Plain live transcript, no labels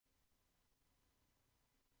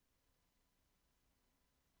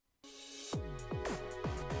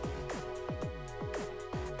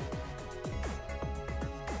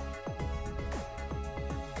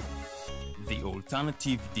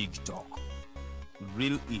Alternative Dig Talk.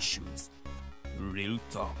 Real issues, real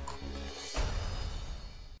talk.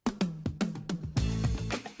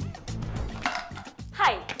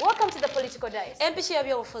 Hi, welcome to the Political Dice.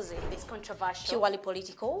 It's controversial, purely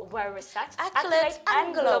political, well researched, accurate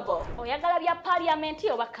and global. Oyagala bya parliament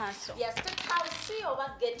oba council. Yes, state house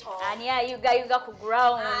oba ghetto. Ani ayuga ku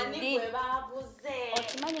ground. Ani gwe babuze.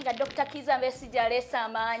 Okimanyi nga Dr. Kizza Besigye aleesa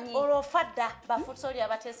amaanyi. Olwofadda bafutoli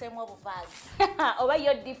abateeseemu obuvaazi. Oba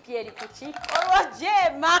yo DP eri kuki?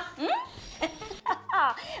 Olwojema.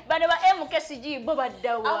 Bano ba MKCG bo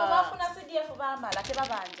baddawa. Abo bafuna CDF baamala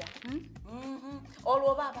tebabanja.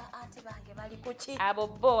 Olwo baba ate bange bali kuki? Abo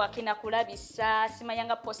bo akina kulabisa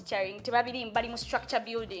simanyanga posturing tebabiri bali mu structure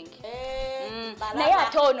building. Naye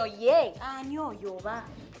ate ono ye. Ani oyo oba?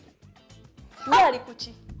 Ye ali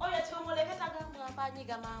kuki? Oyo tumuleketa gamba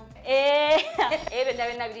mpanyiga mawe. Ebe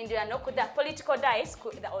ndabena birindira n'okudda Political Dice ku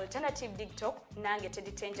the Alternative Dig Talk nange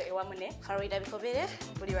Teddy Tenjo ewamune Farida Bikobere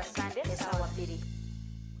buli wa Sunday sawa 2.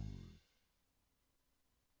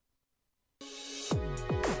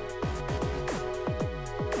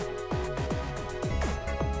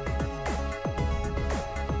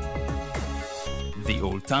 The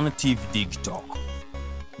Alternative Dig Talk.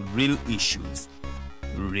 Real issues,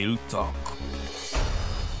 real talk.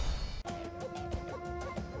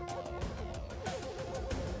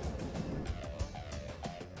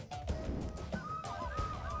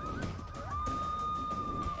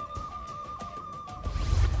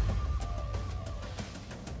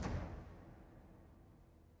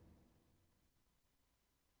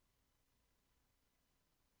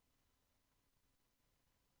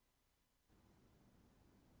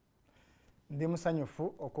 Ndi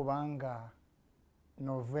musanyufu okubanga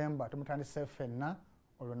November tumutandise ffenna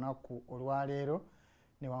olunaku olwaleero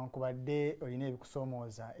newankubadde olina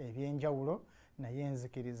ebikusomooza ebyenjawulo naye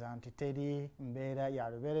nzikiriza nti teri mbeera ya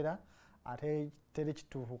lubeerera ate teri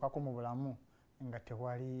kituukako mu bulamu nga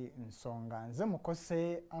tewali nsonga. Nze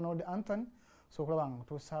mukose Arnold Anthony so okulaba nga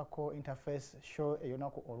nkutuusaako interface show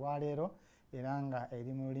ey'olunaku olwaleero era nga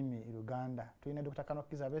eri mu lulimi Luganda. Tulina Dr.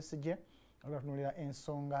 Kizza Besigye olwatunulira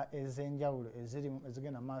ensonga ez'enjawulo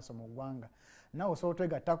ezigenda maaso mu ggwanga. Nawe osobola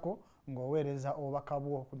twegattako ng'oweereza obubaka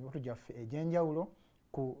bwo ku mikutu gyaffe egy'enjawulo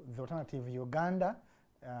ku The Alternative Uganda,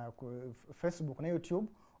 ku Facebook ne YouTube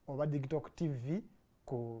oba TikTok TV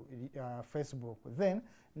ku Facebook. Then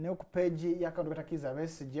ne ku page ya Dr. Kizza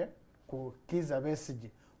Besigye ku Kizza Besigye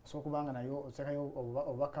osobola kubanga nayo oteekayo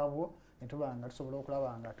obubaka bwo ne tuba nga tusobola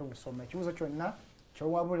okulaba nga tubusoma. Ekibuuzo kyonna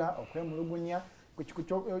kyowabula okwemulugunya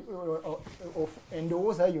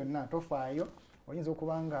endowooza yonna tofaayo oyinza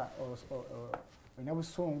okubanga olina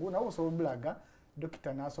busungu nawe osobola obulaga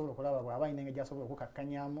dokita n'asobola okulaba bw'aba alina engeri gy'asobola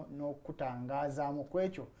okukakkanyaamu n'okutangaazaamu ku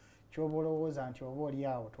ekyo ky'oba olowooza nti oba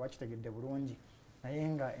olyaawo tewakitegedde bulungi naye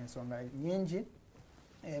nga ensonga nnyingi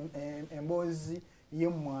emboozi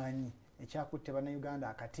y'emmwanyi ekyakutte bannayuganda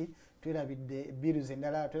akati twerabidde bills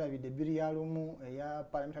endala twerabidde bill ya lumu eya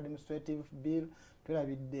parliament administrative bill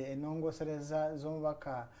twerabidde ennongoosereza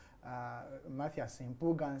z'omubaka Mathias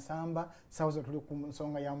Mpuuga Nsamba saawa tuli ku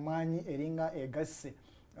nsonga ya mmwanyi eringa egasse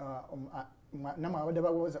namwe abadde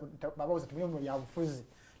babawooza tumire mu byabufuzi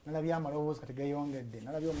nalabye amaloboozi kati geeyongedde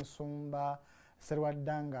nalabye omusumba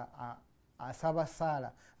Serwaddanga asaba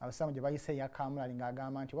Saala abasaamu gye bayise eyakamulali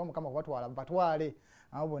ng'agamba nti oba Mukama kubatwala batwale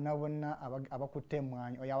abo bonna abakutte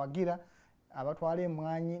emmwanyi oyo awagira abatwala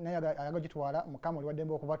emmwanyi naye ayaga gitwala Mukama oli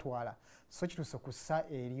waddembe okubatwala so kituuse ku ssa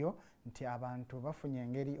eryo nti abantu bafunye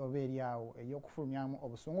engeri oba eri awo ey'okufulumyamu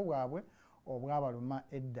obusungu bwabwe obwabaluma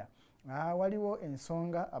edda. Waliwo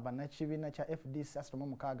ensonga abannakibiina kya FDC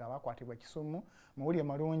 36 abakwatibwa Kisumu mawulire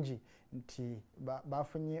malungi nti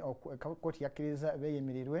bafunye kkooti yakkiriza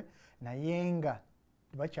beeyimirirwe naye nga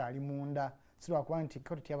bakyali munda si lwakuba nti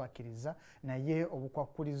kkooti teyabakkiriza naye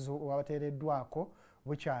obukwakkulizo obwabateereddwako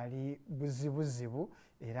bukyali buzibuzibu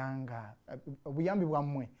era nga obuyambi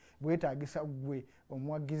bwammwe bwetaagisa gwe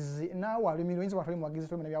omuwagizi naawe alumirirwa oyinza watali muwagizi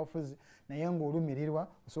tolina byabufuzi naye ng'olumirirwa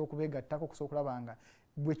osobola okubeegattako okusobola okulaba nga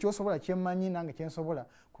bwe kyosobola kyemmanyi nange kyensobola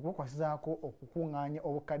kukwasizaako okukuŋŋaanya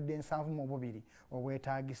obukadde 72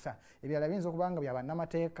 obwetaagisa ebirala biyinza okuba nga bya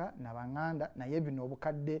bannamateeka nabaŋŋanda naye bino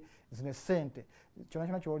obukadde zino ssente kyonna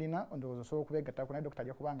kyonna ky'olina ndowooza osobola okubeegattako naye dokita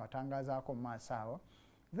ajja kuba nga atangaazaako mu maaso awo.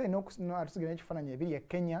 Then atusigala n'ekifaananyi ebiri e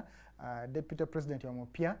Kenya deputy president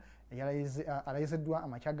omupya alayiziddwa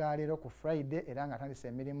amakya ga leero ku Friday era nga atandise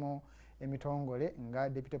emirimu emitongole nga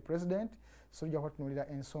deputy president so tujja kutunuulira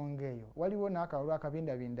ensonga eyo. Waliwo n'akalulu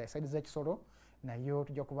akabindabinda esaidi z'ekisolo nayo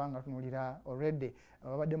tujja kubanga tutunuulira already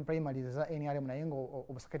babadde mu primaries za NRM naye nga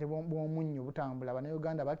obusakete bw'omunnyo butambula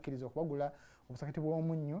bannayuganda bakkiriza okubagula obusakete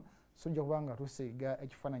bw'omunnyo sujja kubanga tusiiga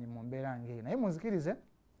ekifaananyi mu mbeera ng'eyo naye munzikirize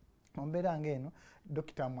mu mbeera ng'eno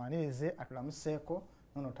dokita amwanirize atulamuseeko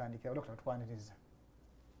nono otandikira dokita tutwaniriza.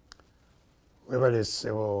 Webale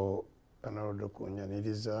ssebo analodde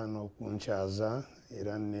okunyaniriza n'okunkyaza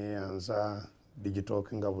era neeyanza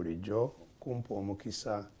digitooki nga bulijjo kumpa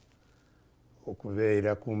omukisa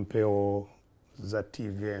okubeera ku mpewo za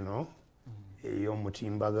TV eno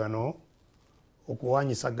ey'omutimbagano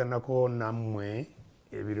okuwanyisaganako nammwe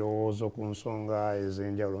ebirowoozo ku nsonga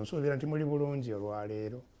ez'enjawulo. Nsuubira nti muli bulungi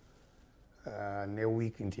olwaleero ne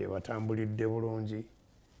wiiki nti ebatambulidde bulungi.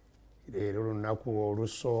 Leero lunaku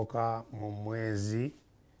olusooka mu mwezi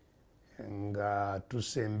nga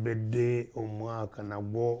tusembedde omwaka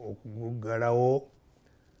nagwo okuguggalawo.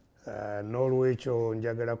 N'olwekyo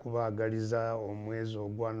njagala kubaagaliza omwezi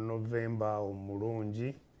ogwa Novemba omulungi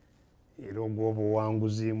era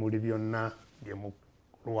ogw'obuwanguzi muli byonna bye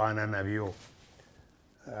mulwana nabyo.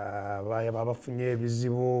 Abafunye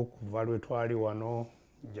ebizibu kuva lwe twali wano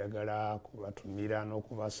njagala kubatumira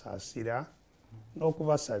n'okubasaasira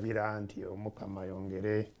n'okubasabira nti Omukama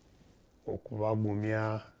yongere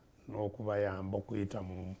okubagumya n'okubayamba okuyita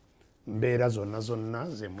mu mbeera zonna zonna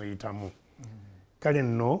ze muyitamu. Kale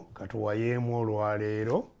nno katuwayeemu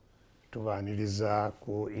olwaleero tubaaniriza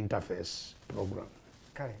ku interface program.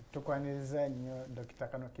 Kale tukwaniriza nnyo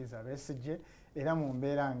Dr. Kizza Besigye era mu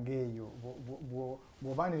mbeera ng'eyo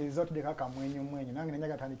bw'obaaniriza otudeko akamwenyumwenyu nange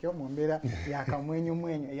nenjaga tandikewo mu mbeera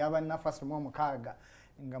yakamwenyumwenyu ey'abannaffe mu 6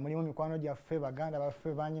 nga mulimu mikwano gyaffe baganda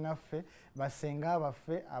baffe banyinaffe basenga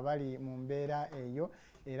baffe abali mu mbeera eyo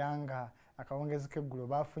era nga akawungezi k'eggulu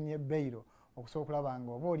bafunye beyiro okusobola okulaba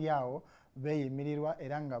nga oba olyawo beeyimirirwa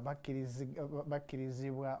era nga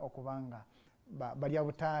bakkirizibwa okuba nga balya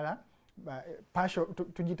butaala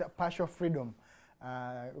tugita partial freedom.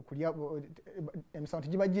 Emisango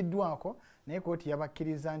tegibagiddwako naye kooti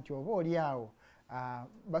yabakkiriza nti oba olyawo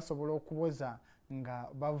basobola okuboza nga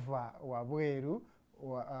bava wabweru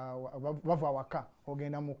bava awaka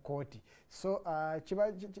ogenda mu kooti. So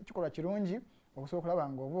kiba kikolwa kirungi okusobola okulaba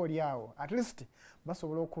nga oba olyawo at least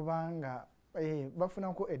basobola okuba nga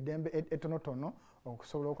bafunako eddembe etonotono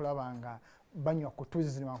okusobola okulaba nga banywa ku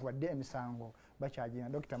tuzzi newankubadde emisango bakyagirina.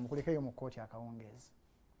 Dokita mukulekeyo mu kooti akawungeezi.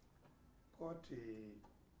 Kooti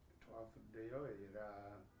twavuddeyo era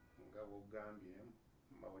nga bwogambye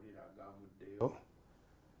mawulire agavuddeyo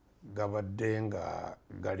gabadde nga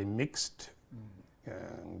gali mixed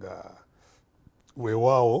nga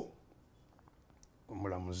weewaawo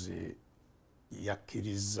omulamuzi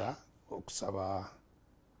yakkiriza okusaba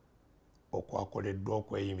okwakoleddwa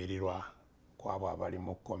okweyimirirwa kwabo abali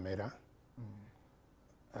mu kkomera.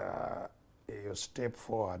 Eyo step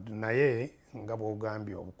forward naye nga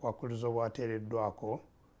bwogambye obukwakulizo obwateereddwako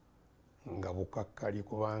nga bukakkali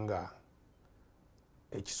kubanga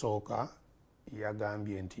ekisooka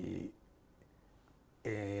yagambye nti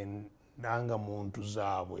nanga muntu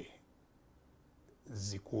zaabwe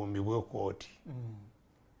zikuumibwe kooti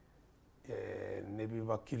ne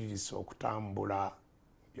bibakkiriza okutambula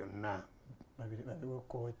byonna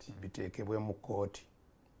biteekebwe mu kooti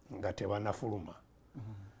nga tebanafuluma.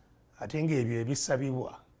 Ate ng'ebyo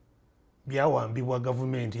ebisabibwa byawambibwa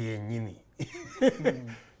gavumenti yennyini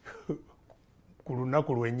ku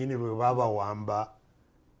lunaku lwennyini lwe baabawamba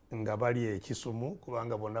nga bali ekisumu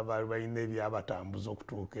kubanga bonna baali balina ebyabatambuza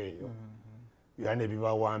okutuuka eyo. Byonna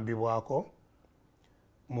ebibawambibwako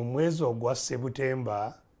mu mwezi ogwa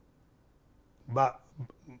Sebutemba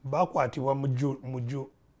bakwatibwa mu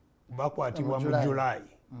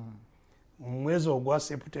Julayi. Mu mwezi ogwa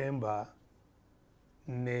Sebutemba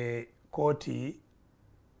ne kooti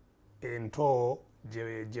ento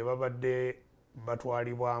gye babadde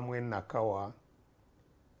batwalibwamu Nakawa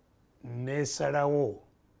neesalawo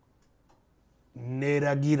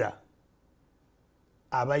neeragira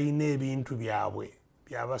abalina ebintu byabwe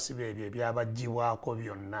byabasiba ebyo ebyabaggyibwako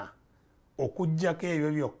byonna okuggyako ebyo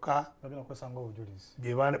byokka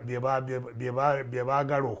bye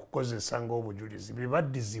baagala okukozesa ng'obujulizi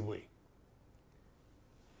bibaddizibwe.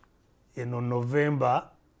 Eno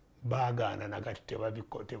Novemba baagaana nakati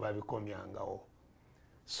tebabikomyangawo.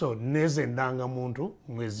 So neze ndangamuntu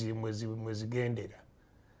mwezigendera.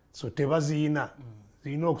 So tebaziina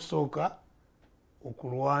zirina okusooka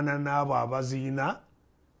okulwana n'abo abaziina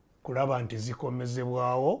kulaba nti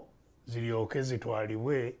zikomezebwawo ziryoke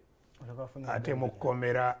zitwalibwe ate mu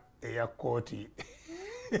kkomera eya kooti.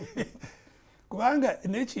 Kubanga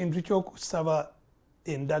n'ekintu ky'okusaba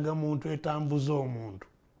endagamuntu etambuza omuntu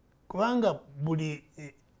kubanga buli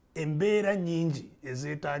embeera nnyingi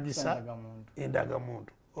ezeetaagisa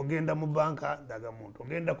endagamuntu. Ogenda mu banka ndagamuntu,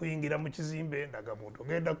 ogenda kuyingira mu kizimbe ndagamuntu,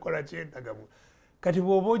 ogenda kukola ki ndagamuntu. kati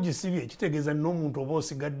bw'oba ogisibye kitegeeza n'omuntu oba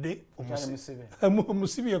osigadde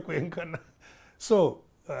omusibye kwenkana. So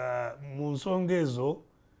mu nsonga ezo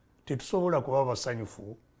tetusobola kuba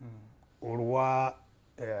basanyufu olwa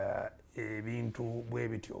ebintu bwe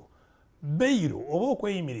bityo. Beiro oba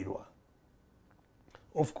okweyimirirwa,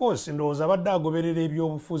 of course ndowooza abadde agoberera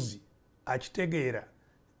ebyobufuzi akitegeera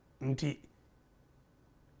nti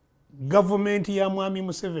gavumenti ya mwami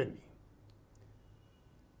Museveni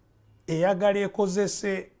eyagala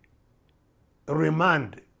ekozese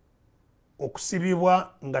remand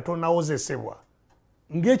okusibibwa nga tonawozesebwa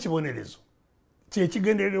ng'ekibonerezo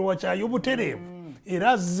kyekigendererwa kyayo butereevu,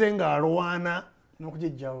 era azze ng'alwana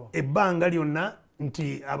ebbanga lyonna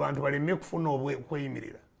nti abantu baleme kufuna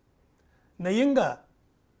okweyimirira. Naye nga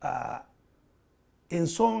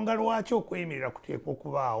ensonga lwaki okweyimirira kuteekwa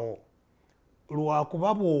okubaawo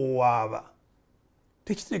lwakuba bw'owaaba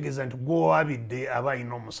tekitegeeza nti gw'owaabidde aba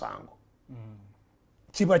alina omusango.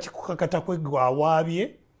 Kiba kikukakata kwe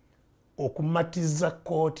gwawaabye okumatiza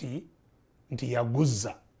kkooti nti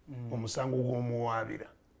yaguzza omusango gw'omuwaabira.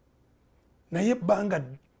 Naye ebbanga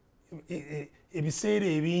ebiseera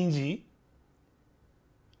ebingi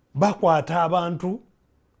bakwata abantu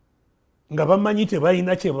nga bamanyi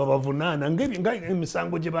tebalina kye babavunaana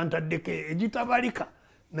ng'emisango gye bantaddeko egitabalika,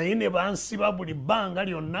 naye ne bansiba buli bbanga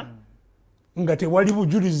lyonna nga tewali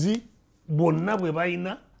bujulizi bwonna bwe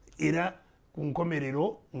balina, era ku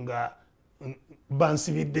nkomerero nga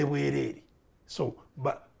bansibidde bwereere. So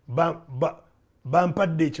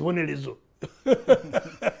bampadde ekibonerezo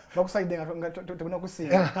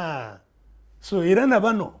so era na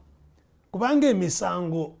bano kubanga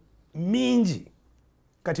emisango mingi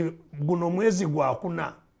kati guno mwezi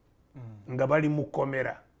gwakuna nga bali mu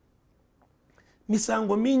kkomera,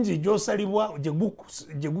 misango mingi gy'osalibwa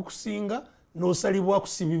gye gukusinga n'osalibwa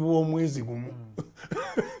kusibibwa omwezi gumu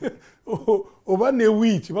oba ne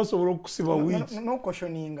wiiki basobola okukusiba wiiki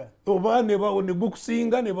oba ne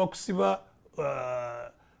gukusinga ne bakusiba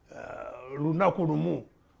lunaku lumu,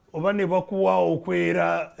 oba ne bakuwa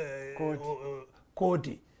okwera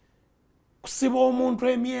kooti. Kusiba omuntu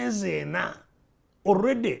emyezi 4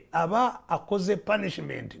 already aba akoze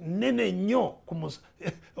punishment nene nnyo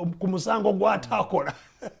ku musango gw'ataakola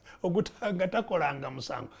ogutanga takolanga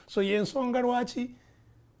musango. So y'ensonga lwaki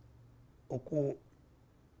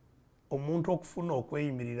omuntu okufuna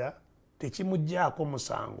okweyimirira tekimuggyako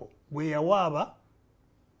musango. Bwe yawaaba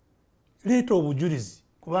leeta obujulizi,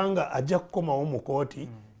 kubanga ajja kukomawo mu kooti,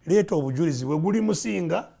 leeta obujulizi bwe guli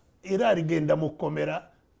musinga era aligenda mu kkomera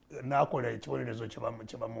n'akola ekibonerezo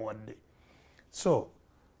kye bamuwadde. So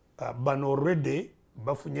bano already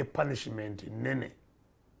bafunye punishment nene,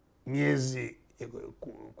 myezi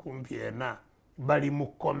kumpi 4 bali mu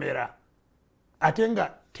kkomera, ate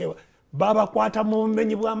nga babakwata mu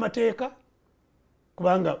bumenyi bw'amateeka,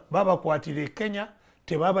 kubanga babakwatira e Kenya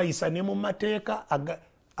tebabayisa ne mu mateeka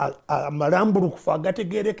amalambulukufu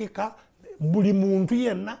agategerekeka buli muntu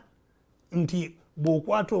yenna, nti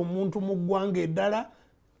bw'okwata omuntu mu ggwanga eddala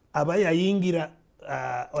aba yayingira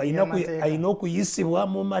alina okuyisibwa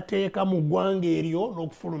mu mateeka mu ggwanga eryo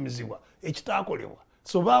n'okufulumizibwa, ekitaakolebwa.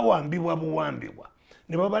 So bawambibwa buwambibwa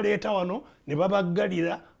ne babaleeta wano ne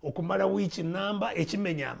babaggalira okumala wiiki namba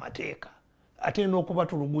ekimenya amateeka, ate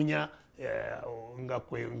n'okubatulugunya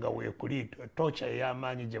nga weekuli tocha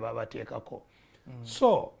ey'amaanyi gye babateekako.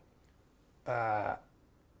 So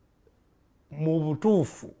mu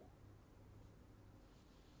butuufu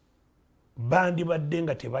bandibadde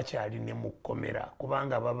nga tebakyali ne mu kkomera,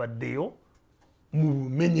 kubanga babaddeyo mu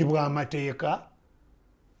bumenyi bw'amateeka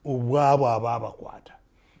obwabo abaabakwata.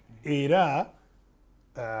 Era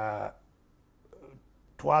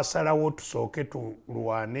twasalawo tusooke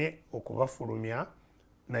tulwane okubafulumya,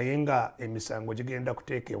 naye nga emisango gigenda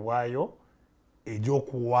kuteekebwayo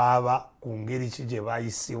egy'okuwaaba ku ngeri ki gye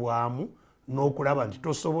bayisibwamu, n'okulaba nti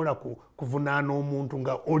tosobola kuvunaana omuntu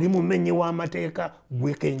nga oli mumenyi w'amateeka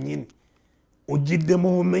gwe kennyini, ojjidde mu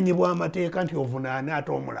bumenyi bw'amateeka nti ovunaane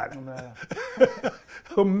ate omulala.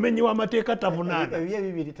 Omumenyi w'amateeka tavunaana,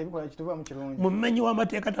 mumenyi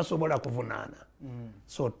w'amateeka tasobola kuvunaana.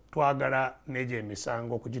 So twagala n'egyo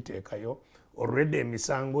emisango kugiteekayo. Already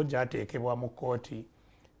emisango gyateekebwa mu kooti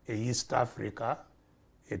e East Africa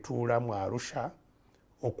etuula mu Arusha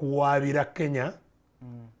okuwaabira Kenya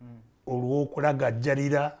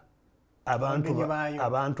olw'okulagajjalira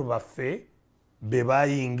abantu baffe be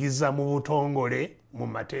bayingiza mu butongole mu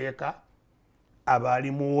mateeka,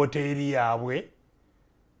 abaali mu woteeri yaabwe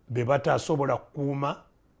be batasobola kukuuma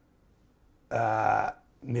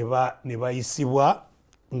ne bayisibwa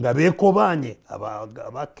nga beekobaanye,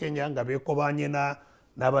 aba Kenya nga beekobaanye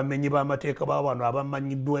n'abamenyi b'amateeka ba wano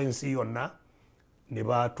abamanyiddwa ensi yonna, ne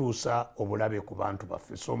batuusa obulabe ku bantu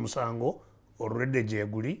baffe. So omusango olredde gye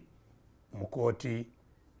guli mu kooti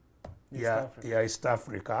ya East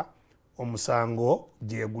Africa, omusango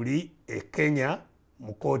gye guli e Kenya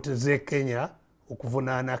mu kooti z'e Kenya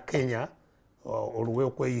okuvunaana Kenya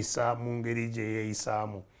olw'okweyisa mu ngeri gye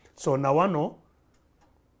yeeyisaamu. So na wano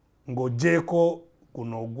ng'oggyeko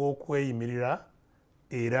guno ogw'okweyimirira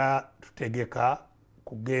era tutegeka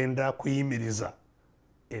kugenda kuyimiriza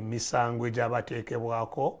emisango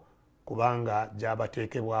egyabateekebwako kubanga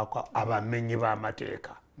gyabateekebwako abamenyi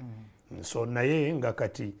b'amateeka. So naye nga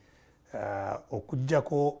kati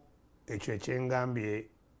okuggyako ekyo ekyengambye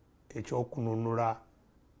ekyokununula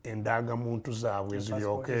endagamuntu zaabwe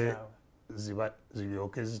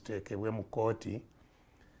ziryoke ziteekebwe mu kooti,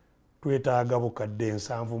 twetaaga bukadde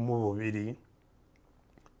 72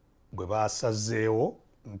 bwe basazeewo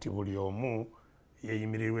nti buli omu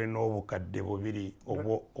yeyimirirwe n'obukadde 2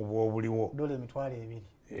 obwobuliwo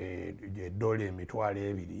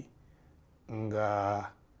 $2,200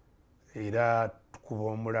 nga era tukuba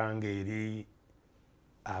omulanga eri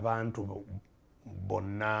abantu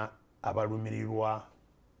bonna abalumirirwa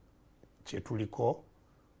kyetuliko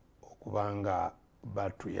okubanga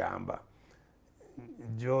batuyamba.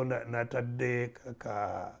 Jo natadde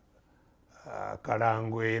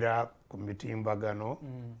kalango era ku mitimbagano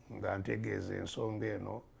nga ntegeeza ensonga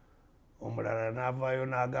eno. Omulala n'avaayo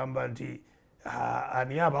n'agamba nti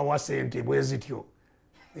ani abawa sente bwe zityo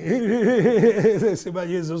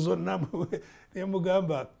simanyi ezo zonna. Ne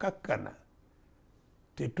mugamba kakkana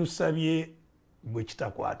tetusabye bwe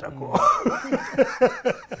kitakwatako.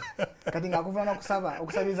 Kati ng'akuvaana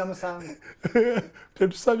okusabiriza musango.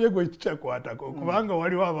 Tetusabye gwe kitakwatako kubanga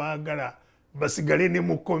waliwo abaagala basigale ne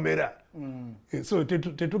mu kkomera. So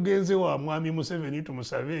tetugenze wa mwami Museveni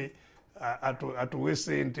tumusabe atuwe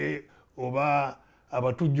sente oba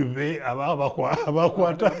abatujjube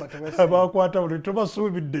abakwata buli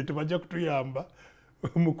tubasuubidde tebajja kutuyamba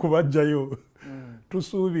mu kubajjayo.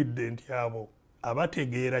 Tusuubidde nti abo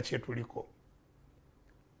abategeera kye tuliko,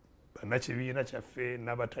 bannakibiina kyaffe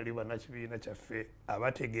n'abatali bannakibiina kyaffe,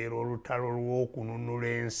 abategeera olutalo lw'okununula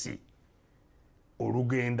ensi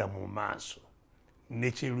olugenda mu maaso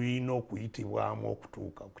ne kye lulina okuyitibwamu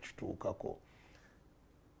okutuuka ku kituukako,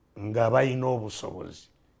 nga balina obusobozi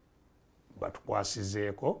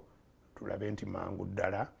batukwasizeeko tulabe nti mangu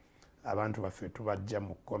ddala abantu baffe tubajja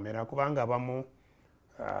mu kkomera, kubanga abamu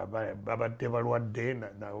babadde balwadde.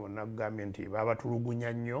 Nagambye nti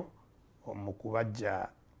babatulugunya nnyo mu kubajja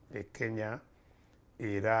e Kenya,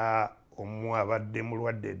 era omu abadde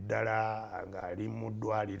mulwadde ddala ng'ali mu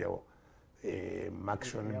ddwaliro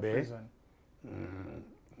Maxon Bay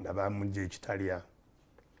nga bamugya ekitalya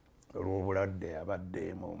olw'obulwadde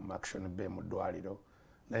abadde mu Maxon Bay mu ddwaliro,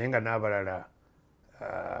 naye nga n'abalala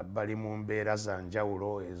bali mu mbeera za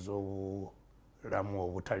njawulo ez'obulamu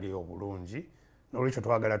obutali obulungi. N'olwekyo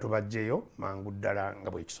twagala tubajjeyo mangu ddala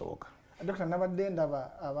nga bwe kisoboka. Dr. nabadde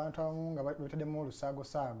ndaba abantu abamu nga bataddemu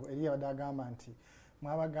olusaagosaago eri abadde agamba nti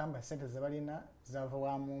mwabagamba sente ze balina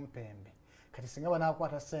zava mu mpembe, kati singa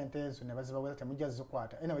banaakwata sente ezo ne bazibaweza temujja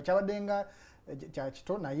zikwata. Anyway, kyabadde nga kya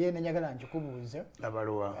kito naye nenyagala nkikubuuze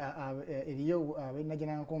abaluwa eriyo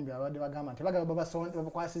abennajanankumbi abadde bagamba nti bagala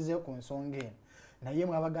babakwasizeeyo ku nsonga eno, naye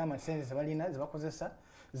mwabagamba nti sente ze balina ze bakozesa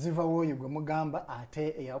ziva w'oyo gwe mugamba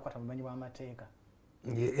ate eyakwata mu bumenyi bw'amateeka.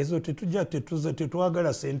 Ezo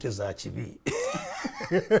tetwagala sente za kibi.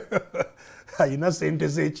 Ayina sente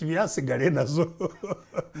z'ekibi asigale nazo.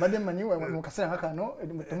 Mbadde mmanyi mu kaseera nga kano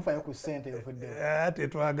temufaayo ku sente evuddewo.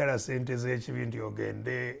 Tetwagala sente z'ekibi nti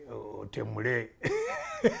ogende otemule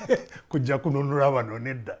kujja kununula bano,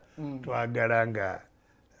 nedda. Twagala nga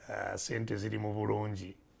sente ziri mu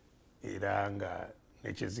bulungi era nga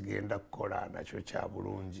nekyezigenda kukola nakyo kya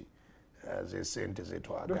bulungi. Ze sente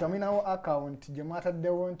zetwagala. Dr. Mwinawo account gye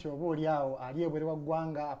mwataddewo nti oba olyaawo ali ebweru wa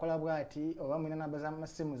ggwanga akola bw'ati, oba mwina namba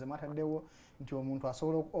z'amasimu ze mwataddewo nti omuntu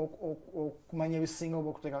asobola okumanya ebisinga oba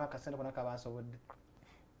okuteekako akasente konna kaba asobodde?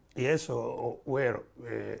 Yes, well,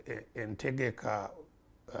 entegeka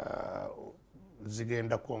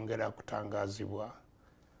zigenda kwongera kutangazibwa,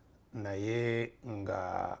 naye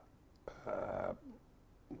nga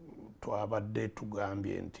twabadde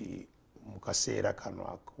tugambye nti mu kaseera kano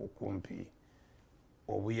akumpi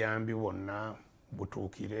obuyambi bwonna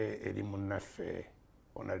butuukire eri munnaffe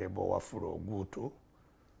Honorable Wafula Ogutu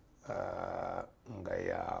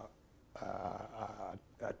nga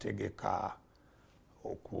ategeka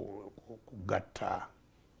okugatta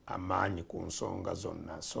amaanyi ku nsonga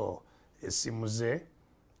zonna. So essimu ze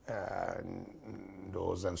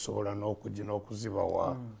ndowooza nsobola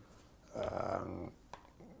n'okuzibawa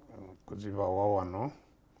wano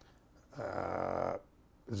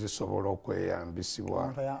zisobola okweyambisibwa.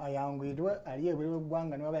 Omuntu ayanguirwe ali ebweru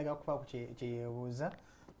bw'eggwanga ne wabayiga kufa ku kyeyeebuuza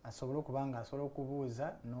asobola okuba nga asobola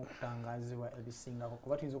okubuuza n'okutangazibwa ebisingako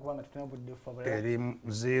kuba tuyinza okuba nga tutuna budde ffe bulala. Eri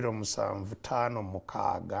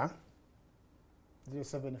 0756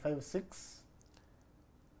 0756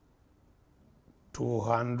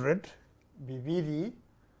 200 200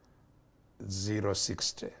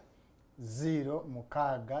 060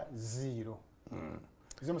 060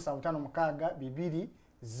 0756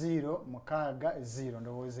 200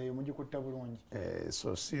 ndowooza eyo mugikutta bulungi.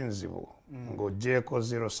 So sinzibu ng'ogyeko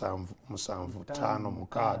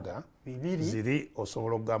 0756 ziri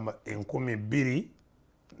osobola okugamba 2060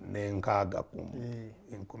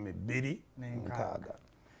 2060.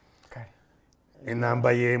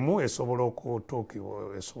 Enamba y'emu esobola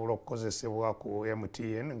okutuukibwa esobola okukozesebwa ku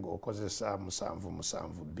MTN ng'okozesa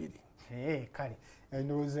 772. Kale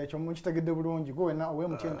ndowooza ekyo mukitegedde bulungi gwe wena owe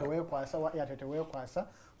MTN teweekwasa wa Airtel teweekwasa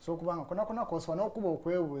so okubanga kona kosobola n'okuba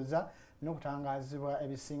okwebuuza n'okutangazibwa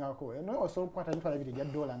ebisingako. Eno osobola okukwata emitwalo 2 egya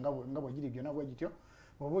dola nga bwe giri byonna bwe gityo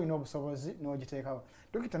bw'oba olina obusobozi n'ogiteekawo.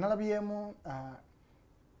 Dokita nalabyemu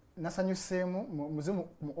nasanyuseemu muzimu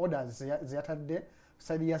mu orders ze yatadde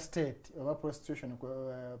side ya state oba prostitution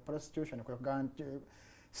kwe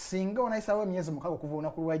singa onayisawo emyezi 6 okuva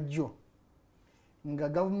olunaku lwajjo nga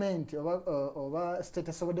government oba state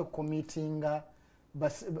esobodde kukomitinga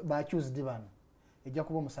baccused bano ejja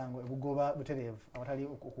kuba omusango egugoba butereevu awatali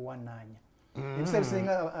okuwanaanya. Ebisa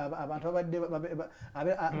ebisinga abantu babadde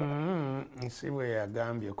nsi bwe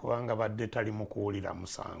yagambye kubanga badde tali mu kuwulira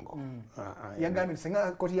musango. Yagambye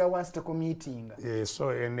singa koti ya wansi tekomitinga.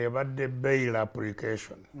 So ebadde bail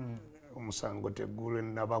application omusango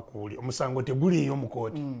teguliyo mu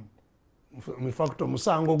kooti. In fact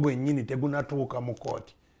omusango gwennyini tegunatuuka mu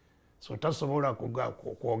kooti. So tasobola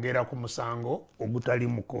kwogera ku musango ogutali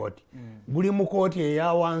mu kooti. Guli mu kooti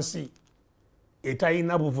eya wansi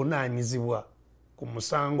etalina buvunaanyizibwa ku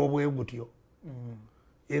musango bwe gutyo.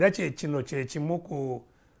 Era kino kyekimu ku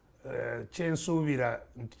kyensuubira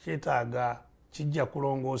nti kyetaaga kijja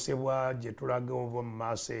kulongoosebwa gye tulaga oba mu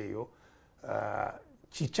maaso eyo.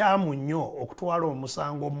 Kikyamu nnyo okutwala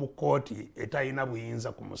omusango mu kooti etalina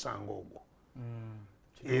buyinza ku musango ogwo.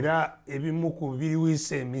 Era ebimu ku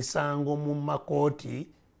biriwisa emisango mu makooti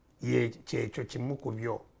kyekyo kimu ku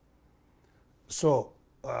byo. So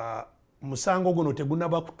musango guno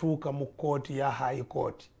tegunaba kutuuka mu kooti ya high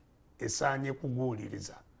court esaanye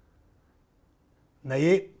kuguwuliriza.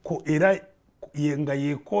 Naye era nga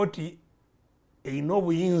ye kooti erina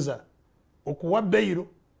obuyinza okuwa beyiro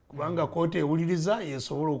kubanga kooti ewuliriza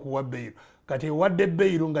yesobola okuwa beyiro. Kati ewadde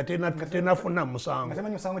beyiro nga tenafuna musango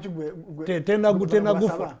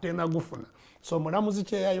tenagufuna. So mulamuzi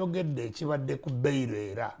kye yayogedde ekibadde ku beyiro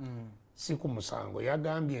era si ku musango.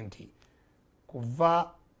 Yagambye nti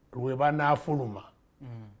kuva lwe banaafuluma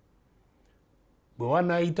bwe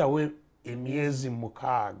wanaayitawo emyezi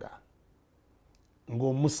 6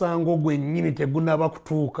 ng'omusango gwennyini tegunaba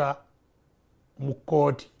kutuuka mu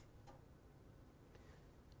kooti,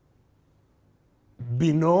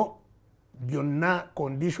 bino byonna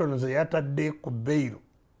conditions eyatadde ku beyiro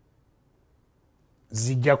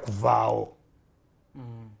zijja kuvaawo.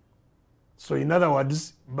 So in other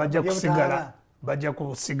words bajja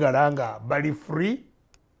kusigala nga bali free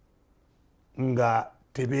nga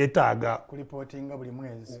tebeetaaga kulipotinga buli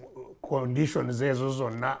mwezi conditions ezo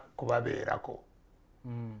zonna kubabeerako.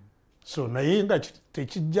 So naye nga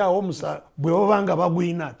tekijjaawo bwe baba nga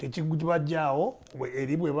bagwina tekibajjaawo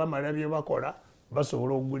eri bwe bamala bye bakola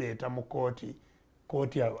basobola okuguleeta mu kooti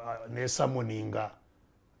nesamoninga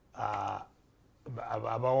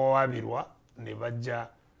abawawaabirwa ne bajja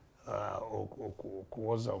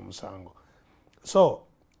okuwoza omusango. So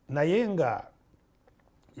naye nga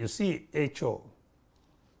you see ekyo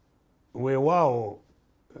weewaawo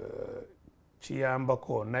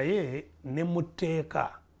kiyambako naye ne mu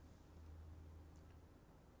tteeka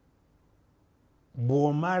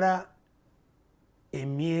bw'omala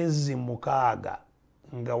emyezi 6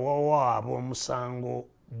 nga wawaaba omusango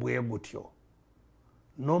bwe gutyo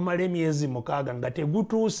n'omala emyezi 6 nga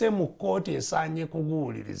tegutuuse mu kkooti esaanye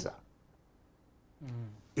kuguwuliriza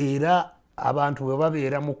era abantu bwe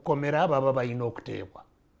babeera mu kkomera baba balina okuteekwa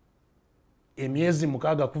emyezi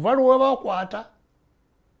 6 kuva lwe bakwata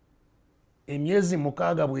emyezi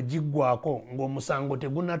 6 bwe giggwako ng'omusango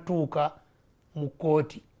tegunatuuka mu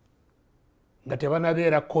kkooti nga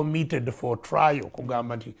tebanabeera committed for trial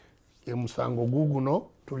kugamba nti emusango guguno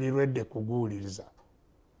tulirwedde kuguwuliriza,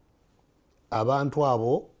 abantu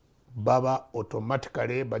abo baba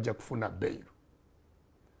automatically bajja kufuna bail.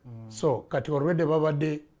 So kati olwedde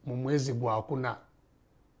babadde mu mwezi gwa 4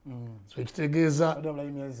 so ekitegeeza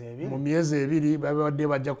mu myezi ebiri babadde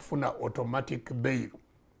bajja kufuna automatic bail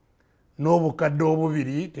n'obukadde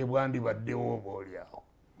obubiri tebwandibaddewo oba olyaawo.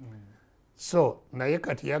 So naye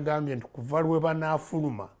kati yagambye nti kuva lwe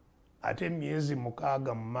banaafuluma ate emyezi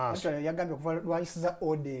 6 mu maaso yagambye kuva lwayisiza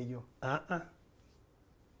oda eyo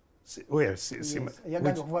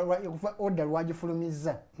yagambye kuva oda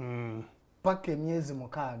lwagifulumiza paka emyezi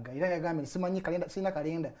 6 era yagambye simanyi kalenda sina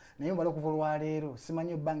kalenda naye mbala okuva olwaleero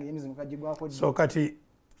simanyi ebbanga emyezi 6 gigwako. So kati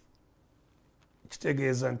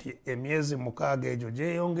kitegeeza nti emyezi 6 egyo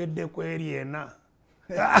gyeyongedde ku eri ena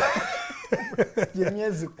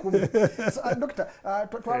emyezi 10. Dokita,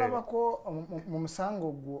 twalabako mu musango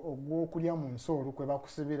ogw'okulya mu nsoolu kwe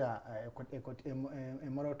bakusibira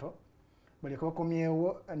emoroto buli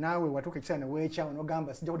kabakomyewo naawe watuuka ekiseera ne weekyawo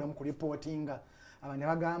n'ogamba sijja kuddamu kuripootinga abantu ne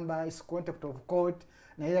bagamba is contempt of court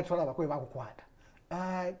naye era twalabako bwe bakukwata.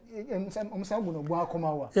 Omusango guno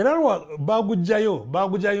gwakomawa era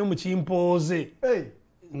bagugjayo mu kimpooze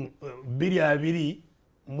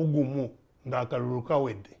 22 ng'akalulu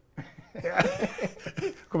kawedde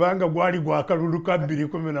kubanga gwali gwa kalulu ka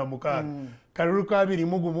 216 kalulu ka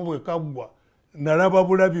 21 bwe kaggwa nalaba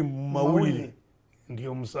bulabi mu mawulire ndi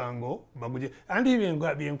omusango baguje andi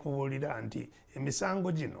byenkubuulira nti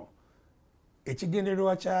emisango gino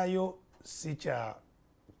ekigendererwa kyayo si kya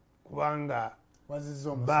kubanga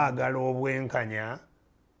baagala obwenkanya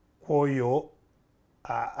kwoyo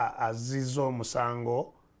azizza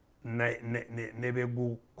omusango ne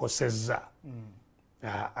begukosezza.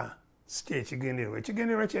 Si kyo ekigendererwa.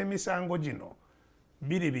 Ekigendererwa ky'emisango gino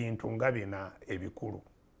biri bintu nga 4 ebikulu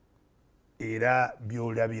era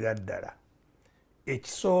byolabira ddala.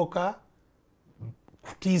 Ekisooka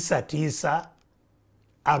kutiisatiisa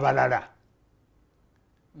abalala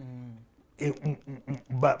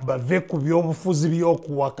bave ku byobufuzi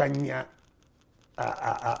by'okuwakanya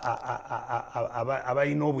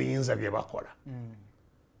abalina obuyinza bye bakola.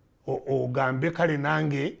 Ogambe kale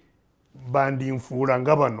nange bandinfuula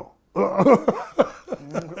nga bano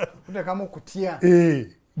kutekamu kutya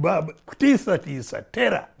kutiisatiisa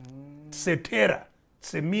terror.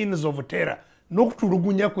 It's a means of terror.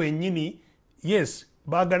 N'okutulugunya kwennyini yes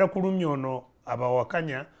baagala kulumya ono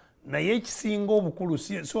abawakanya naye ekisinga obukulu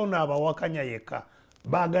si ono abawakanya yekka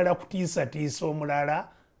baagala kutiisatiisa omulala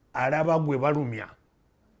alaba gwe balumya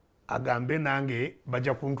agambe nange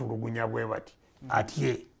bajja kuntulugunya bwe bati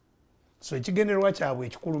atye. So ekigendererwa kyabwe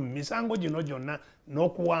ekikulu mu misango gino gyonna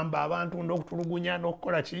n'okuwamba abantu n'okutulugunya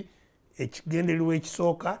n'okukola ki ekigendererwa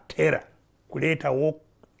ekisooka terror kuleetawo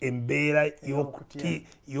embeera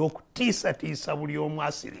y'okutiisatiisa buli omu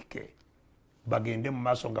asirike bagende mu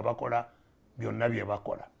maaso nga bakola byonna bye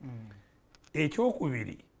bakola.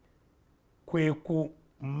 Ekyokubiri kwe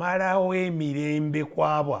kumalawo emirembe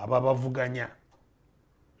kwabo ababavuganya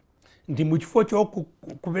nti mu kifo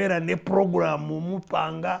ky'okubeera ne puroguramu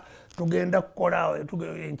mupanga tugenda kukola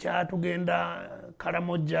enkya tugenda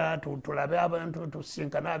Karamoja tulabe abantu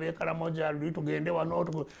tusinkana ab'e Karamoja luli tugende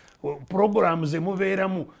wano puroguramu ze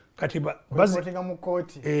mubeeramu kati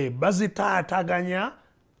bazitaataganya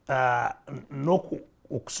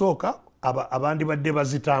okusooka abandi badde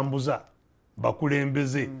bazitambuza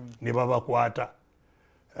bakulembeze ne babakwata.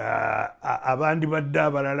 Abandi badde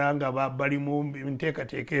abalala nga bali mu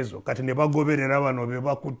nteekateeka ezo kati ne bagoberera bano be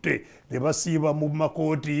bakutte ne basiiba mu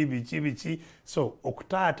makooti biki. So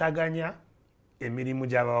okutaataganya emirimu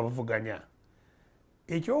gy'ababavuganya.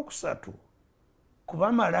 Ekyokusatu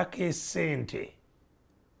kubamalako essente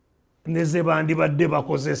ne ze bandibadde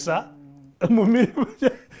bakozesa mu mirimu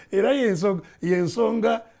era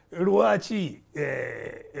y'ensonga lwaki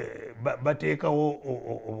bateekawo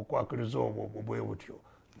obukwakirizo obwo bwe butyo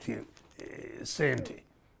sente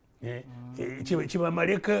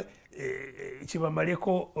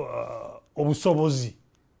kibamaleko obusobozi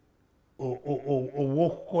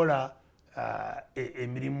obw'okukola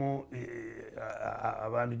emirimu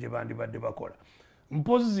abantu gye bandibadde bakola.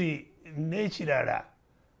 Mpozi n'ekirala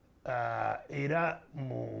era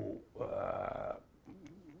mu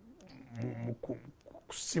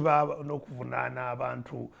kusiba n'okuvunaana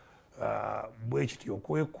abantu bwe kityo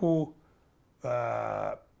kweku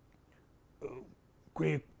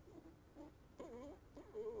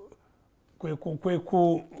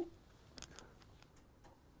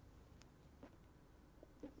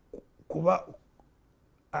kuba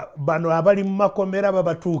bano abali mu makomera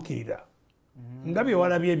babatuukirira nga bye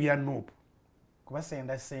walabye ebya Nuupu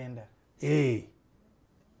kubasendasenda ne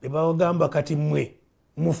bagamba kati mmwe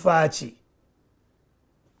mufaaki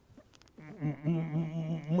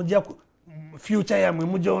mujja future yamwe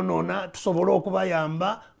mugyonoona tusobole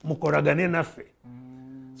okubayamba mukolagane naffe.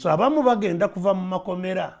 so abamu bagenda kuva mu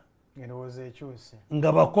makomera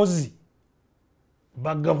nga bakozi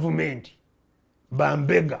ba gavumenti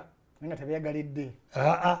bambega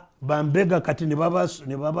bambega kati ne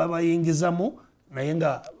baba bayingizamu naye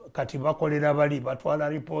nga kati bakolera bali batwala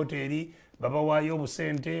ripooti eri babawaayo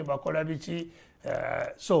obusente bakola biki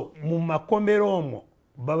so mu makomera omwo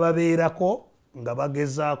bababeerako nga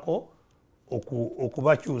bagezaako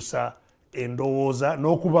okubakyusa endowooza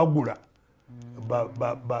n'okubagula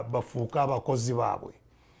bafuuke abakozi baabwe.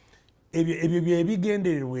 Ebyo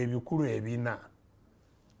byebigendererwa ebikulu ebina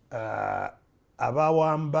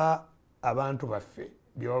abawamba abantu baffe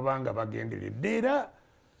bye baba nga bagenderedde era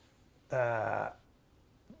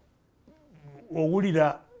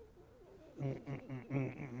owulira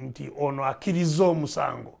nti ono akkiriza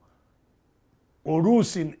omusango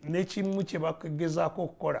oluusi nekimu kye bagezaako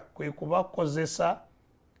okukola kwe kubakozesa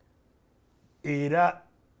era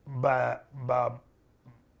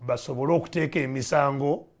basobole okuteeka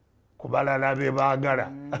emisango ku balala be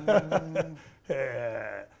baagala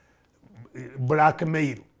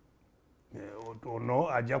blackmail ono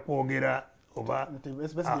ajja kwogera oba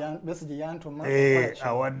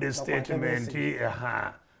awadde statement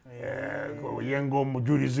yenga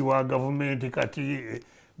omujulizi wa gavumenti kati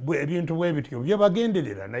ebintu bwe bityo bye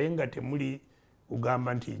bagenderera naye nga temuli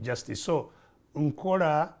kugamba nti justice. So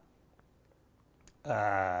nkola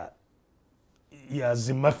ya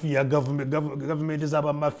zimafiya gavumenti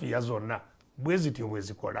z'abamafiya zonna bwe zityo bwe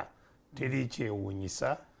zikola teri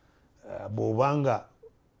kyewuunyisa bw'obanga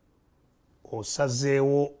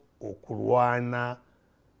osazeewo okulwana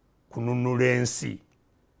kununula ensi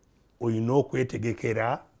olina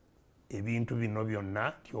okwetegekera ebintu bino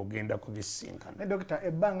byonna tyogenda kubisinkana. Dokita,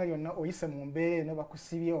 ebbanga lyonna oyise mu mbeera eno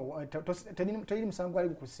bakusibyewo teri musango gwali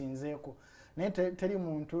gukusinzeeko naye teri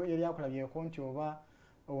muntu yali akulabyeko nti oba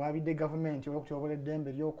owabidde gavumenti olw'okutyobola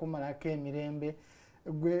eddembe ly'okumalako emirembe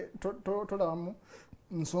gwe tolabamu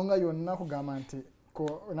nsonga yonna kugamba nti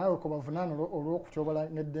naawe kobavunaana olw'okutyobola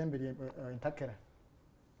n'eddembe entakera?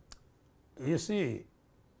 You see,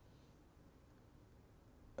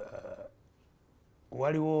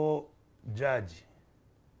 waliwo judge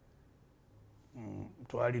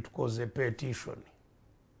twali tukoze petition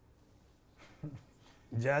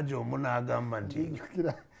judge omu n'agamba nti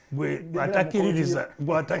gwe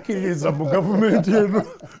atakiririza mu gavumenti eno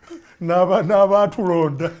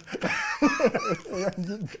n'abaatulonda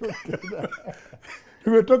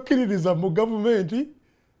gwe tokkiririza mu gavumenti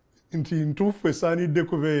nti ntuufu esaanidde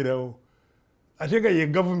kubeerawo ate nga ye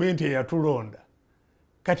gavumenti eyatulonda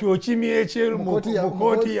kati okimye ekyeru mu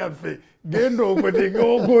kooti yaffe genda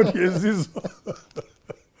okweteekawo kooti ezizo.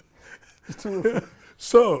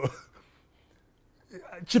 So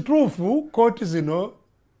kituufu kooti zino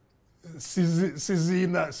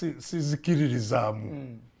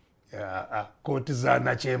sizikiririzaamu kooti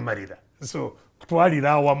zanakyemalira, so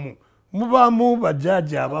kutwalira awamu mubaamu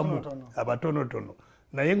bajaji abamu abatonotono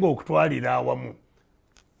naye ng'okutwalira awamu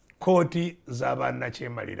kooti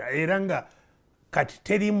z'abannakyemalira era nga kati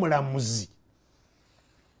teri mulamuzi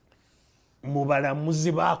mu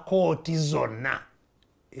balamuzi ba kooti zonna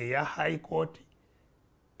eya high court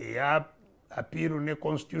eya appeal ne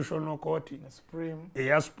constitutional court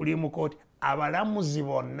eya supreme court abalamuzi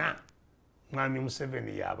bonna mwami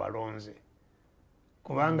Museveni yabalonze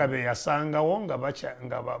kubanga beyasangawo nga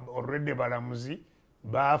already balamuzi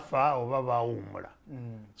baafa oba baawumula.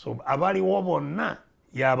 So abaliwo bonna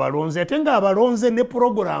yabalonze ate nga abalonze ne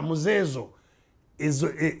programu zeezo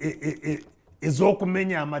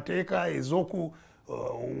ez'okumenya amateeka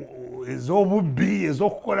ez'obubbi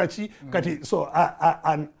ez'okukola ki kati so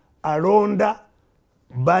alonda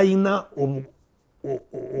balinako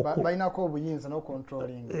obuyinza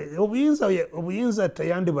n'ocontrolling obuyinza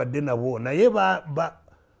teyandibadde nabwo naye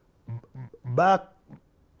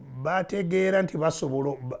bategeera nti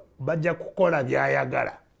basobola bajja kukola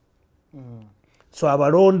byayagala. So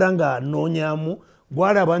abalonda ng'anoonyamu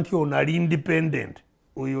gwalaba nti ono ali independent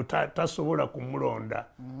oyo tasobola kumulonda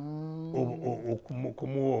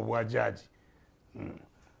kumuwa obwajaji.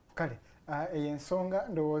 Kale ensonga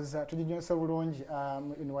ndowooza tuginyose bulungi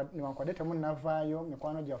niwankwadde temunnavaayo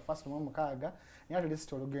mikwano gyaffe 16 naye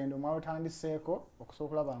atulisita olugendo mwalutandiseko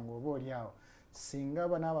okusobola okulaba ng'oba olyaawo singa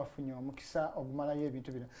banaabafunye omukisa ogumalayo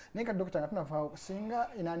ebintu bino. Naye ka dokita nga tunavaawo singa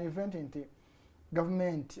in an event nti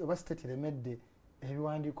gavumenti oba state eremedde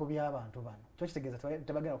ebiwandiiko by'abantu bano kyo kitegeeza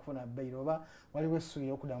tebagenda kufuna bbairo oba waliwo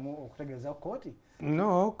essuubi okudamu okutegeeza kooti?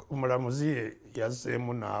 No, omulamuzi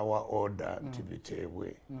yazzeemu n'awa order nti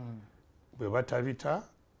biteebwe bwe batabita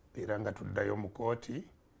era nga tuddayo mu kooti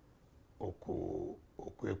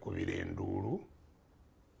okwekubira enduulu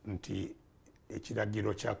nti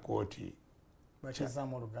ekiragiro kya kooti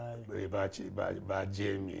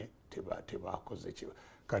bajeemye tebakoze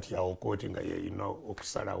kati awo kooti nga yeyina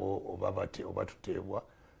okusalawo oba tuteebwa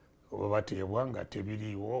oba bateebwa nga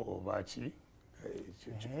tebiriiwo oba ki.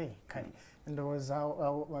 Ndowooza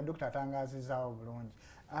dokita atangazizaawo bulungi.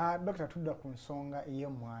 Dokita, tudda ku nsonga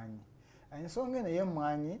ey'emmwanyi. Ensonga eno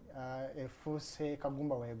ey'emmwanyi efuuse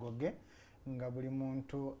kagumba weegoge nga buli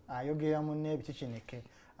muntu ayogera munne ebikikinike.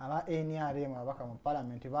 Aba NRM abaka mu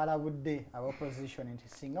palamenti balabudde aba opposition nti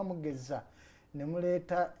singa mugeza ne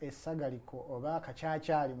muleeta essagaliko oba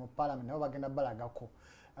akacaacaali mu palamenti nabo bagenda balagako.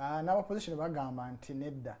 N'aba opposition bagamba nti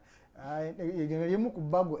nedda. Erimu ku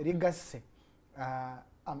bbago erigasse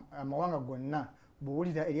amawanga gonna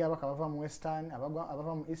buwulira eri abaka bava mu western,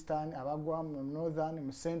 abava mu eastern, abagwa mu northern,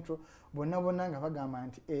 mu central, bonna nga bagamba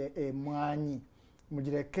nti emmwanyi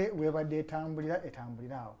mugireke webadde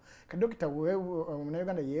etambulira awo. Dokita,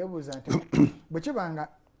 Munnayuganda yeebuuza nti bwe kibanga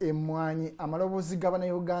emmwanyi amaloboozi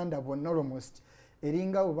g'Abannayuganda bonna almost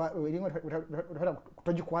eringa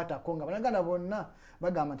togikwatako nga Abannayuganda bonna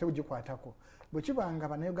bagamba nti bugikwatako. Bwe kibanga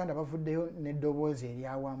Abannayuganda bavuddeyo n'eddoboozi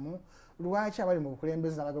eryawamu, lwaki abali mu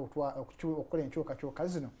bukulembeze n'abaga okukola enkyukakyuka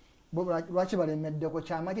zino lwaki balemeddeko?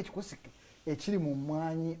 Kyama ki ekikusike ekiri mu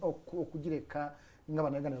mmwanyi okugireka nga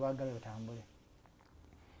Abannayuganda baagala batambule?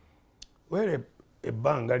 Were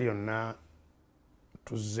ebbanga lyonna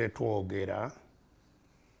tuzze twogera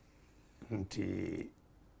nti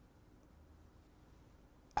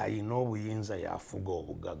ayina obuyinza yafuga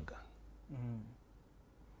obugagga.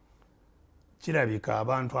 Kirabika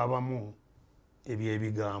abantu abamu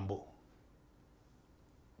ebyebigambo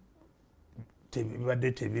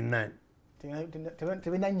tebibadde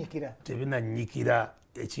tebinanyikira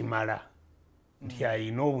ekimala nti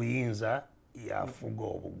ayina obuyinza yafuga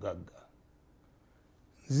obugagga.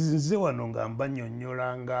 Nze wano nga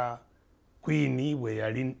mbanyonnyola nga Queen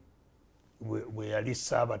bwe yali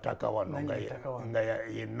Ssaabataka wano nga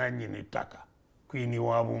ye nannyini ttaka, Queen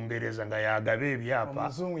wa Bungereza nga yagaba ebyapa,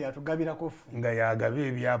 Omuzungu yatugabirako nga yagaba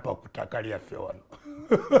ebyapa ku ttaka lyaffe wano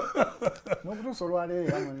n'okutuusa olwaleero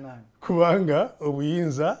yamunnaani kubanga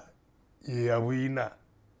obuyinza ye yabuyina.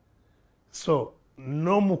 So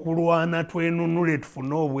no mu kulwana twenunule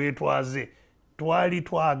tufune obwetwaze twali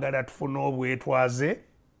twagala tufune obwetwaze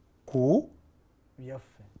ku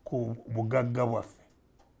bugagga bwaffe.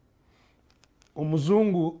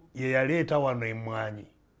 Omuzungu ye yaleeta wano emmwanyi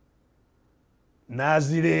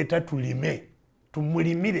n'azireeta tulime,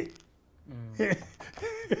 tumulimire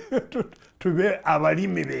tube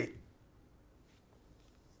abalimi be,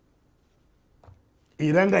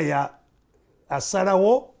 era nga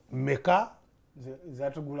asalawo meka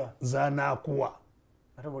zanaakuwa.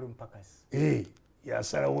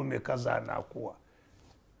 Yasalawo meka zanaakuwa.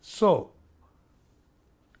 So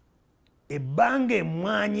ebbanga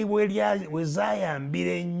emmwanyi bwe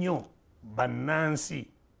zaayambira ennyo bannansi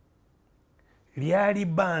lyali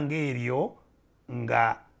bbanga eryo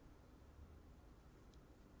nga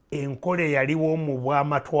enkola eyaliwo mu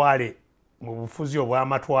bw'amatwale, mu bufuzi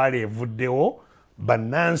obw'amatwale evuddewo,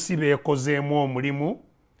 bannansi beekozeemu omulimu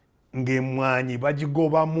ng'emmwanyi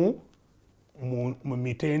bagigobamu mu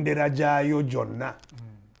mitendera gyayo gyonna.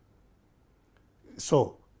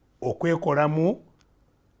 So okwekolamu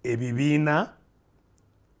ebibiina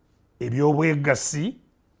eby'obwegassi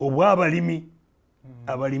obw'abalimi,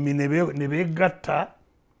 abalimi ne beegatta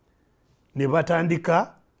ne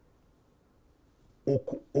batandika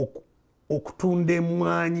okutunda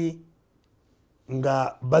emmwanyi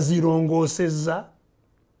nga bazirongoosezza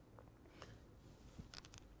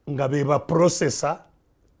nga be baprocessa,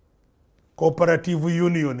 cooperative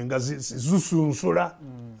union nga zisunsula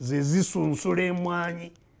zisunsula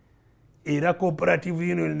emmwanyi, era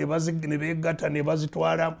cooperative union ne beegatta ne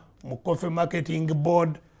bazitwala mu coffee marketing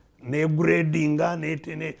board ne gradinga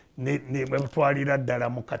ne batwalira ddala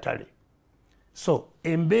mu katale. So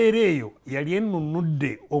embeera eyo yali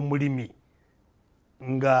enunudde omulimi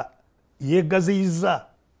nga yeegaziyizza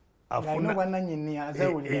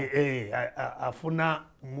afuna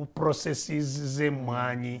mu processes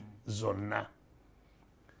z'emmwanyi zonna.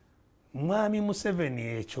 Mwami Museveni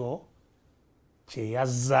ekyo kye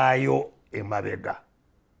yazzaayo emabega,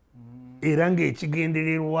 era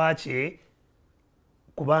ng'ekigendererwa kye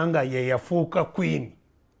kubanga ye yafuuka Queen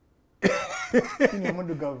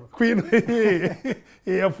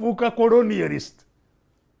yafuuka colonialist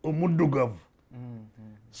omuddugavu.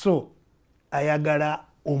 So ayagala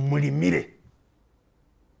omulimire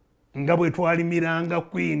nga bwe twalimiranga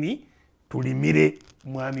Queen tulimire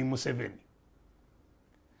mwami Museveni.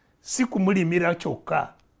 Si kumulimira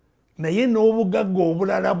kyokka naye n'obugagga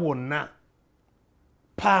obulala bwonna,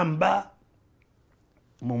 pamba,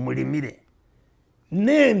 mumulimire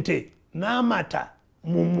n'ente n'amata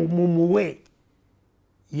mumuwe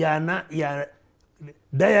ya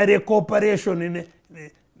dairy corporation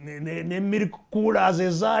ne milk coolers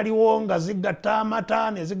ezaaliwo nga zigatta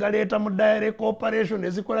amata ne zigaleeta mu dairy corporation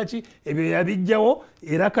ezikola ki ebyo yabijjawo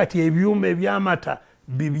era kati ebyuma eby'amata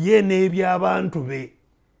bibye n'eby'abantu be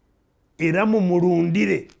era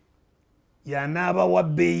mumulundire yanaabawa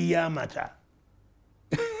bbeeyi y'amata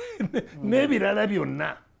n'ebirala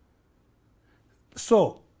byonna.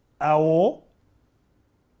 So awo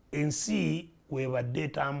ensi webadde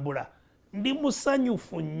etambula. Ndi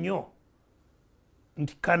musanyufu nnyo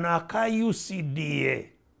nti kano aka UCDA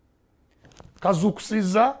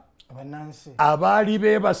kazukusiza abaali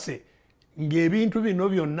beebase ng'ebintu bino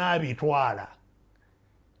byonna abitwala,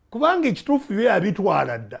 kubanga ekituufu bye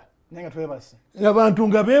abitwala dda abantu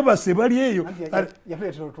nga beebase bali eyo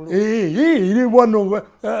iri wano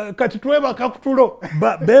kati twebaka ku tulo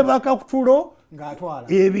beebaka ku tulo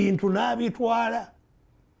ebintu n'abitwala.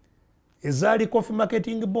 Ezaali Coffee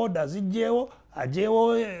Marketing Board azijjeewo,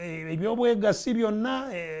 ajeewo ebyobwegassi byonna,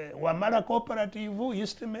 Wamala Cooperative,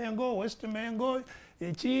 East Mengo, West Mengo,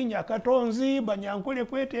 Ekinya, Katonzi, Banyankole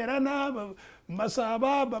Kweteerana,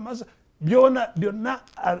 Masaba, byonna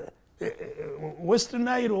West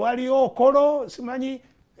Nile waliyo Okolo, simanyi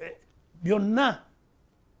byonna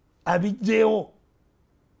abijjeewo.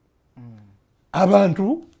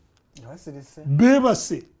 Abantu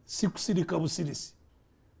beebase si kusirika busirisi.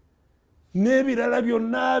 N'ebirala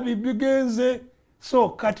byonna bigenze. So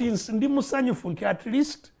kati ndi musanyufu nti at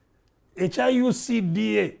least ekya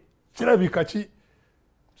UCDA kirabika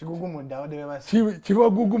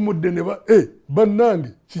kibagugumudde ne bannange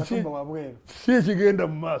kiki ekigenda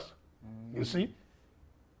mu maaso. You see?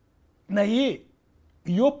 Naye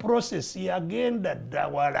yo process yagenda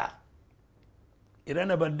ddawala era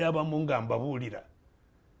nabadde abamu nga mbabuulira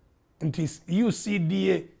nti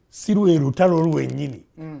UCDA si lwe lutalo lwennyini.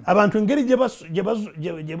 Abantu engeri gye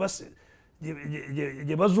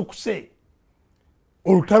bazukuse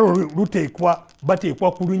olutalo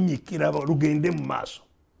bateekwa kulunyikira lugende mu maaso,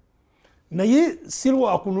 naye si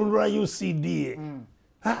lwakununula UCDA.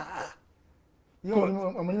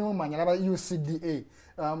 Omulimu omanya laba UCDA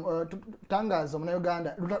tutangaza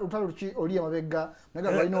Munnayuganda lutalo luki oli emabega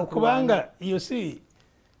balina kubanga you see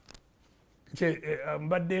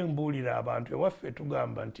mbadde mbuulira abantu ewaffe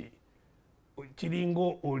tugamba nti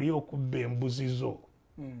kiringa oli okubba embuzi zo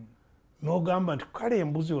n'ogamba nti kale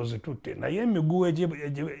embuzi ozitutte naye emiguwa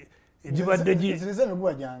egibadde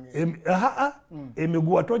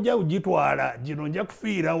emiguwa tojja kugitwala gino nja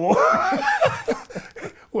kufiirawo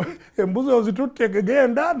embuzi ozitutte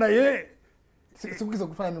genda naye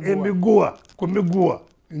emiguwa ku miguwa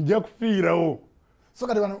nja kufiirawo. So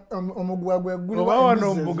kati wano omuguwa gwe guli oba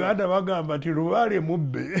wano mu Buganda bagamba nti Lubaale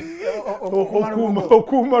mubbe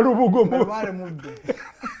okuuma Lubugo mubbe.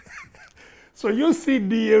 So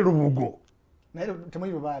UCDA Lubugo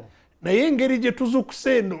naye engeri gye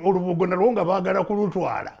tuzukuse olubugo nalwo nga baagala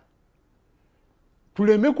kulutwala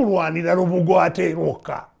tuleme kulwanira Lubugo ate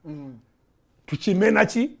lwokka tukimena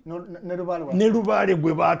ki ne Lubaale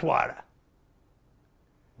gwe baatwala.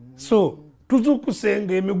 So tuzukuse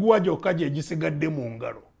nga emiguwa gyokka gye gisigadde mu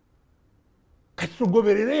ngalo. Kati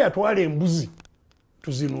tugoberere yatwala embuzi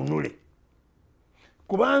tuzinunule,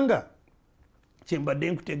 kubanga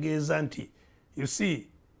kyembadde nkutegeeza nti you see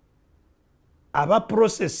aba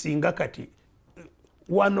processinga kati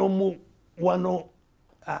wano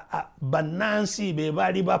bannansi be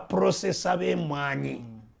baali baprocessa b'emmwanyi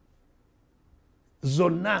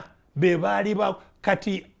zonna be baali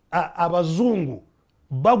kati abazungu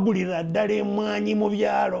bagulira ddala emmwanyi mu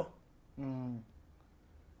byalo.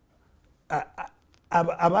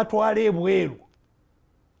 Abatwala ebweru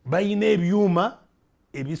bayina ebyuma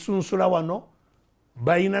ebisunsula wano,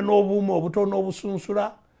 bayina n'obuuma obutono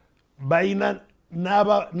obusunsula, bayina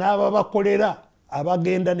n'ababakolera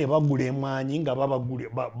abagenda ne bagula emmwanyi nga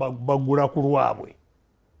bagula ku lwabwe.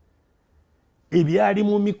 Ebyali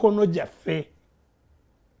mu mikono gyaffe.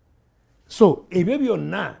 So ebyo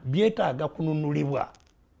byonna byetaaga kununulibwa.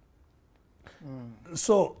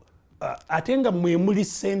 So ate nga mwe muli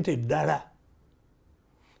ssente ddala.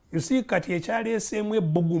 You see kati ekyaleeseemu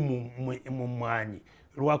ebbugumu mu mmwanyi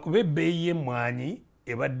lwakuba ebbeeyi y'emmwanyi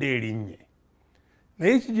ebadde erinnye,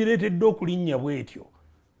 naye kigireetedde okulinnya bw'etyo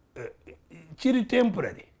kiri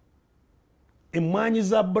temporary. Emmwanyi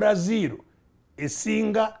za Brazil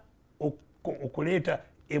esinga okuleeta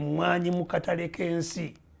emmwanyi mu katale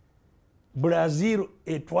k'ensi. Brazil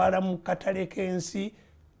etwala mu katale k'ensi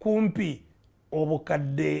kumpi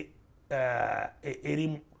obukadde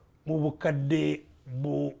eri mu bukadde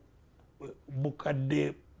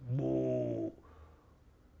bukadde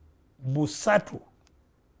busatu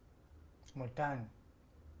mutani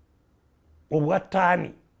obwa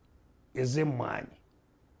ttaani ez'emmwanyi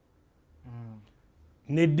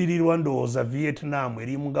neddirirwa ndowooza Vietnam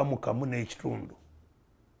erimu nga 1.5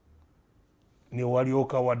 ne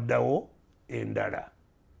walyoka waddawo endala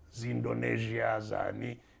zindonesia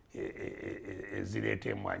zaani ezireeta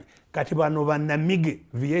emmwanyi kati bano bannamige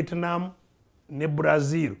Vietnam ne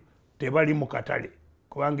Brazil tebali mu katale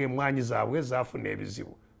kubanga emmwanyi zaabwe zaafuna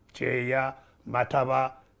ebizibu kyeya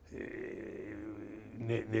mataba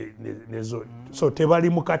nezo so tebali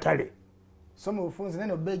mu katale so mu bufunzi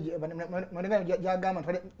neno beji gyagamba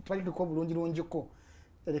tebali tuko bulungirungiko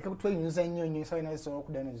ereka kutweyunza nnyo nnyo ensala nazisobola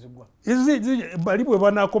okudda nezigwa bali bwe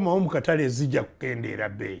banaakomawo mu katale ezijja kukendeera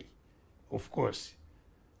bbeeyi of course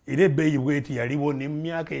era ebbeeyi bweti yaliwo ne mu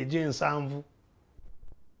myaka egy'ensanvu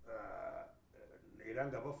era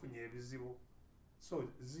nga bafunye ebizibu so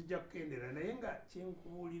zijja kukendeera naye nga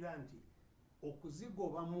kyenkubuulira nti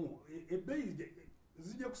okuzigobamu ebbeeyi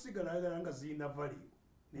zijja kusigala ddala nga zirina value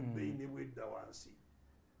n'ebbeeyi ne bwedda wansi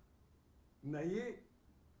naye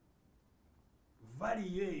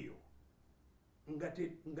value eyo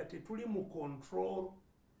nga tetuli mu control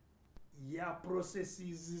ya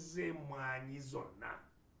processes z'emmwanyi zonna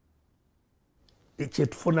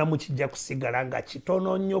ekyetufunamu kijja kusigala nga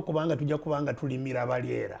kitono nnyo kubanga tujja kubanga tulimira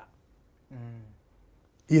balyera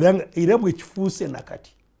era bwe kifuuse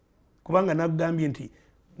nakati kubanga nakugambye nti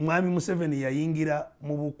mwami Museveni yayingira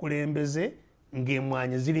mu bukulembeze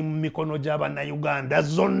ng'emmwanyi ziri mu mikono gy'abannayuganda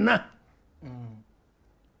zonna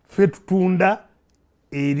ffe tutunda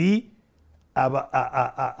eri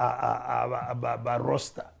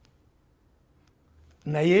abarosta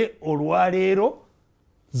naye olwaleero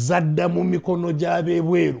zadda mu mikono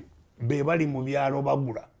gy'abebweru be bali mu byalo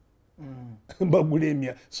bagula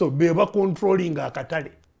bagula so be bakontrolinga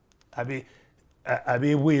akatale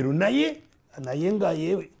abebweru naye nga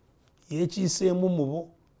yekiiseemu mubo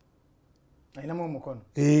ayinamu omukono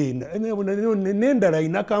n'endala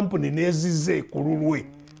ayina kampuni n'ezize ku lulwe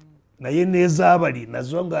naye n'ezaabali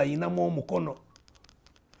nazo ng'ayinamu omukono.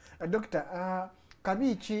 Dokita,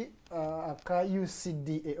 kabi ki aka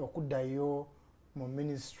UCDA okuddayo mu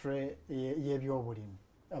ministry y'ebyobulimi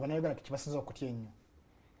abannayuganda tekibasinza okutya ennyo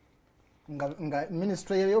nga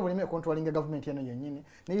ministry y'ebyobulimi econtrolling government eno yennyini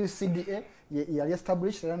ne UCDA yali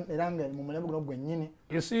established era nga mu mulembe guno gwennyini.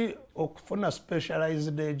 You see, okufuna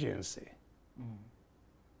specialized agency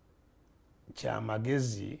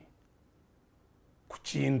kyamagezi ku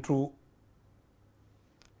kintu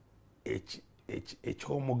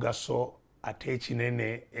ekyomugaso ate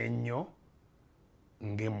ekinene ennyo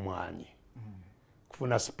ng'emmwanyi.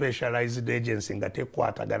 Kufuna specialized agency nga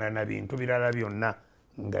tekwatagana na bintu birala byonna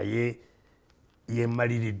nga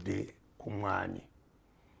yemaliridde ku mmwanyi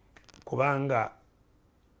kubanga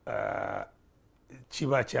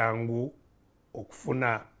kiba kyangu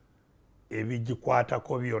okufuna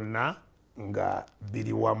ebigikwatako byonna nga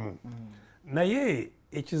biri wamu. Naye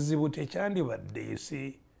ekizibu tekyandibadde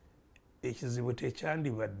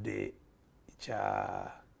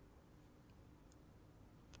kya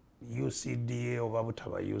UCDA oba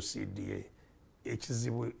butaba UCDA,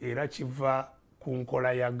 ekizibu era kiva ku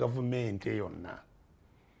nkola ya gavumenti yonna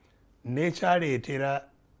n'ekyaleetera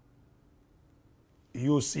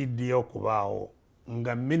UCDA okubaawo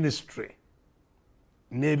nga ministry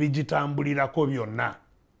n'ebigitambulirako byonna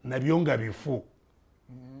nabyo nga bifu.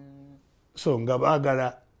 So nga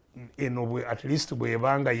baagala eno at least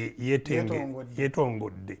bwebanga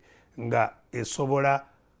yetongodde nga esobola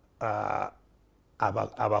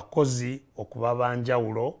abakozi okuba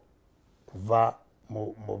banjawulo kuva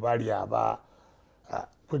mu bali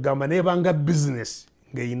kwegamba nebanga business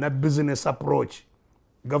ng'eyina business approach,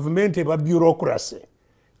 government eba bureaucracy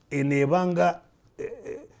enebanga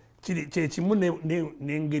kyekimu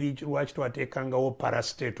n'engeri lwaki twateekangawo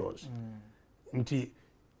parastatals nti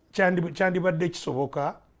kyandibadde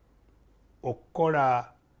kisoboka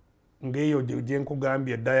okukola ng'eyo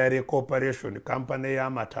gyenkugambye Dairy Corporation company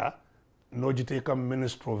y'amata n'ogiteeka mu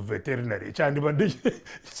Ministry of Veterinary, kyandibadde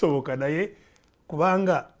kisoboka naye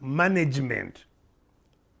kubanga management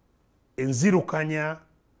enzirukanya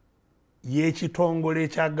y'ekitongole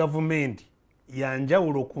ekya gavumenti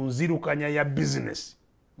yanjawulo ku nzirukanya ya business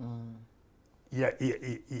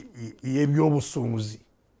y'ebyobusuubuzi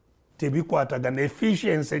tebikwatagana.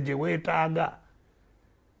 Efficiency gye weetaaga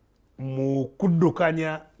mu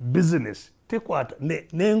kuddukanya business tekwata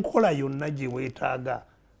n'enkola yonna gye weetaaga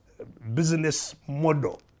business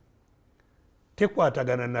model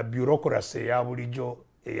tekwatagana na bureaucracy eya bulijjo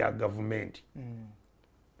eya gavumenti.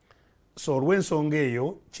 so olw'ensonga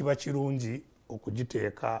eyo kiba kirungi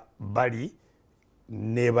okugiteeka bali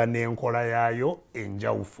neba n'enkola yaayo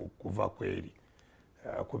enjawufu kuva kweri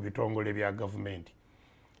ku bitongole bya gavumenti.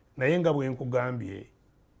 Naye nga bwe nkugambye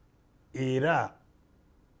era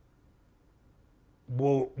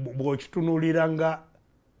bw'okitunulira nga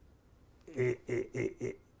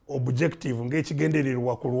objective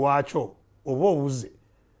ng'ekigendererwa ku lwakyo oba obuze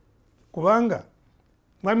kubanga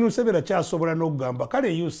Mwami Museveni kyasobola n'okugamba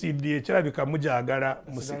kale UCD kirabika mujagala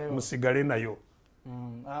musigale nayo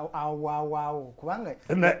kubanga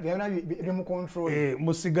mu control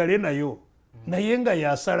musigale nayo naye nga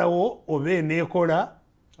yasalawo oba eneekola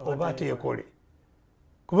oba teekole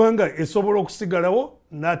kubanga esobola okusigalawo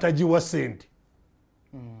n'atagiwa sente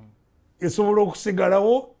esobola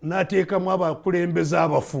okusigalawo n'ateekamu abakulembeze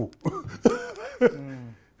abafu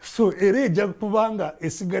so era ejja kubanga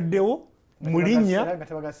esigaddewo mulinya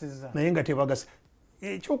naye nga tebagasa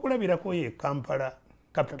ekyokulabirako ye Kampala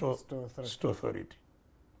Capital City Authority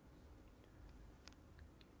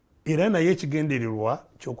era naye ekigendererwa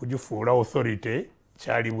ky'okugifuula authority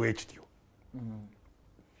kyali bwe kityo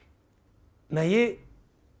naye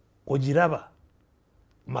ogiraba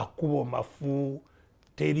makubo mafu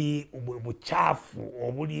teri bucaafu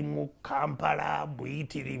obuli mu Kampala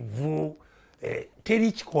buyitirivu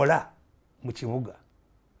teri kikola mu kibuga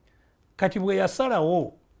kati bwe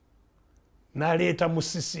yasalawo n'aleeta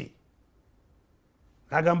musisi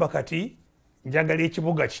n'agamba kati njagala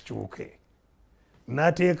ekibuga kikyuke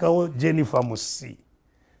n'ateekawo Jennifer Musisi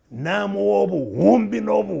n'amuwa obuwumbi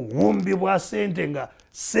n'obuwumbi bwa sente nga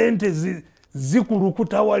sente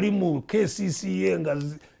zikulukuta wali mu KCCA nga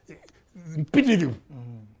mpitirivu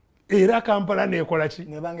era Kampala neekola ki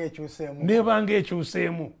nebanga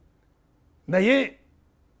ekyuseemu naye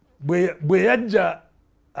bwe yajja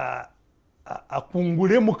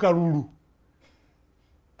akungule mu kalulu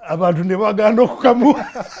abantu ne baganda okukamuwa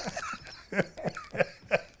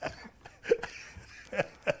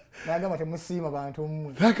nagamba temusiima bantu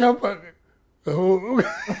mmwe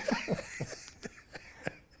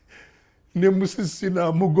ne Musisi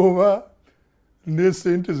n'amugoba ne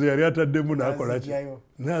sente ze yali ataddemu n'akola ki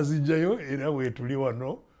n'azijjayo era weetuli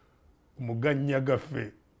wano muganya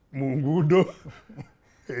gaffe mu nguudo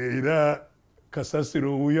era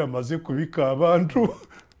kasasiro wuyo amaze kubika abantu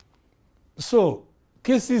so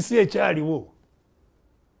KCC ekyaliwo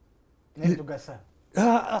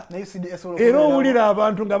era owulira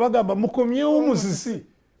abantu nga bagamba mukomyewo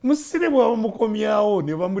Musisi ne bwaba mukomyawo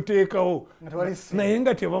ne bamuteekawo naye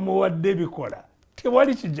nga tebamuwadde bikola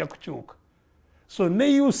tewali kijja kukyuka so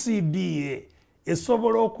ne UCDA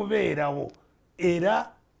esobola okubeerawo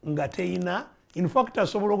era nga teyina infact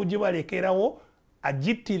asobola okugibalekerawo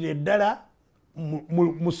agittire ddala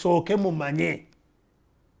musooke mumanye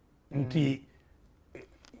nti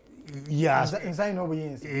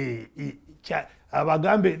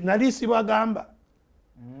abagambe nali sibagamba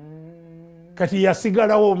kati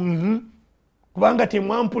yasigalawo kubanga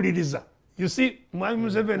temwampuliriza you see Mwami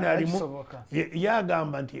Museveni alimu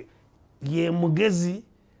yagamba nti ye mugezi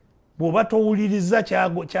bw'oba towuliriza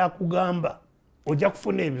kyakugamba ojja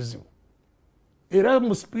kufuna ebizibu era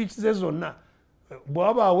mu speech ze zonna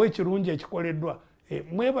bw'abaawo ekirungi ekikoleddwa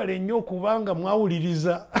mwebale nnyo okubanga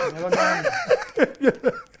mwawuliriza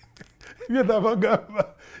bye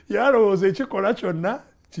nabagamba yalowooza ekikola kyonna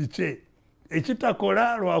kike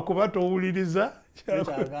ekitakola lwakuba towuliriza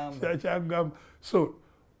kyakugamba so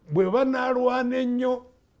bwe banaalwana ennyo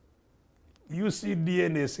UCDA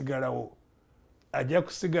neesigalawo ajja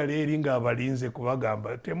kusigala eri ng'abalinze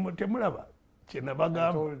kubagamba temulaba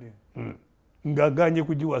kyenabagamba ng'aganye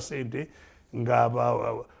kugiwa sente nga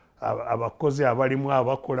abakozi abalimu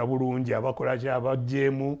abakola bulungi abakola ki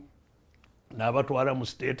abajjeemu n'abatwala mu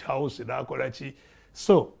State House n'akola ki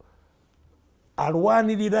so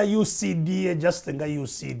alwanirira UCDA just nga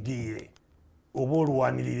UCDA oba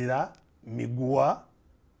olwanirira miguwa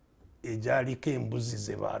egyaliko embuzi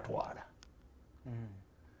ze baatwala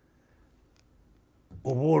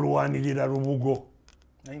oba olwanirira Lubugo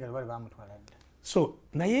so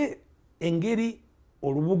naye engeri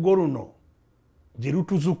olubugo luno gye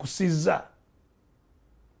lutuzukusiza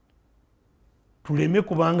tuleme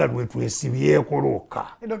kubanga lwe twesibyeko lwokka.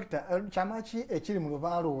 Dokita, kyama ki ekiri mu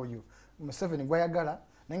Lubaale oyo Museveni gwayagala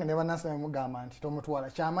naye nga ne bannansi bamugamba nti tomutwala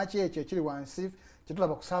kyama ki ekyo ekiri wansi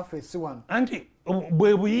kyetulaba ku surface wano anti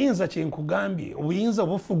bwe buyinza kyenkugambye obuyinza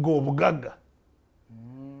bufuga obugagga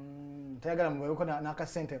tayagala mubeko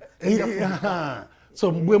n'akasente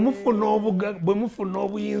so bwe mufuna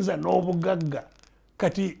obuyinza n'obugagga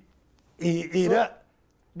kati era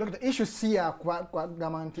Dokita issue si ya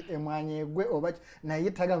kwagamba nti emwanyi egwe oba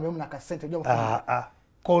naye tayagala mubeko n'akasente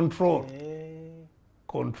control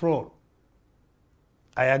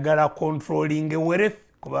ayagala controlling wealth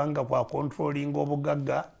kubanga kwa controlling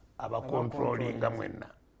obugagga aba controlling mwenna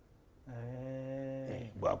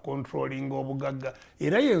bwa controlling obugagga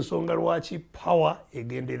era y'ensonga lwaki power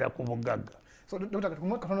egendera ku bugagga. So Dr.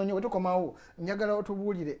 Katono wetukomawo njagala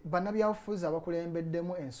otubuulire bannabyabufuzi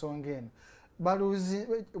abakulembeddemu ensonga eno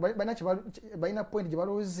balina point gye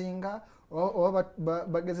baluzinga oba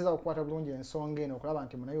bagezeza okukwata bulungi ensonga eno okulaba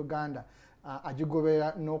nti munnayuganda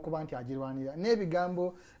agigobera n'okuba nti agirwanira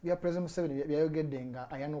n'ebigambo bya President Museveni byayogedde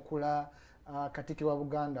nga ayanukula Katikkiro wa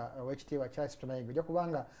Buganda ow'ekitiibwa Charles Peter ojja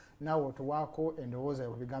kubanga naawe otuwaako endowooza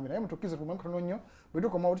yo ku bigambo naye mutukize katono nnyo bwe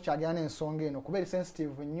tukomawo tukyagera n'ensonga eno kuba eri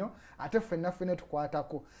sensitive nnyo ate ffenna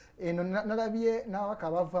tukwatako eno nalabye n'ababaka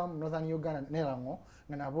abava mu Northern Uganda nerango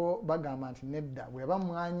nga nabo bagamba nti nedda bwe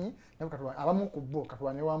bamwanyi abamu ku bo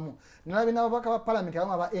katulwane wamu nalabye n'ababaka ba Parliament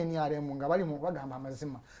abamu aba NRM nga bali mu bagamba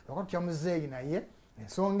amazima lwaka tutya muzeeyi naye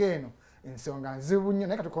ensonga eno ensonga nzibu nnyo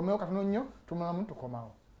naye katukomewo katono nnyo tumalamu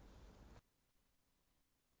tukomawo.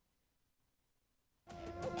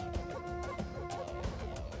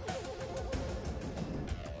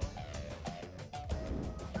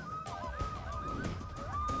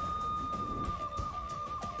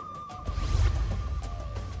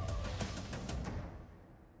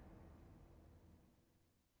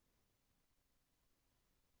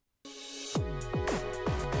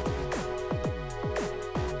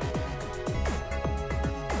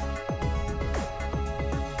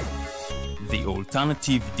 The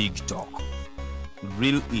Alternative Dig Talk.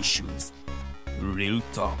 Real issues, real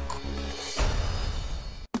talk.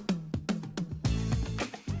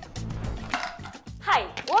 Hi,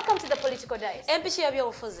 welcome to the Political Dice. Empishi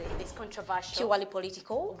y'ebyobufuzi. It's controversial, Purely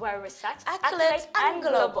political, well researched, accurate and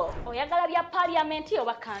global. Oyagala bya parliament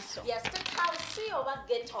oba council. Yes, State House oba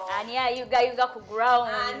ghetto. Ani ayuga ku ground.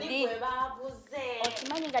 Ani gwe baabuze.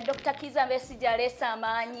 Okimanyi nga Dr. Kizza Besigye aleese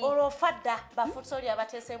amaanyi. Olwo fadda bafutsoli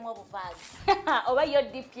abateeseemu obuvaazi. Oba yo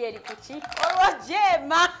DP eri kuki? Olwo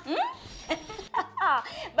jeema.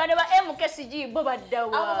 Bano ba MKCG bo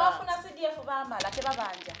baddawa. Abo bafuna CDF baamala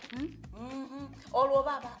tebabanja. Olwo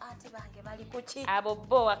baba ate bange bali kuki? Abo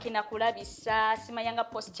bo akina kulabisa simanyanga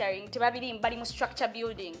posturing tebabiri bali mu structure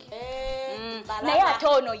building. Naye ate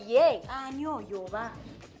ono ye. Ani oyo oba?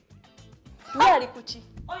 Yali kuki?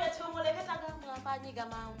 Oyo tumuleketa gampanyiga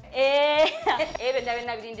mawu. Ebe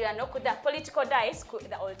ndabena birindira n'okudda Political Dice ku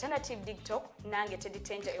the Alternative Dig Talk nange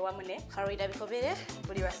teditenja ewamune. Farida bikobere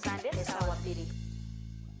Buli wa Sunday sawa 2.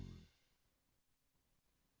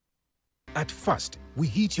 At first, we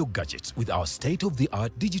hit your gadgets with our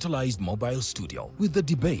state-of-the-art digitalized mobile studio with the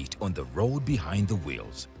debate on the road behind the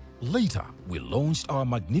wheels. Later, we launched our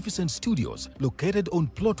magnificent studios located on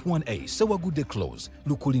Plot 1A, Sewagude Close,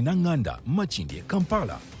 Lukulinanganda, Machindye,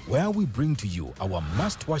 Kampala, where we bring to you our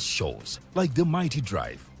must-watch shows like The Mighty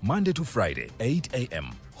Drive, Monday to Friday, 8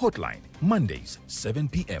 a.m., Hotline, Mondays, 7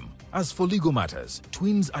 p.m. As for legal matters,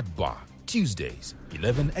 Twins at Bar, Tuesdays,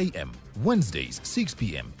 11 a.m., Wednesdays, 6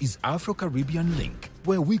 p.m. is Afro-Caribbean Link,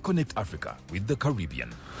 where we connect Africa with the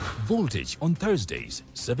Caribbean. Voltage on Thursdays,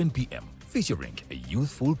 7 p.m., featuring a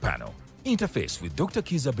youthful panel. Interface with Dr.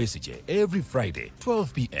 Kizza Besigye every Friday,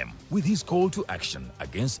 12 p.m. with his call to action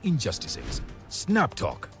against injustices. Snap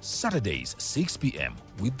Talk, Saturdays, 6 p.m.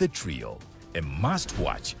 with the trio. A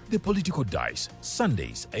must-watch, The Political Dice,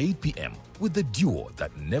 Sundays, 8 p.m. with the duo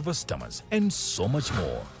that never stammers, and so much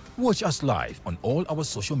more. Watch us live on all our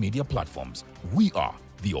social media platforms. We are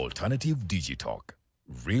The Alternative Digitalk.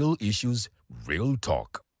 Real issues, real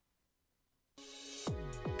talk.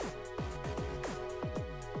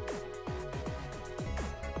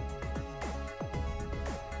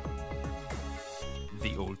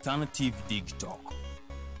 The Alternative Dig Talk.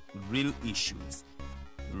 Real issues,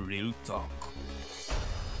 real talk.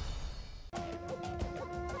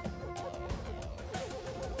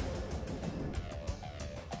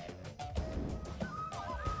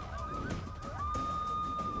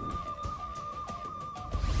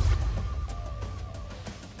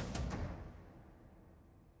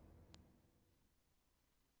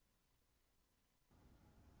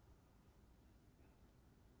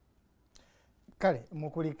 Kale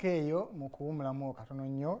mukulika eyo mukuwumulamu katono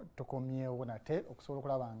nnyo tukomyewo nate okusobola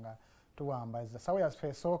okulaba nga tuwambaza sawa yaffe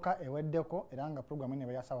esooka eweddeko era nga puroguramu eno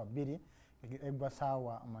eba ya saawa 2 eggwa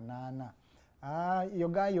saawa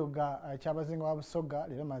 8. yoga kyabazinga wa Busoga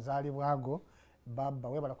leero mazaalibwa ago baba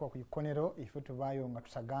webalako ku ikonero ife tubaayo nga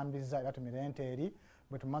tusagambiza era tumirente eri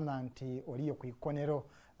bwe tumanya nti oliyo ku ikonero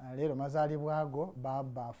leero mazaalibwa ago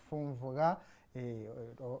baba funvuga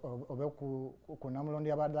obe ku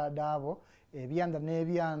namulondi abadada abo ebyanda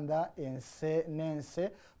n'ebyanda ense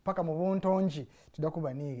n'ense paka mu buntongi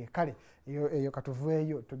tudakubaniige kale eyo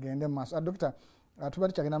katuveeyo tugende mu maaso Dr.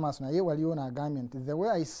 Tubali kyagenda maaso naye waliwo n'agambye nti the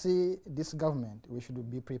way I see this government we should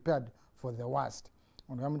be prepared for the worst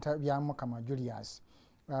byamu kama Julius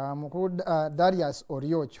Darius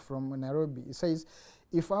Orioch from Nairobi. He says,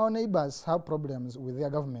 if our neighbors have problems with their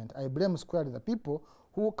government, I blame squarely the people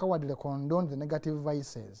who cowardly condone the negative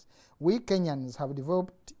vices. We Kenyans have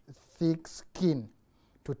developed thick skin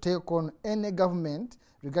to take on any government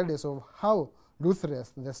regardless of how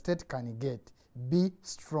ruthless the state can get. Be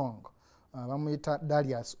strong. Bamwita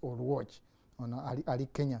Darius Orioch ali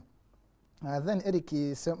Kenya. Then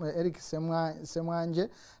Eric Semwanje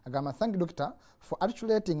agamba, thank you Doctor for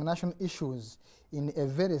articulating national issues in a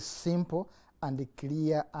very simple and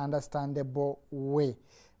clear, understandable way.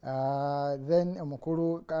 Then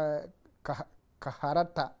Mukuru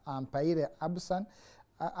Kaharata Ampaire Absan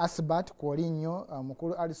Asbat Korinyo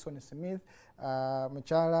Mukuru Alison Smith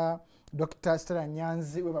Mchala Dr. Stella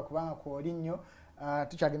Nyanzi weba kubanga Korinyo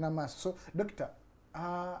tuchagina maso. So Doctor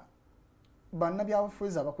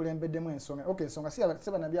bannabyabufuzi abakulembeddemu ensonga ensonga si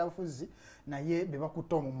bannabyabufuzi naye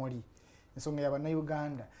bebakuta omumuli ensonga ya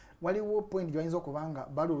bannayuganda waliwo point gyayinza okubanga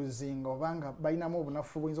baluzinga obanga balinamu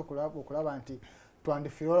obunafu buyinza okulaba nti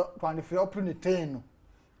twandifiira opportunity eno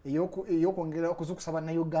eyokwongera okuzukusa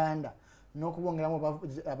bannayuganda n'okubongeramu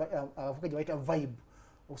abavuga gye bayita vibe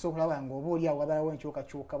okusobola okulaba nga oba oliawo wabalawo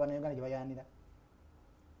enkyukakyuka bannayuganda gye bayanira.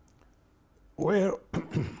 Well,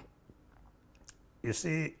 you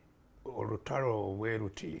see, olutalo bwe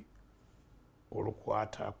luti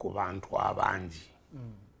olukwata ku bantu abangi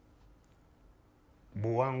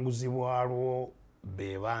buwanguzi bwalwo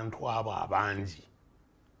be bantu abo abangi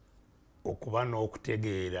okuba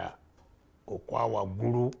n'okutegeera okwa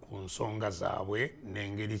waggulu ku nsonga zaabwe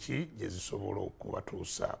n'engeri ki gye zisobola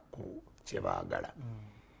okubatuusa ku kye baagala.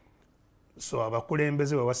 So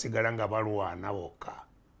abakulembeze bwe basigala nga balwana bokka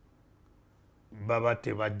baba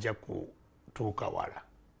tebajja kutuuka wala.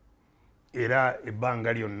 Era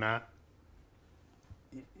ebbanga lyonna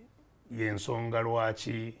y'ensonga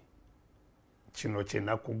lwaki kino kye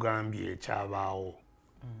nakugambye ekyabaawo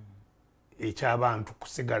eky'abantu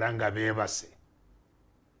kusigala nga beebase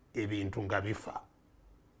ebintu nga bifa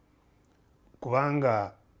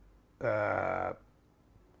kubanga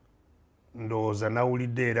ndowooza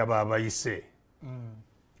nawulidde era baabayise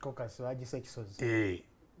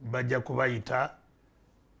bajja kubayita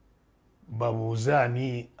babuuze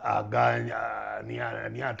ani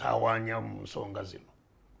ataawaanya mu nsonga zino.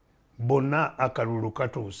 Bonna akalulu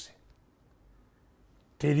katuuse,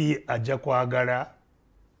 teri ajja kwagala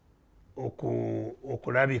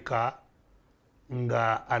okulabika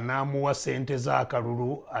nga anaamuwa sente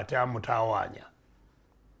z'akalulu ate amutaawaanya.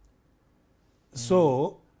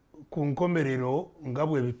 So ku nkomerero nga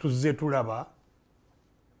bwe bituzze tulaba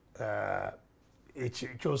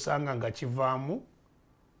kyosanga nga kivaamu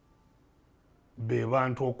be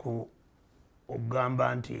bantu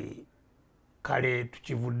okugamba nti kale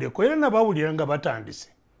tukivuddeko era nabawulira nga batandise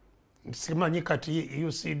simanyi kati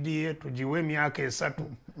UCDA tugiwe emyaka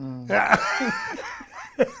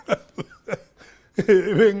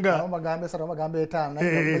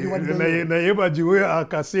 3 naye bagiwe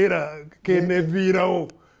akaseera keneviirawo.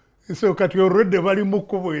 So kati olwedde bali mu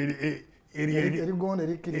kkubo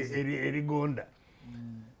erigonda.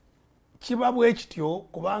 Kiba bwe kityo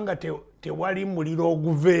kubanga tewali muliro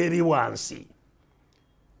oguva eri wansi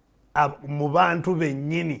mu bantu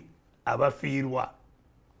bennyini abafiirwa.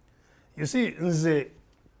 You see, nze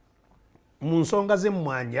mu nsonga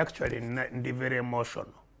z'emmwanyi actually ndi very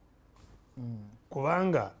emotional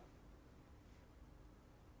kubanga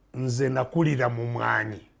nze nakulira mu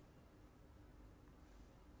mwanyi.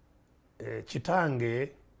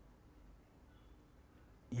 Kitange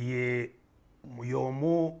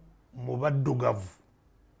y'omu mu baddugavu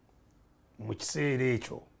mu kiseera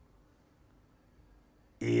ekyo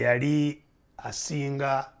eyali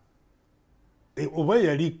asinga oba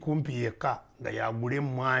yali kumpi yekka nga yagula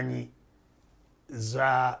emmwanyi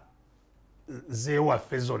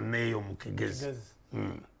z'ewaffe zonna eyo mu Kigezi.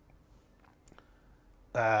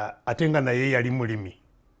 Ate nga naye yali mulimi.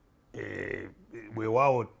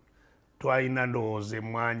 Bwewaawo twalina ndowooza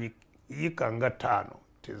emmwanyi yiika nga 5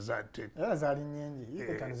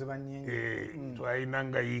 twalina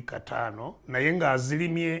nga yiika 5 naye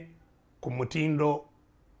ng'azirimye ku mutindo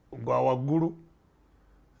gwa waggulu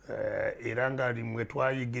era nga limwe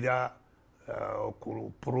twayigira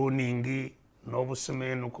ku pruning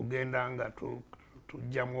n'obusimeenu kugenda nga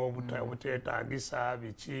tujjamu obuteetaagisa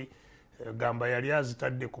biki gamba yali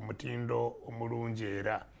azitadde ku mutindo omulungi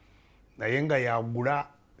era naye nga yagula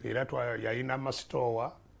era yalina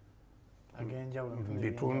amasitoowa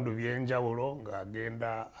bitundu byenjawulo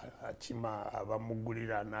ng'agenda akima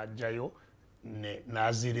abamugulira n'ajjayo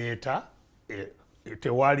n'azireeta.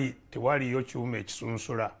 Tewaliyo kyuma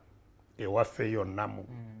ekisunsula ewaffe yonna mu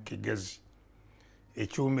Kigezi.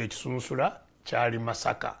 Ekyuma ekisunsula kyali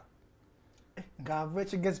Masaka. Ng'ava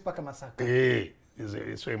Kigezi paka Masaka.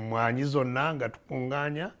 So emmwanyi zonna nga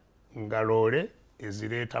tukuŋŋaanya nga loole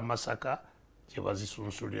ezireeta Masaka gye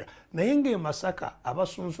bazisunsulira. Naye ng'e Masaka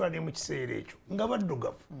abasunsula ne mu kiseera ekyo nga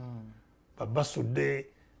baddugavu. Basudde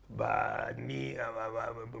bani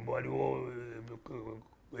waliwo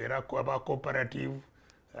era aba cooperative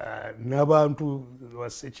n'abantu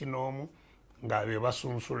bassekinoomu nga be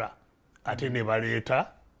basunsula ate ne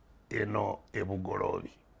baleeta eno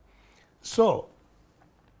ebugoloobi. So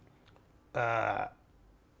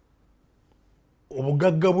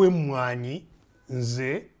obugagga bw'emmwanyi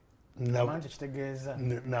nze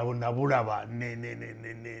nabulaba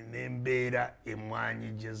n'embeera emmwanyi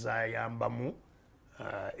gye zayambamu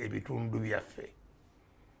ebitundu byaffe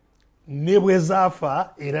ne bwe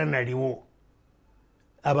zaafa era naliwo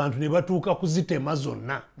abantu ne batuuka kuzitema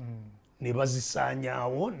zonna ne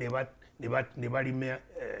bazisaanyaawo ne balima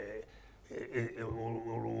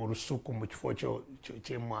olusuku mu kifo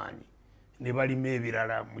ky'emmwanyi ne balima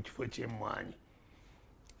ebirala mu kifo ky'emmwanyi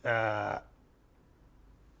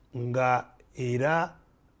nga era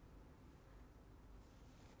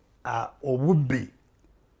obubbi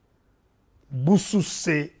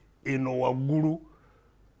bususse eno waggulu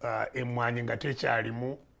emmwanyi nga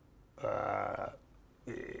tekyalimu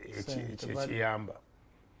ekiyamba.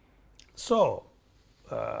 So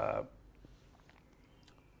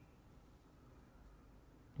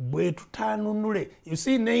bwe tutaanunule you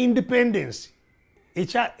see ne independence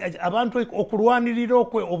abantu okulwanirira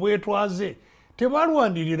obwetwaze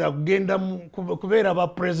tebalwanirira kugenda kubeera ba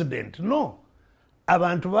president no,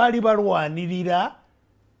 abantu baali balwanirira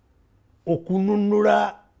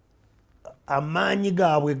okununula amaanyi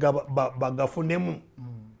gaabwe bagafunemu.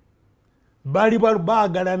 Baali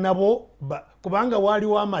baagala nabo kubanga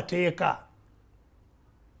waaliwo amateeka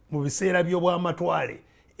mu biseera by'obwamatwale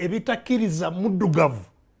ebitakkiriza muddugavu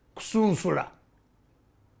kusunsula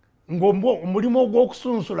ng'omulimu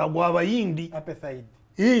ogw'okusunsula gw'abayindi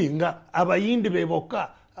nga abayindi be bokka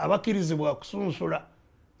abakkirizibwa kusunsula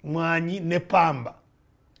mwanyi ne pamba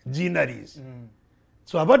ginaries.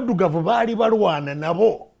 So abaddugavu baali balwana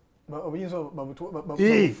nabo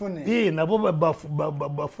nabo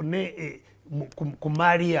bafune ku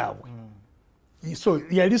maali yaabwe. So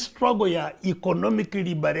yali struggle ya economic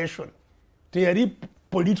liberation, teyali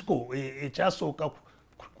political ekyasooka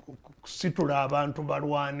kusitula abantu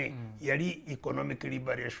balwane, yali economic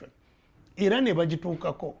liberation era ne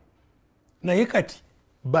bagituukako. Naye kati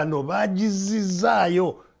bano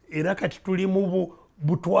bagizizaayo era kati tuli mu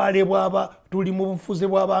butwale tuli mu bufuzi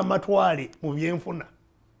bw'abamatwale mu byenfuna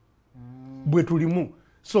bwe tulimu.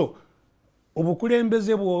 So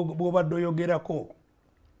obukulembeze bw'obadde oyogerako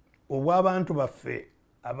obw'abantu baffe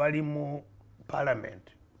abali mu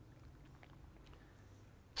parliament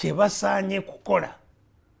kye basaanye kukola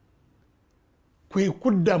kwe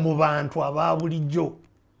kudda mu bantu aba bulijjo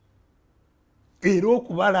era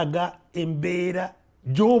okubalaga embeera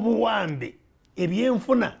gy'obuwambe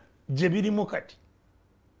ebyenfuna gye birimu kati.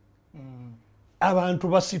 Abantu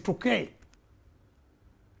basituke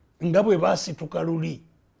nga bwe basituka luli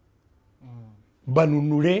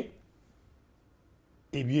banunule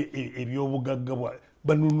ebyobugagga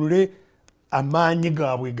banunule amaanyi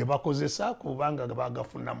gaabwe ge bakozesa kubanga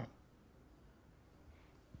bagafunamu.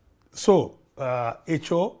 So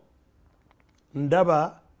ekyo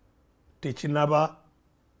ndaba tekinaba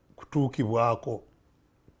kutuukibwako,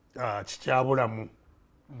 kikyabulamu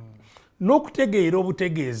n'okutegeera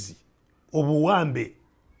obutegeezi obuwambe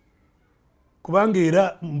kubanga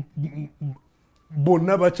era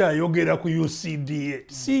bonna bakyayogera ku UCDA.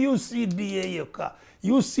 Si UCDA yokka,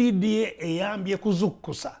 UCDA eyambye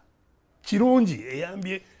kuzukkusa kirungi,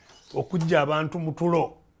 eyambye okujja abantu mu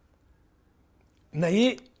tulo,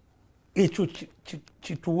 naye ekyo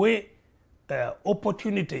kituwe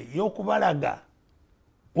opportunity y'okubalaga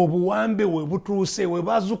obuwambe we butuuse, we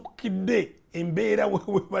bazukukidde embeera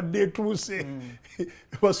we badde etuuse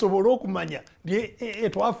basobole okumanya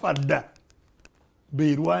twafa dda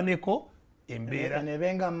beerwaneko embeera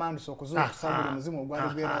nebenga manduso okuzuula okusabula omuzimu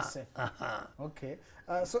ogwali gwerase. Okay.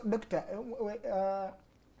 So Doctor,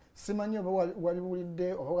 simanyi oba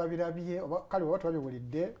wabiwulidde oba wabirabye oba kale oba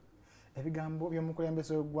twabiwulidde ebigambo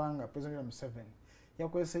by'omukulembeze w'eggwanga President Museveni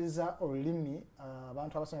yakozesezza olulimi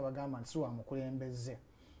abantu abasomi bagamba nti si wa mukulembeze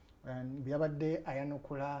byabadde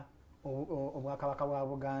ayanukula obwakabaka bwa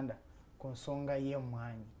Buganda ku nsonga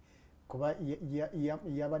y'emmwanyi kuba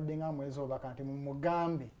yabadde nga mwezi obubaka nti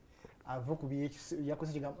mumugambe ava ku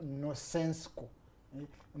yakoze ekigambo nonsensical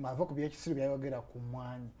ava ku byekisiru byayogera ku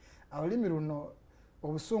mmwanyi olulimi luno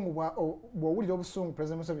obusungu bw'owulira obusungu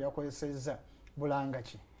President Museveni yakozesezza bulanga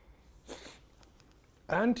ki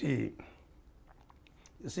anti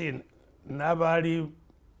n'abaali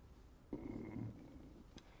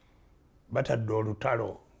batadde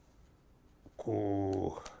olutalo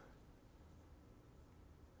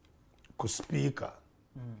ku sipiika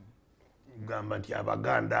gamba nti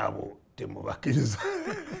Abaganda abo temubakiriza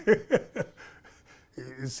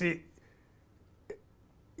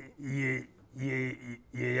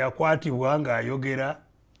ye yakwatibwa ng'ayogera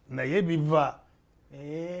naye biva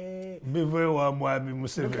ewa mwami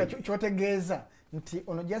Museveni kyotegeeza nti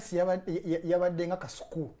ono jasi yabadde nga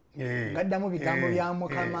kasuku ngaddamu bigambo bya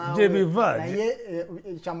mukama gye biva naye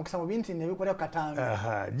kyamukisa mu binti nebikola katambi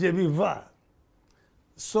gye biva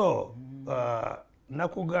so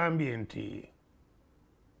nakugambye nti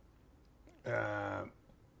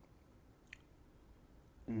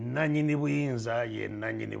nanyini buyinza ye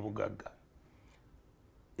nanyini bugagga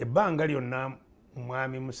ebbanga lyonna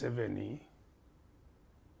mwami Museveni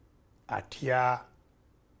atya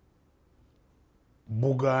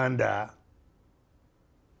Buganda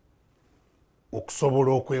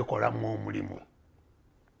okusobola okwekolamu omulimu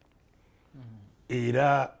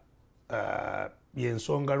era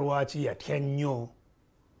yensonga lwaki yatya nnyo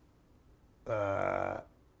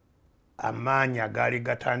amaanyi agaali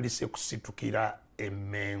gatandise kusitukira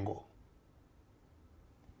emmengo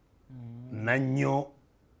nannyo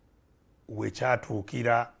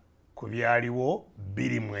wekyatuukira ku byaliwo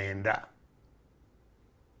 29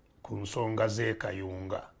 ku nsonga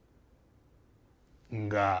z'ekayunga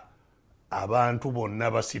nga abantu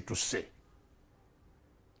bonna basituse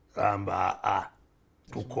gamba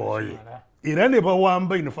tukooye era ne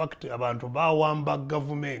bawamba in fact abantu bawamba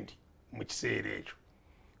gavumenti mu kiseera ekyo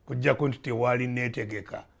kujjako nti tewaali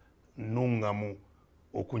neetegeka nnuŋŋamu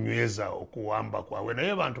okunyweza okuwamba kwabwe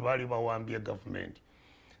naye abantu baali bawambye gavumenti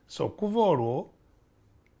so kuva olwo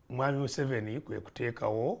mwami Museveni kwe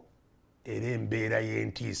kuteekawo era embeera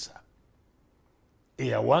y'entiisa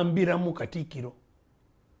eyawambiramu Katikkiro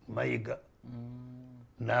Mayiga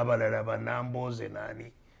n'abalala bannambooze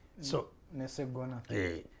naani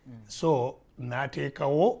so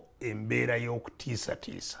n'ateekawo embeera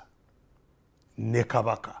y'okutiisatiisa ne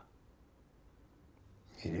Kabaka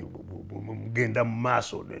mugenda mu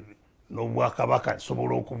maaso n'obwakabaka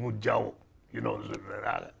nsobola okubugjawo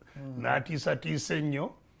n'atiisatiisa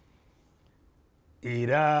ennyo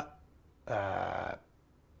era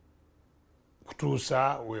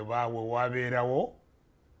kutuusa we wabeerawo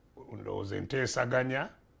ndowooza enteesaganya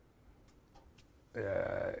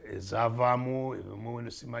ezaavaamu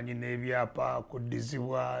ebimu simanyi n'ebyapa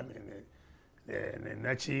kuddizibwa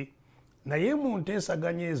naki naye mu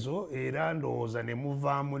nteesaganya ezo era ndowooza ne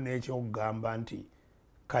muvaamu n'ekyokugamba nti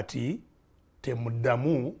kati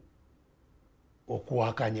temuddamu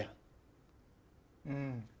okuwakanya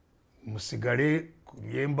musigale ku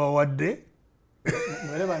byembawadde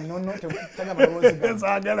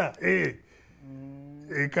saagala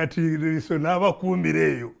kati so n'abakuumira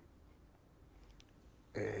eyo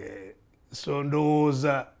so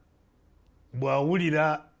ndowooza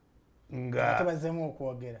bw'awulira nga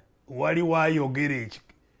waliwo ayogera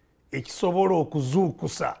ekisobola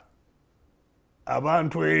okuzuukusa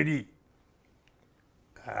abantu eri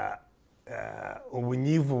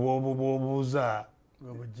obunyiivu bw'obuuza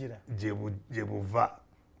gye buva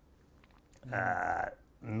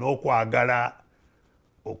n'okwagala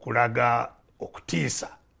okulaga okutiisa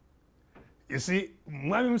isi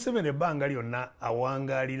mwami Museveni ebbanga lyonna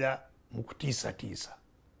awangaalira mu kutiisatiisa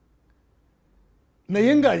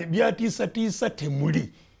naye nga byatiisatiisa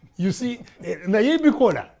temuli naye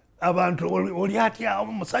bikola abantu oli atya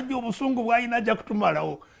omusajja obusungu bw'alina ajja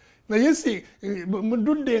kutumalawo naye si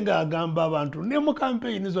mududde ng'agamba abantu ne mu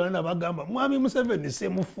kampeyini zonna nabagamba mwami Museveni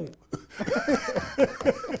semufu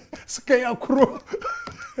sikeyakuro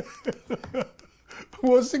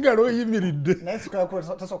wosigala oyimiridde naye sikeyakuro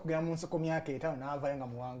tasobola kugenda mu nsiko myaka 5 n'avaayo nga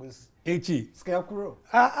muwanguzi eki sikeyakuro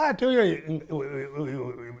ate oyo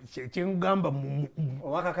kyengamba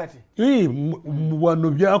owakakati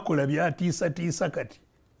wano byakola byatiisatiisa kati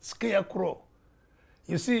sikeyakuro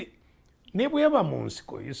you see ne bweba mu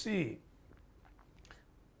nsiko you see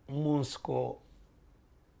mu nsiko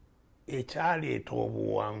ekyaleeta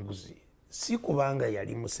obuwanguzi si kubanga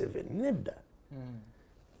yali Museveni nedda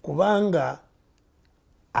kubanga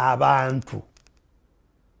abantu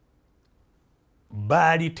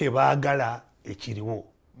baali tebaagala ekiriwo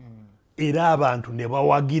era abantu ne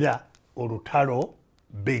bawagira olutalo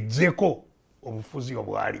bejjeko obufuzi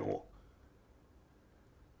obwaliwo.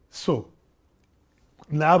 So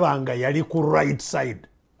n'abanga yali ku right side,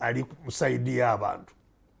 ali ku side y'abantu.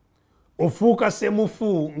 Ofuuka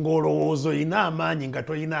semufu ng'olowooza olina amaanyi nga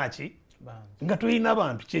toyina ki? Nga toyina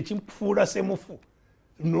bantu, kyekikufuula semufu.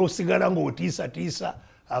 N'osigala ng'otiisatiisa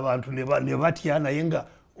abantu ne batya naye nga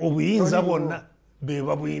obuyinza bwonna be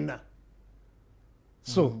babuyina.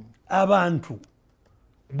 So abantu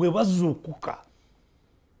bwe bazuukuka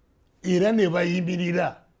era ne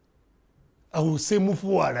bayimirira, awo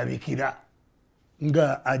semufu alabikira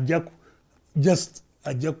nga ajja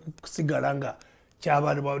kusigala nga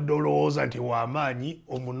kyabali badolowooza nti w'amaanyi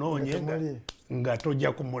omunoonye nga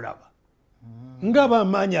tojja kumulaba. Nga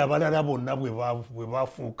b'amaanyi abalala bonna bwe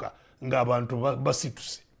bafuuka ng'abantu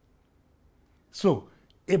basituse. So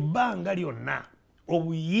ebbanga lyonna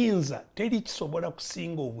obuyinza teri kisobola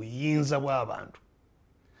kusinga obuyinza bw'abantu.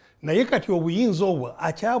 Naye kati obuyinza obwo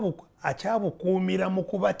akyabukuumira mu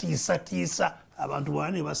kubatiisatiisa abantu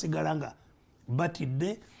bwana ne basigala nga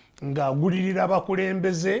batidde, ng'agulirira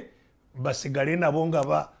abakulembeze basigale nabo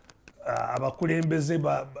nga abakulembeze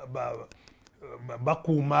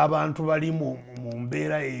bakuuma abantu bali mu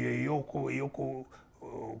mbeera eyo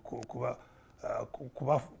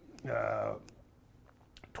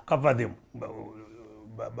to cover them,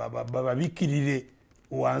 babikirire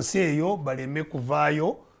wansi eyo baleme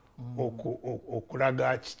kuvaayo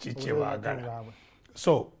okulaga kiki kye baagala.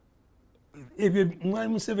 So ebyo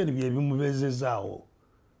Mwami Museveni bye bimubezezaawo,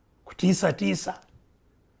 kutiisatiisa,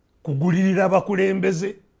 kugulirira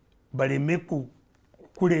abakulembeze baleme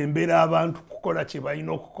kukulembera abantu kukola kye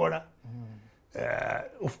balina okukola.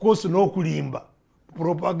 Of course n'okulimba,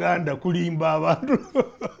 propaganda, kulimba abantu.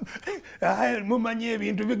 Mumanyi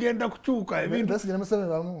ebintu bigenda kukyuka,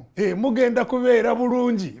 mugenda kubeera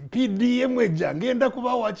bulungi, PDM ejja, ngenda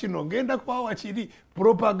kubawa kino, ngenda kubawa kiri,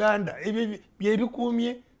 propaganda. Ebyo bye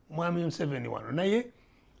bikuumye Mwami Museveni wano. Naye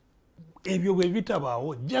ebyo bwe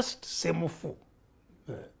bitabaawo, just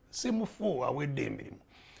semufu awedde emirimu.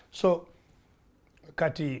 So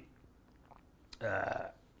kati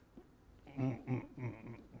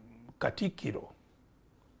Katikkiro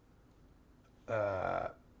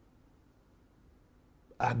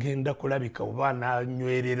agenda kulabika oba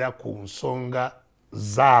ananywerera ku nsonga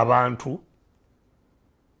z'abantu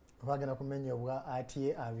bagenda kumenyebwa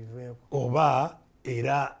atye abiveeko, oba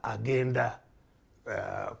era agenda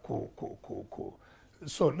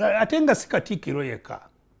so ate nga si Katikkiro yekka.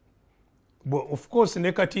 Of course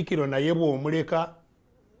ne Katikkiro naye bw'omuleka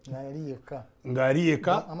ng'ali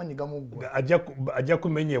yekka ajja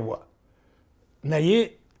kumenyebwa,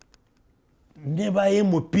 naye ne ba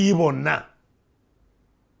MP bonna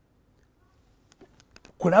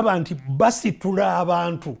kulaba nti basitula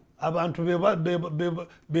abantu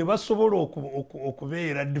be basobola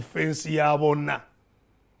okubeera defense ya bonna,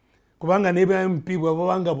 kubanga ne ba MP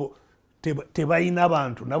bwabanga tebalina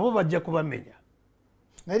bantu nabo bajja kubamenya.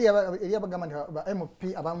 Naye eri abagamba nti ba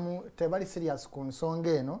MP abamu tebali serious ku nsonga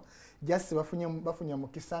eno, just bafunye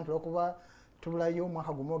mukisa nti olwokuba tubulayo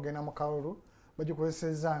omwaka gumu ogenda mu kalulu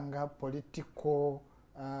bagikozeseza nga political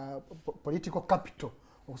capital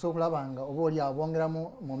okusobola okulaba nga oba oli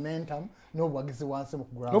abongeramu momentum n'obuwagizi wansi mu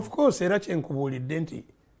kugula. Of course era kyenkubuulidde nti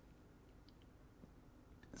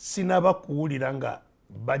sinaba kuwulira nga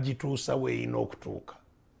bagituusa weeyina okutuuka,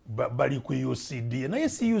 bali ku UCDA, naye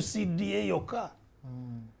si UCDA yokka.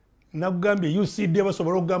 Nakugambye UCDA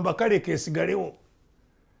basobola okugamba kale keesigalewo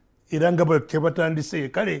era nga tebatandise,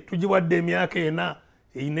 kale tugiwadde emyaka ena,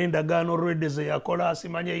 eyina endagaano olwedde ze yakola,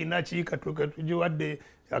 simanye eyina kiika, tugiwadde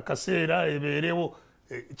akaseera ebeerewo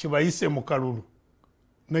kibayise mu kalulu,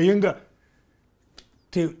 naye nga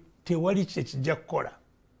tewali kyekijja kukola.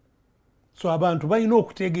 So abantu balina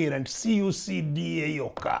okutegeera nti si UCDA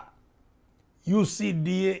yokka.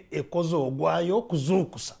 UCDA ekoze ogwayo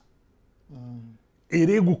kuzuukusa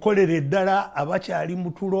era egukolera eddala abakyali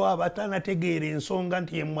mu tulo abatanategeera ensonga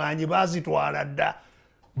nti emmwanyi baazitwala dda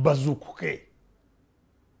bazuukuke,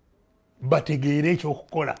 bategeere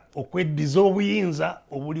ekyokukola okweddiza obuyinza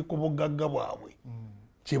obuli ku bugagga bwabwe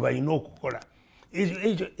kye balina okukola.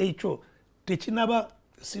 Ekyo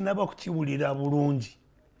sinaba kukiwulira bulungi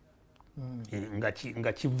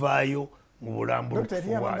nga kivaayo mu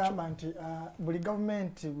bulambulukufu bwakyo. Nti buli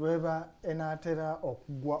gavumenti bweba enaatera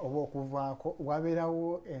okugwa oba okuvaako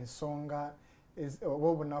wabeerawo ensonga oba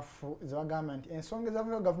obunafu zebagamba nti ensonga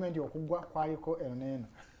ezavuyo gavumenti okugwa kwaliko eno n'eno.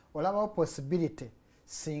 Olabawo possibility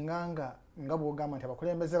singa nga bw'ogamba nti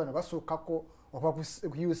abakulembeze bano basuukako okuva ku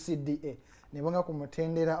UCDA nebonga ku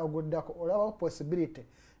mutendera oguddako olaba possibility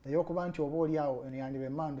eyokuba nti oba olyaawo eno yandiba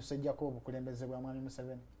emmanduso ejjako obukulembeze bwa mwami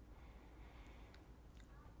Museveni?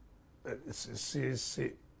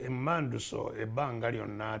 Emmanduso ebbanga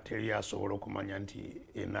lyonna teryasobola okumanya nti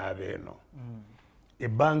enaaba eno.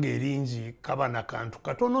 Ebbanga eringi kaba na kantu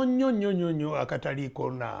katono nnyo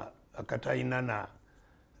akataliiko akatalina na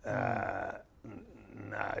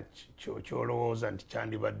kyolowooza nti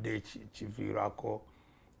kyandibadde kiviirako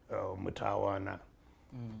omutaawaana.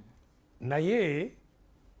 Naye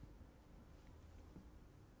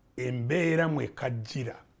embeera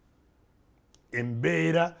mwekajjira,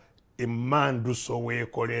 embeera emmanduso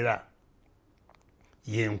weekolera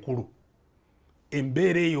yenkulu.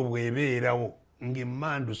 Embeera eyo bw'ebeerawo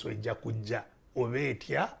ng'emmanduso ejja kujja oba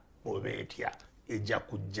etya ejja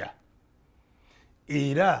kujja.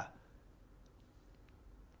 Era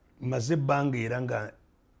maze ebbanga era nga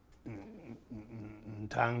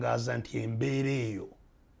ntangaaza nti embeera eyo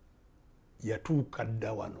yatuuka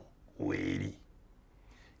dda wano weeri.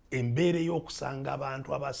 Embeera ey'okusanga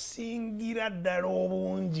abantu abasingira ddala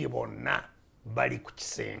obungi bonna bali ku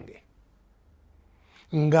kisenge,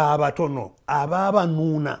 ng'abatono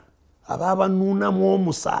abaabanuunamu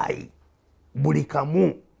omusaayi buli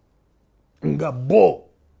kamu nga bo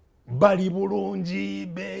bali bulungi,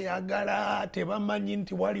 beeyagala, tebamanyi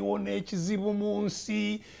nti waliwo n'ekizibu mu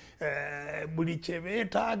nsi, buli kye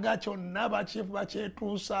beetaaga kyonna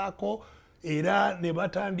bakyetuusaako, era ne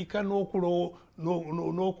batandika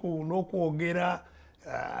n'okwogera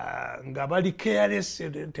nga bali careless,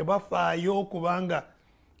 tebafaayo kubanga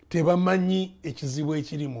tebamanyi ekizibu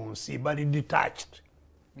ekiri mu nsi, bali detached.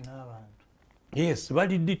 Yes,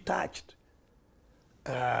 bali detached.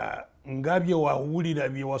 Nga bye wawulira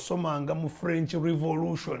bye wasomanga mu French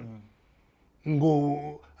Revolution,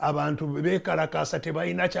 abantu beekalakaasa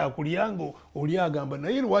tebalina kyakulya, ngo oli agamba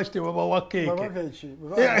naye lwaki tebabawa keeke.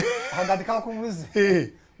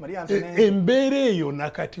 Embeera eyo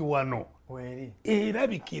nakati wano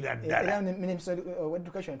erabikira ddala.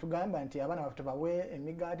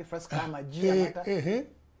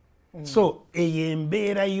 So eyo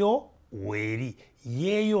embeera yo weeri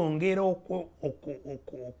yeeyongera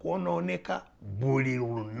okwonooneka buli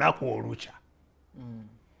lunaku olukya.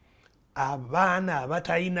 Abaana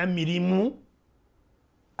abatalina mirimu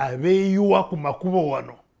abeeyuwa ku makubo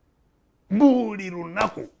wano buli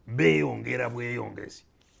lunaku beeyongera bweyongezi.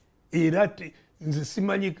 Era nze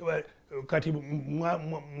simanyi kati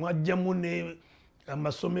mwajjamu ne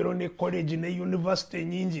amasomero ne college ne university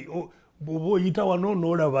nyingi, bw'oba oyita wano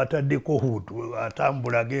n'olaba ataddeko huutu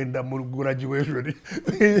atambula agenda mu graduation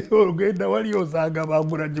ogenda wali osanga ba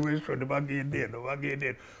graduation bagenda eno.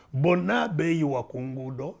 Bonna beeyiwa ku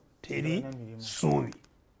nguudo, teri ssuubi.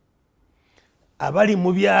 Abali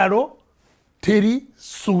mu byalo teri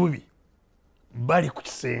ssuubi, bali ku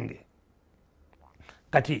kisenge.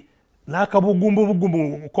 Kati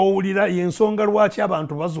n'akabugumbubugumu kowulira y'ensonga lwaki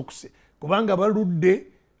abantu bazukuse, kubanga baludde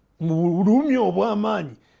mu bulumi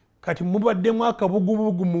obw'amaanyi. Kati mubaddemu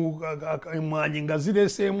akabugubugumu emwanyi nga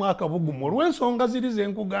zireeseemu akabugumu olw'ensonga ziri ze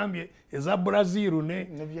nkugambye eza Brazil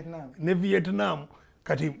ne Vietnam.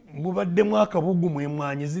 Kati mubaddemu akabugumu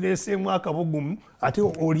emwanyi zireeseemu akabugumu, ate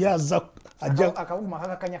oli azza akabugumu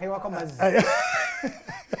akakanya kaiwako amazzi.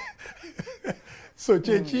 So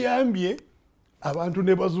kyekiyambye abantu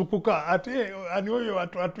ne bazukuka, ate ani oyo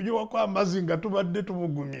atuyiwako amazzi nga tubadde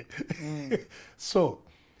tubugumye. So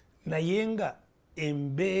naye nga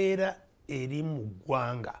embeera eri mu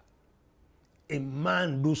ggwanga,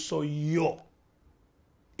 emmanduso yo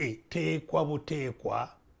eteekwa buteekwa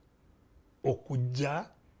okujja.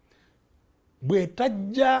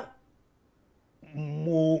 Bw'etajja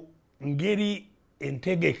mu ngeri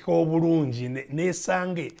entegeka obulungi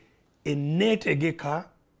n'esange enneetegeka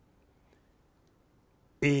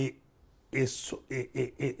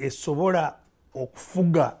esobola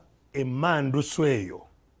okufuga emmanduso eyo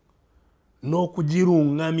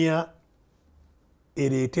n'okugiruŋŋamya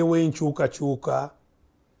ereetewo enkyukakyuka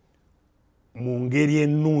mu ngeri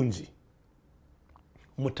ennungi,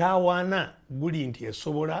 mutaawaana guli nti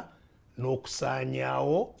esobola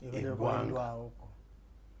n'okusaanyaawo eggwanga.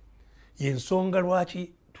 Y'ensonga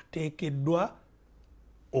lwaki tuteekeddwa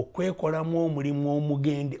okwekolamu omulimu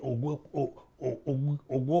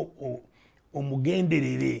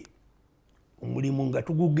omugenderere, omulimu nga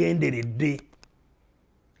tugugenderedde,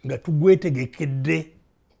 nga tugwetegekedde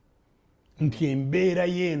nti embeera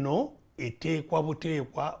yeeno eteekwa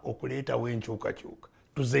buteekwa okuleetawo enkyukakyuka.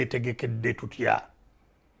 Tuzeetegekedde tutya?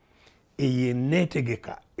 Eyo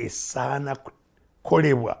enneetegeka esaana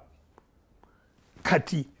kukolebwa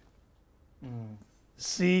kati,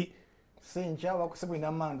 sincha wakusibwa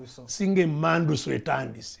ina manduso singa emanduso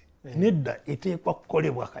etandise nedda eteekwa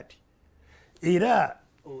kukolebwa kati era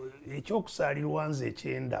ekyokusaalirwa nze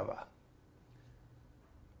ekyendaba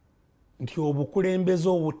nti obukulembeze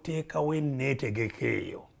obuteekawo enneetegeka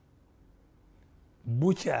eyo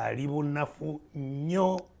bukyali bunafu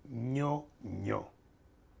nnyo nnyo nnyo.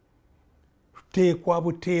 Tuteekwa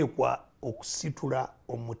buteekwa okusitula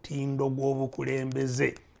omutindo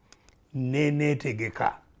gw'obukulembeze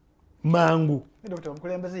n'enneetegeka mangu. Dr.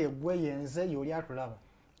 Omukulembeze yeggwe yenze y'oli atulaba.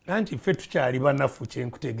 Anti ffe tukyali banafu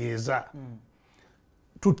kyenkutegeeza.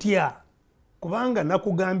 Tutya kubanga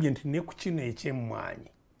nakugambye nti ne ku kino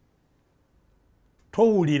ekyemmwanyi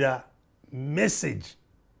towulira message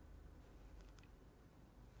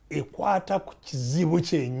ekwata ku kizibu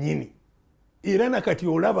kyennyini era nakati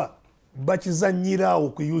olaba bakizannyiraawo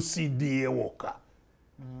ku UCDA wokka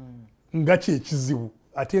nga kyekizibu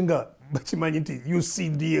ate nga bakimanyi nti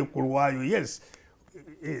UCDA ku lwayo yes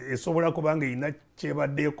esobola kubanga erina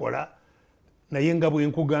kyebadde ekola naye nga bwe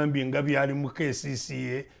nkugambye nga byali mu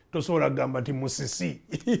KCCA tosobola kugamba nti musisi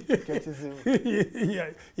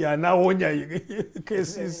yanawonya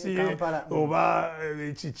KCCA oba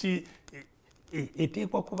kiki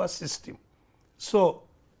eteekwa kuba system. So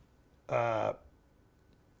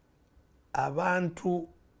abantu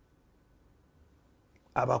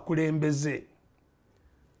abakulembeze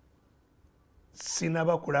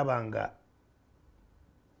sinaba kulaba nga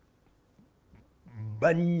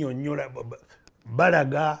bannyonnyola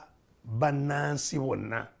balaga bannansi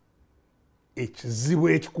bonna ekizibu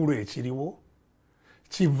ekikulu ekiriwo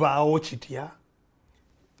kivaawo kitya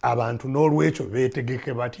abantu n'olwekyo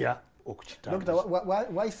beetegeke batya okukitambuza.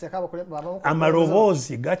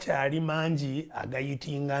 Amaloboozi gakyali mangi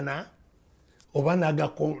agayitingana oba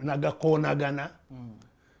nagakoonagana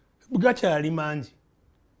gakyali mangi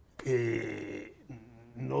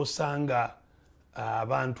n'osanga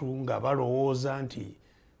abantu nga balowooza nti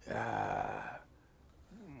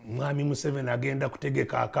Mwami Museveni agenda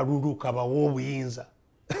kutegeka akalulu kabawa obuyinza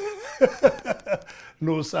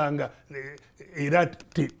n'osanga era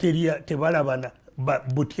tebalabana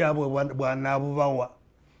butya bwanaabubawa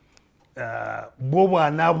bwo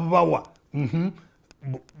bwanaabubawa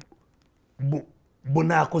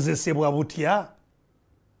bunaakozesebwa butya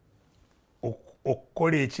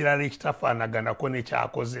okukola ekirala ekitafaanaganako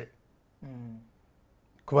nekyakoze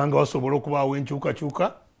kubanga wasobola okubaawo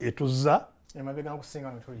enkyukakyuka etuzza emabega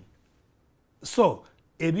nkusinga mutuli. So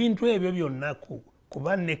ebintu ebyo byonna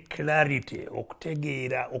kuba ne clarity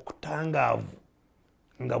okutegeera okutangaavu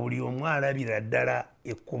nga buli omu alabira ddala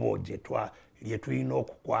ekkubo lye tulina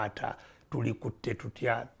okukwata tulikutte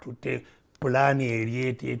tutya tute pulaani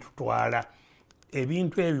eryeti etutwala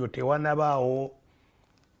ebintu ebyo tewanabaawo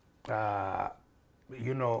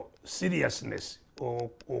seriousness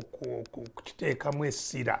okukiteekamu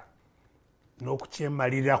essira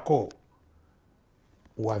n'okukyemalirako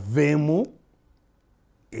waveemu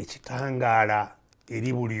ekitangaala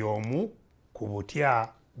eri buli omu ku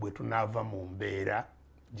butya bwe tunaava mu mbeera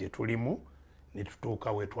gye tulimu ne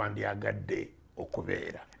tutuuka we twandyagadde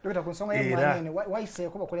okubeera. Dr. ku nsonga y'emmwanyi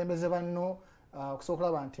wayiseeko bakulembeze banno okusobola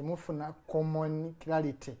okulaba nti mufuna common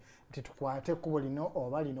clarity nti tukwate ekkubo lino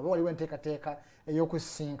oba lino oba waliwo enteekateeka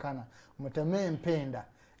ey'okusisinkana muteme empenda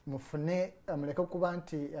mufune muleke okuba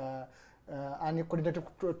nti uncoordinated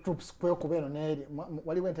troops kwekuba eno n'eri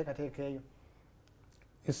waliwo enteekateeka eyo?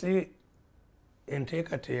 Esi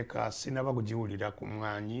enteekateeka sinaba kugiwulira ku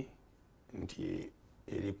mwanyi nti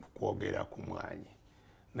eri kukwogera ku mwanyi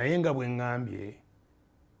naye nga bwe ŋŋambye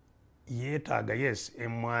yeetaaga yes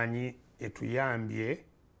emmwanyi etuyambye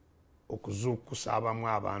okuzuukusa abamu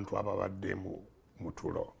abantu ababadde mu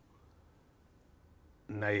tulo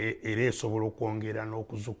naye era esobola okwongera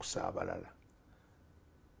n'okuzuukusa abalala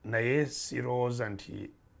naye sirowooza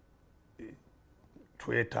nti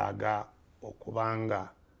twetaaga okubanga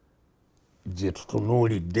gye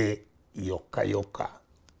tutunuulidde yokka yokka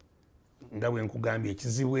nga bwe nkugambye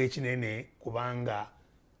ekizibu ekinene kubanga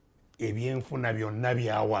ebyenfuna byonna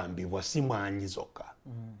byawambibwa si mwanyi zokka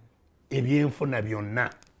ebyenfuna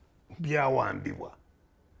byonna byawambibwa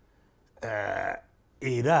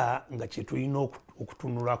era nga kyetulina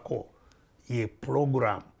okutunulako ye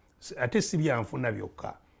program ate si byanfuna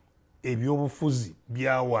byokka ebyobufuzi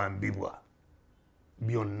byawambibwa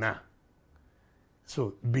byonna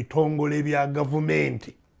so bitongole bya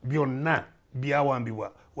gavumenti byonna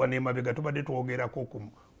byawambibwa wano emabega tubadde twogerako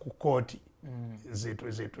ku kooti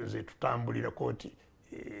zetutambulira kooti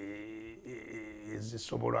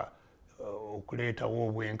ezisobola okuleetawo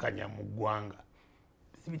obwenkanya mu ggwanga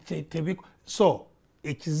so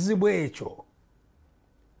ekizibu ekyo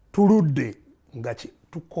tuludde nga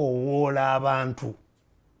tukoowoola abantu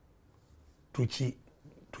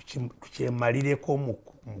tukyemalireko mu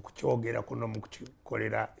kukyogera kuno mu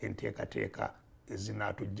kukikolera enteekateeka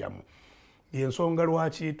ezinaatujjamu. Ensonga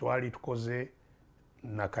lwaki twali tukoze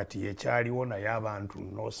nakati ekyaliwo naye abantu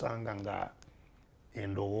n'osanga nga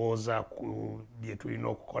endowooza ku bye tulina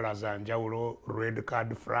okukola za njawulo. Red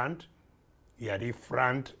Card Front yali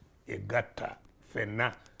front egatta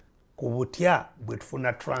ffenna ku butya bwe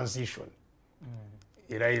tufuna transition.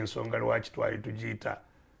 Era ensonga lwaki twali tugiyita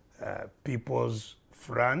People's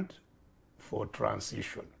Front for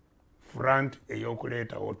Transition. Front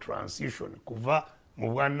ey'okuleetawo transition kuva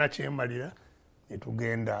mu bwannakyemalira ne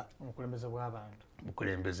tugenda bukulembeze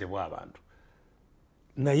bw'abantu.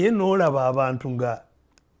 Naye n'olaba abantu nga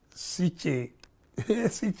si kye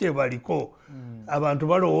baliko. Abantu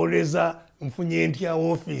balowooleza nfunye ntya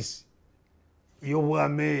woofiisi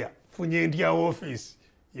y'obwameeya, nfunye ntya woofiisi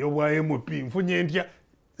y'obwa MP, nfunye ntya.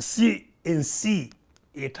 Si ensi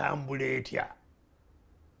etambula etya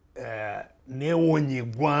neewonya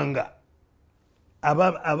eggwanga.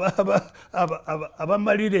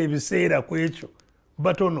 Abamalira ebiseera ku ekyo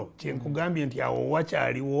batono. Kyenkugambye nti awo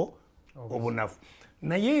wakyaliwo obunafu.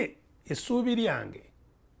 Naye essuubi lyange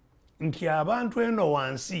nti abantu eno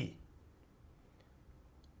wansi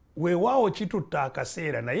weewaawo kitutta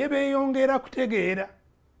akaseera naye beeyongera kutegeera.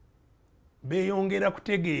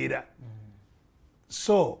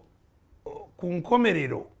 So ku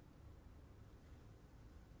nkomerero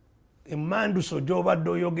emmanduso gy'obadde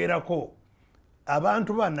oyogerako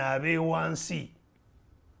abantu bano ab'ewansi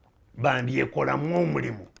bandyekolamu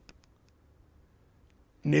omulimu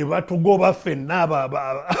ne batugoba ffenna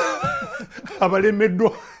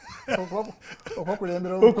abalemeddwa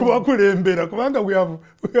okubakulembera kubanga we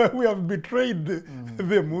have betrayed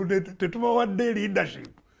them. Tetubawadde leadership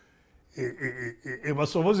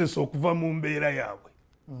ebasobozesa okuva mu mbeera yaabwe.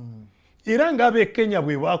 Era ng'ab'e Kenya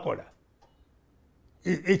bwe bakola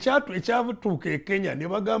ekyatuuka e Kenya ne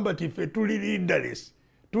bagamba nti ffe tuli leaderless,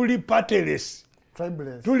 tuli partyless,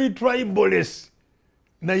 tuli tribaless,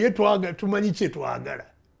 naye tumanyi kye twagala.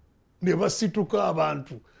 Ne basituka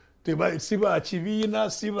abantu si ba kibiina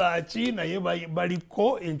si baki naye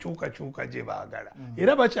baliko enkyukakyuka gye baagala.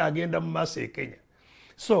 Era bakyagenda mu maaso e Kenya.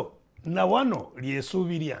 So na wano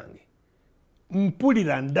ly'essuubi lyange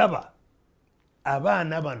mpulira ndaba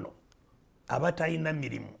abaana bano abatalina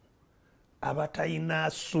mirimu, abatalina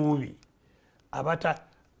ssuubi,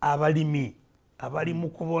 abalimi abali mu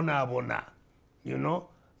kubonaabona,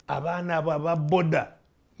 abaana abo ababoda.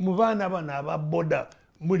 Mu baana bano ababoda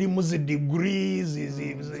mulimu zi degrees,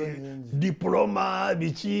 diploma,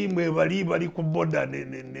 biki mwe bali ku boda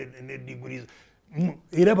ne degrees.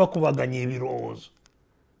 Era bakubaganya ebirowoozo.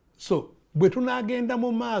 So bwe tunaagenda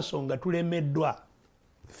mu maaso nga tulemeddwa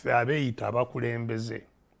ffe abeeyita abakulembeze,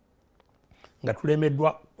 nga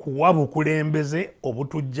tulemeddwa kuwa bukulembeze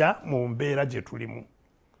obutujja mu mbeera gye tulimu,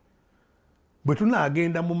 bwe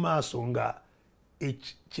tunaagenda mu maaso nga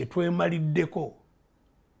kye twemaliddeko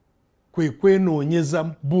kwe kwenoonyeza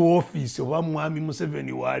buofiisi oba mwami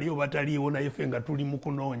Museveni waali oba taliiwo naye ffe nga tuli mu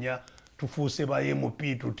kunoonya tufuuse ba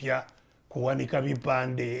MP tutya kuwanika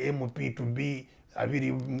bipande MP to B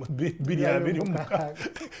 2026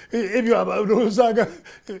 ebyo abalowoozaga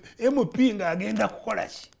MP ng'agenda kukola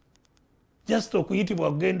ki? Just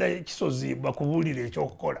okuyitibwa kugenda ekisozi bakubuulira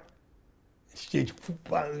ekyokukola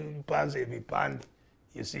kyekikupanze ebipande.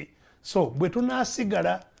 You see? So bwe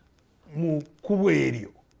tunaasigala mu kkubo eryo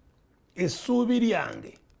essuubi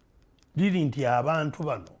lyange liri nti abantu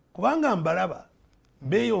bano kubanga mbalaba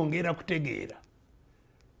beeyongera kutegeera,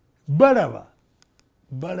 balaba.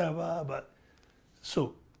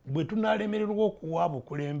 So bwe tunaalemererwa okuwa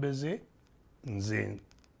bukulembeze nze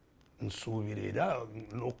nsuubira era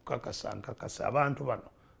n'okukakasa abantu bano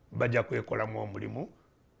bajja kwekolamu omulimu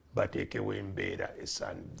bateekewo embeera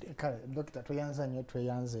esaanidde. Kale Dokita tweyanza nnyo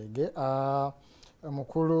tweyanzeege.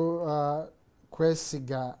 Mukulu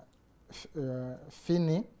Kwesiga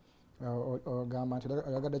Fini ogamba nti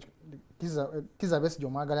oyagadde Kizza Besigye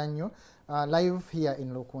omwagala nnyo. Live here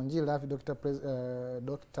in Lukunji, live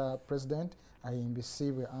Dr. President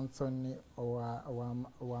ayimbisibwe Anthony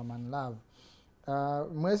Wamanlove.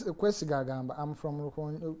 Kwesiga agamba I'm from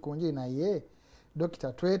Lukunji naye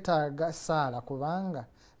Dokita twetaaga saala kubanga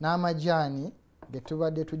n'amajaani ge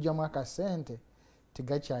tubadde tujjamu akasente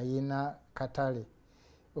tegakyayina katale.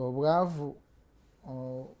 Obwavu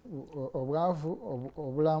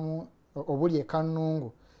obulamu obuli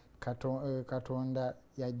ekannungu Katonda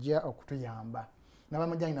yajja okutuyamba.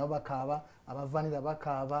 N'abamajaani nabo bakaaba, abavanira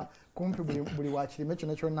bakaaba, kumpi buli wakirime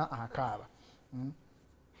kyonna kyonna akaaba.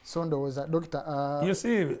 So ndowooza Dr. You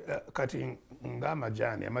see, kati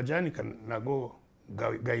amajani nago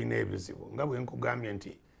gayina ebizibu nga bwe nkugambye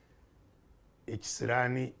nti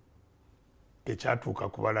ekisiraani ekyatuuka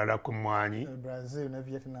ku balala ku mmwanyi Brazil ne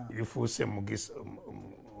Vietnam lifuuse mugisa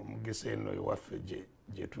eno ewaffe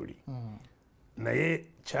gye tuli naye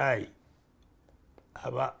chai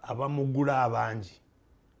abamugula abangi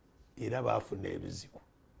era baafuna ebizibu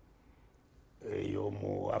eyo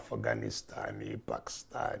mu Afghanistan,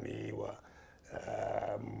 Pakistan,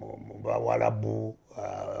 mu Bawarabu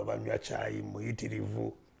banywa chai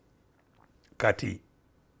muyitirivu. Kati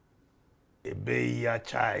ebbeeyi ya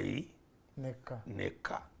chai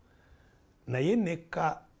nekka naye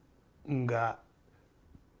nekka nga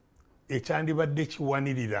ekyandibadde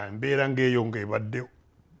kiwanirira embeera ng'eyo ng'ebadde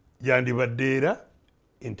yandibadde era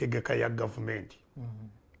entegeka ya gavumenti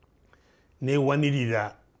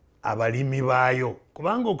newanirira abalimi baayo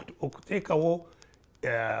kubanga okuteekawo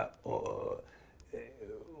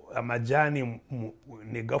amajani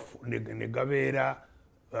ne gabeera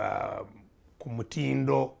ku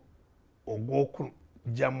mutindo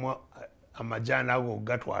ogw'okugyamu amajani ago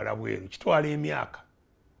gatwala bweru kitwala emyaka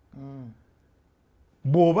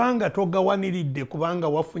bw'obanga togawaniridde kubanga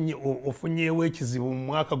ofunyeewo ekizibu mu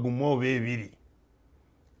mwaka gumu oba ebiri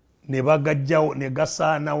ne bagajjawo ne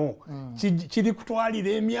gasaanawo kiri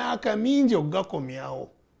kutwalira emyaka mingi okugakomyawo.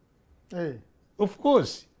 Of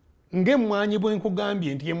course ng'emmwanyi bwe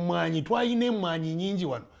nkugambye nti emmwanyi twalina emmwanyi nyingi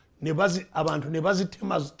wano abantu ne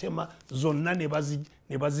bazitema zonna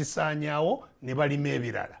ne bazisaanyaawo ne balima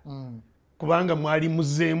ebirala kubanga mwali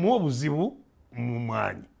muzeemu obuzibu mu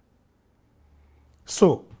mmwanyi.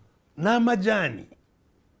 So n'amajani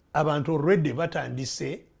abantu already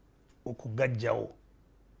batandise okugajjawo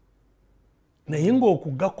naye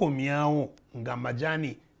ng'okugakomyawo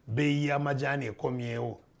ng'amajani bbeeyi y'amajani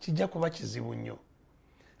ekomyewo kijja kuba kizibu nnyo.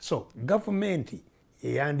 So gavumenti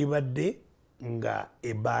eyandibadde nga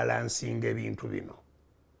ebalansinga ebintu bino.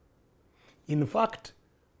 In fact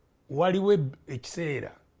waliwo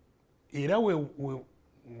ekiseera era we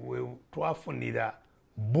twafunira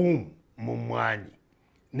boom mu mmwanyi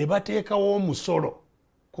ne bateekawo omusolo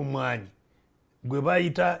ku mmwanyi gwe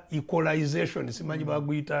bayita equalization simanyi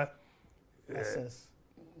baguyita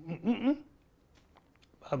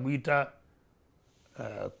baguyita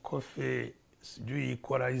coffee sijui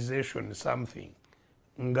equalization something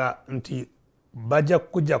nga nti bajja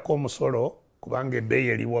kukujjako omusolo kubanga ebbeeyi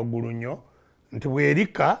eri waggulu nnyo nti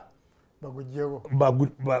bwerika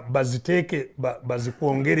baziteeke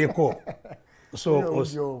bazikwongereko so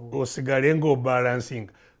osigale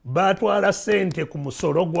ng'obalansinga. Batwala ssente ku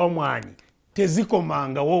musolo gwa mwanyi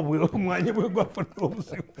tezikomangawo omwanyi bwe gwafuna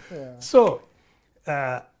obuzibu. So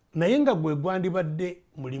naye nga gwe gwandibadde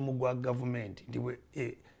mulimu gwa gavumenti nti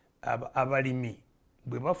abalimi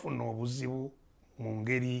bwe bafuna obuzibu mu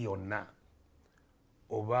ngeri yonna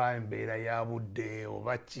oba embeera ya budde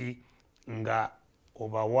oba ki nga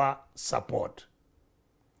obawa support.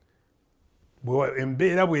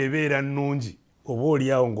 Embeera bw'ebeera nnungi oba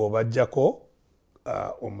olyawo ng'obajjako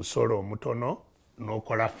omusolo omutono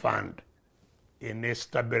n'okola fund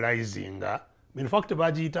enestabilizinga. In fact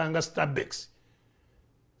bagiyitanga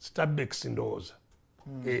Starbex ndowooza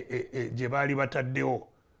gye baali bataddewo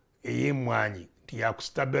ey'emmwanyi nti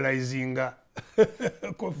yakustabalizinga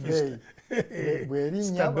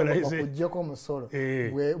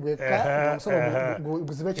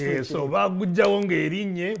so bagujjawo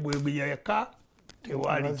ng'erinnye bweguyaka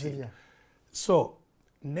tewali ki. So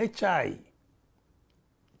ne chai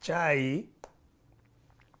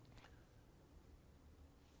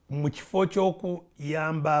mu kifo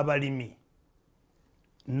ky'okuyamba abalimi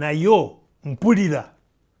nayo mpulira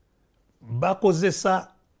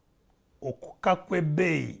bakozesa okukakwa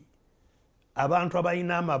ebbeeyi abantu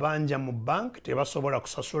abalina amabanja mu bank tebasobola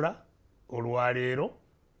kusasula olwaleero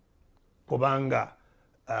kubanga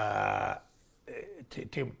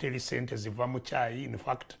teri sente ziva mu chai. In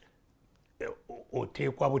fact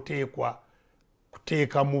oteekwa buteekwa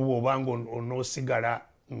kuteekamu bw'obanga onoosigala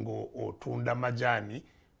ng'otunda majani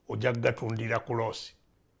ojja kugatundira ku loosi.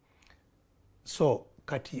 So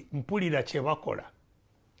kati mpulira kye bakola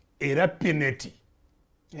era peneti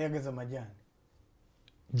yageza majani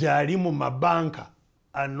gyali mu mabanka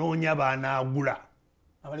anoonya baanaagula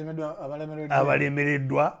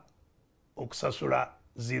abalemereddwa okusasula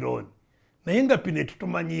zirooni naye nga peneti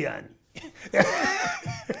tumanyi yaani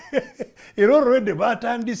era olwedde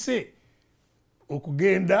batandise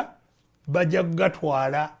okugenda bajja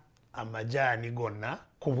kugatwala amajani gonna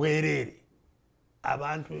ku bwereere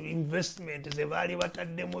abantu investment ze baali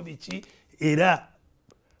bataddemu biki era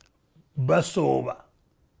basooba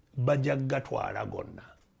bajja kugatwala gonna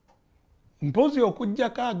mpozi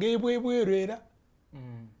okujjako ag'ebweru era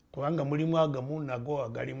kubanga mulimu agamu nago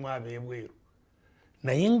agalimu ab'ebweru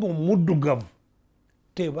naye ng'omuddugavu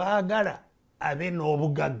tebaagala abe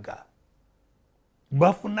n'obugagga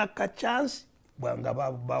bafuna kachansi bwanga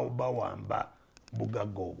bawamba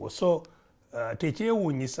bugagga obwo so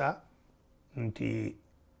tekyewuunyisa nti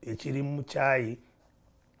ekiri mu kyayi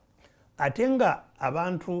ate nga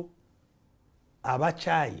abantu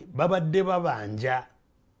abakyayi babadde babanja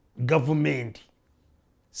gavumenti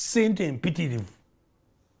ssente empitirivu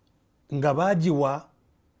nga baagiwa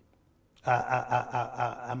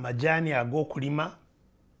amajaani ag'okulima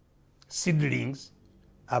seedlings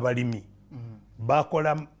abalimi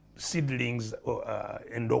bakola seedlings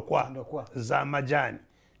endokwa z'amajaani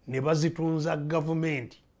ne bazitunza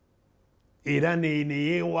gavumenti era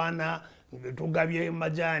neyeewaana tugabye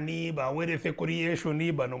majaani bawere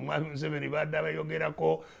recreation bano mwami Museveni badde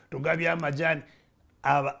abayogerako tugabye amajaani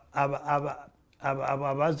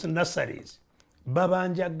aba nurseries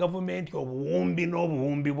babanja gavumenti obuwumbi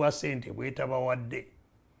n'obuwumbi bwa ssente bwetabawadde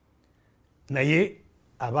naye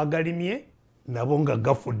abagalimye nabo nga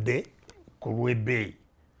gafudde ku lw'ebbeeyi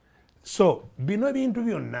so bino ebintu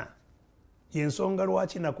byonna yensonga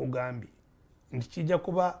lwaki nakugambye nti kijja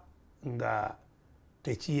kuba nga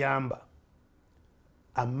tekiyamba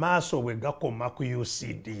amaaso bwe gakoma ku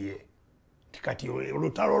UCDA kati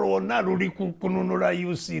olutalo lwonna luli kununula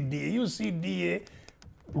UCDA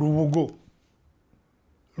Lubugo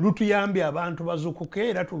lutuyambye abantu bazukuke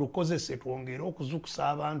era tulukozese twongere okuzukusa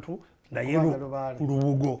abantu naye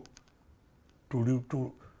Lubugo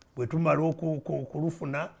bwe tumala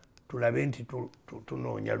okulufuna tulabe nti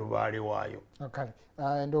tunoonya Lubaale waayo.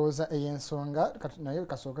 Endowooza ey'ensonga naye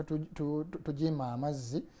kasooke tugiima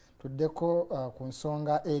amazzi tuddeko ku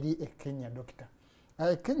nsonga eri e Kenya. Dokita,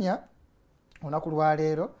 e Kenya olunaku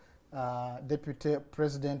lwaleero deputy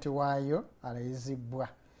president waayo alayizibwa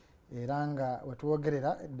era nga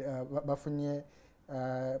wetwogerera bafunye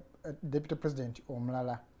deputy president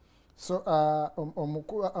omulala. So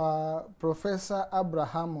Professor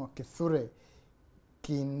Abraham Kithure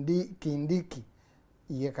Kindiki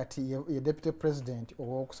ye kati ye deputy president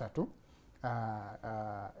owokusatu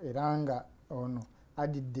era nga ono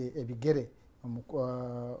adidde ebigere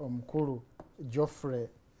omukulu Geoffrey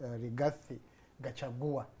Rigathi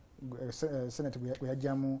Gachagua Senate gwe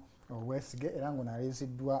yajjamu Obwesige era nga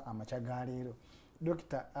naleeziddwa amakya ga leero.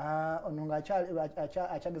 Dokita, ono nga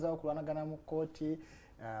akyagezaako kulwanagana mu kkooti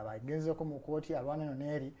bagenzeko mu kkooti alwana eno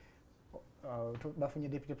n'eri bafunye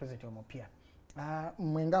deputy president omupya.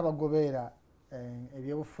 Mwe ng'abagoberera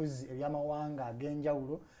ebyobufuzi eby'amawanga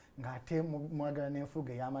ag'enjawulo ng'ate mwagala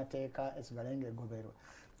n'enfuga ey'amateeka esigale ng'egoberwa,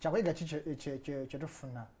 kyakuyiga ki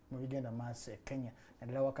kyetufuna mu bigenda maaso e Kenya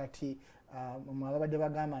naddala wakati ababadde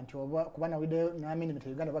bagamba nti kuba nawulidde n'amendement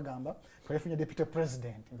Uganda bagamba twefunye deputy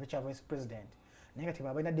president nfe kya vice president naye kati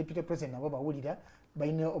balina deputy president nabo bawulira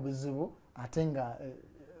balina obuzibu ate nga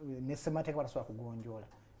ne ssemateeka batasobola kugonjoola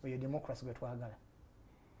eyo democracy gwe twagala.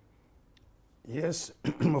 Yes,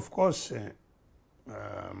 of course.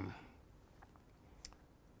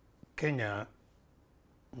 Kenya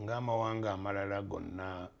ng'amawanga amalala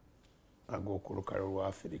gonna ag'okulukalu lwa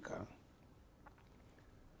Afirika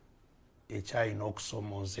ekyalina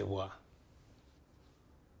okusomoozebwa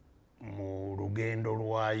mu lugendo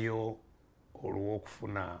lwayo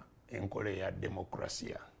olw'okufuna enkola eya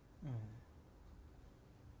demokrasiya.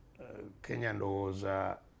 Kenya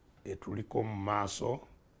ndowooza etuliko mu maaso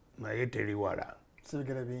naye teri wala.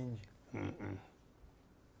 Sibigere bingi.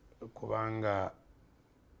 Kubanga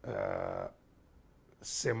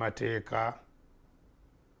ssemateeka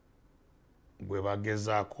bwe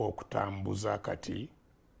bagezaako okutambuza kati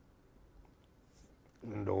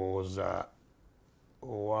ndowooza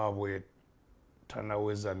owaabwe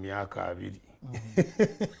tanaweza myaka 2.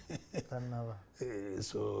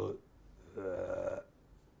 So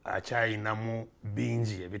akyayinamu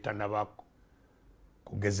bingi ebitanaba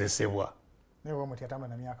kugezesebwa. Newe muti atamba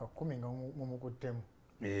na myaka 10 nga mumukuttemu.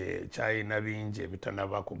 Kyayina bingi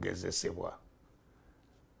ebitanaba kugezesebwa.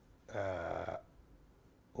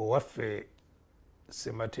 Owaffe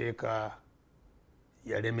ssemateeka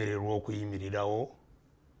yalemererwa okuyimirirawo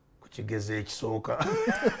ku kigezo ekisooka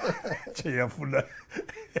kyeyafuna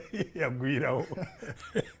yagwirawo.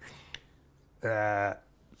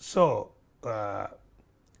 So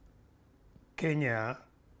Kenya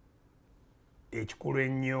ekikulu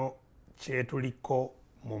ennyo kyetuliko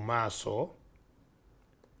mu maaso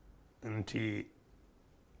nti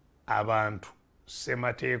abantu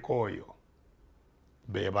ssemateeka oyo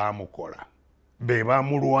be baamukola be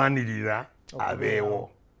baamulwanirira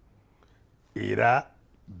abeewo era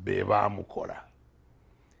be baamukola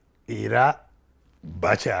era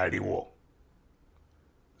bakyaliwo.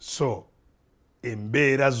 So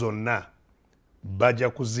embeera zonna bajja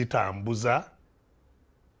kuzitambuza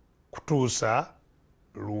kutuusa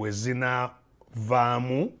lwe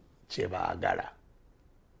zinaavaamu kye baagala.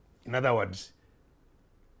 In other words,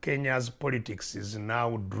 Kenya's politics is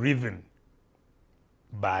now driven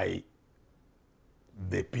by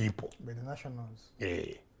the people. By the nationals.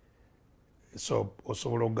 So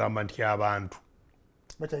osobola okugamba nti abantu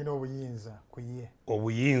bakyalina obuyinza ku ye.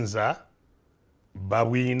 Obuyinza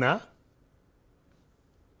babwina,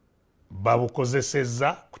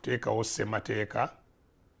 babukozesezza kuteekawo ssemateeka,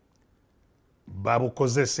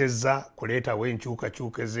 babukozesezza kuleetawo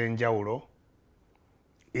enkyukakyuka ez'enjawulo,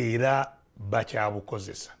 era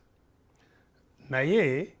bakyabukozesa.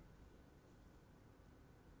 Naye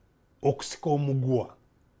okusika omuguwa,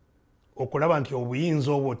 okulaba nti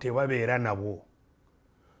obuyinza obwo tebabeera nabwo,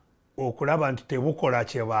 okulaba nti tebukola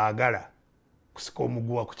kye baagala, kusika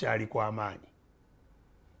omuguwa kukyali kw'amaanyi.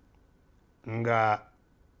 Nga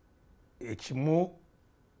ekimu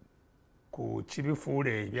ku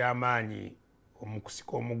kibifuula eby'amaanyi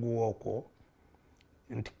omukusika omuguwa okwo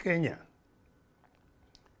nti Kenya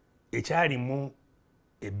ekyalimu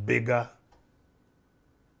ebbega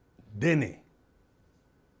ddene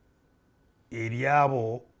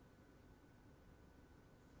eryabo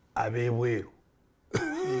ab'ebweru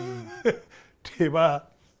teba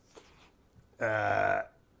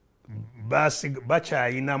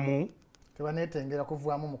bakyayinamu tebaneetengera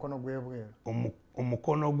kuvaamu omukono gw'ebweru.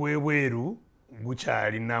 Omukono gw'ebweru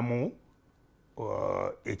gukyalinamu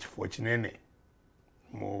ekifo kinene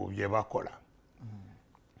mu bye bakola.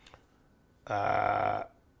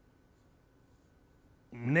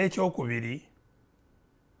 N'ekyokubiri,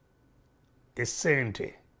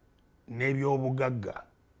 essente n'ebyobugagga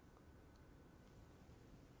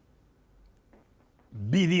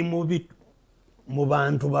biri mu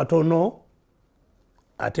bantu batono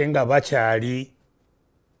ate nga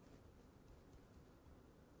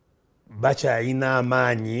bakyayina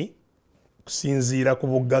amaanyi kusinziira ku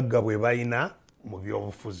bugagga bwe balina mu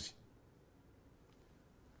byobufuzi.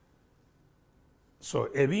 So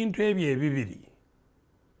ebintu ebyo ebibiri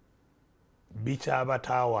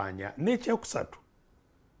bikyabataawaanya. N'ekyokusatu,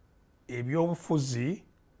 ebyobufuzi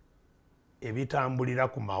ebitambulira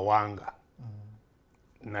ku mawanga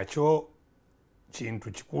nakyo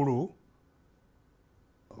kintu kikulu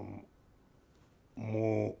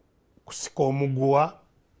mu kusika omuguwa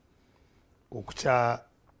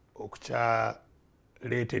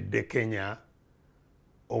okukyaleetedde Kenya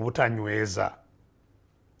obutanyweza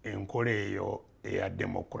enkola eyo eya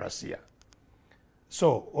demokrasiya.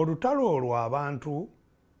 So olutalo olwo abantu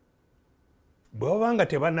bwe baba nga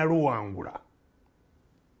tebanaluwangula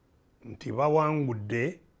nti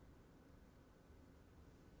bawangudde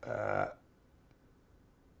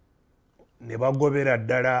ne bagobera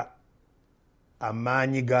ddala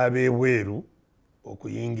amaanyi g'ab'ebweru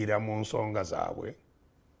okuyingira mu nsonga zaabwe,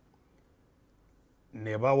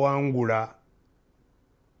 ne bawangula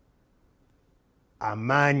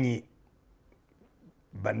amaanyi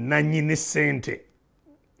bannannyini ssente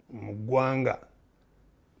mu ggwanga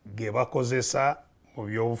ge bakozesa mu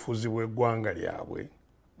byobufuzi bw'eggwanga lyabwe,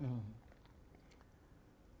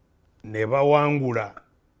 ne bawangula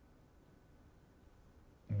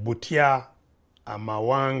butya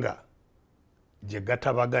amawanga gye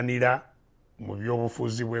gatabaganira mu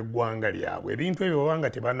byobufuzi bw'eggwanga lyabwe. Ebintu ebyo baba nga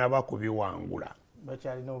tebanaba kubiwangula,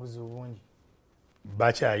 bakyalina obuzibu bungi,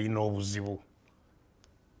 bakyalina obuzibu.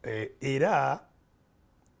 Era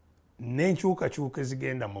n'enkyukakyuka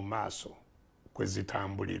ezigenda mu maaso kwe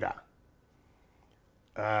zitambulira,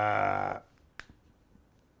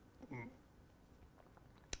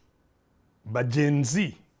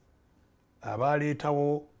 bajenzi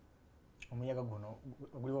abaleetawo omuyaga guno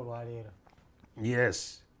oguli olwaleero,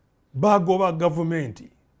 yes, bagoba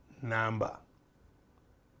gavumenti namba,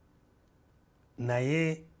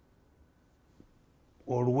 naye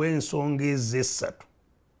olw'ensonga ez'essatu,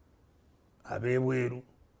 ab'ebweru,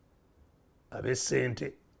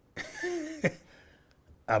 ab'essente,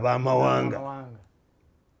 ab'amawanga,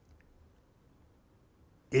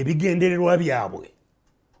 ebigendererwa byabwe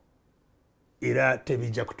era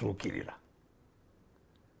tebijja kutuukirira.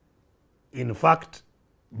 In fact,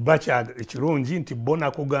 ekirungi nti bo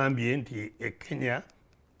nakugambye nti Kenya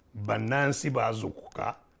bannansi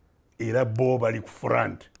baazukuka era bo bali ku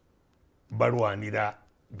front balwanira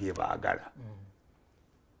bye baagala.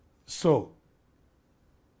 So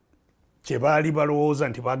kye baali balowooza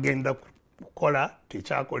nti bagenda kukola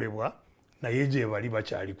tekyakolebwa, naye gye bali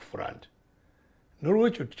bakyali ku front.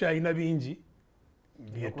 N'olwekyo tukyalina bingi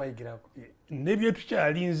nebye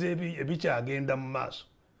tukyalinze ebikyagenda mu maaso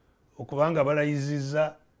okubanga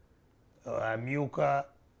balayizizza amyuka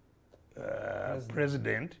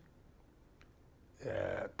president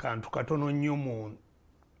kantu katono nnyo mu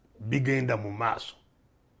bigenda mu maaso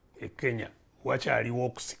e Kenya wakyaliwo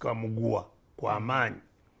okusika muguwa kw'amaanyi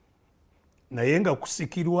naye nga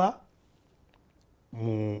kusikirwa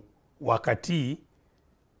mu wakati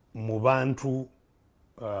mu bantu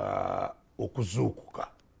okuzuukuka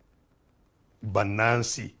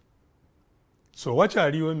bannansi so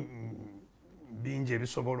wakyaliwo bingi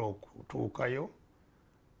ebisobola okutuukayo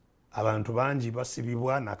abantu bangi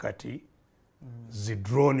basibibwa nakati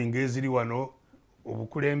zidroni ng'eziri wano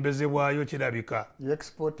obukulembeze bwayo kirabika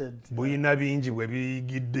buyina bingi bwe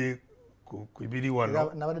biyigidde ku biri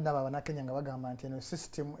wano nabadde nabo abannakenya nga bagamba nti eno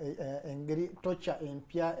system engeri tocha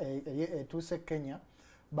empya etuuse Kenya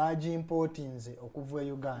bagimportinze okuva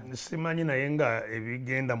e Uganda simanyi naye nga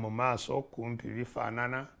ebigenda mu maaso kumpi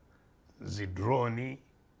bifaanana zidroni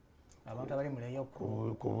abantu abali muleyo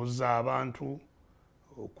kubuza abantu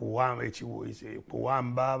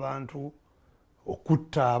kuwamba abantu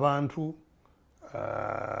okutta abantu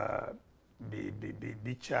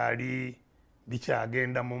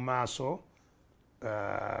bikyagenda mu maaso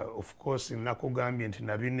of course nakugambye nti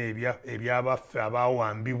nabino ebyabaffe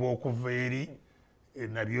abawambibwa okuva eri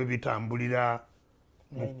nabyo bitambulira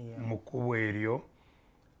mu kkubo eryo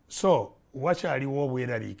so wakyaliwo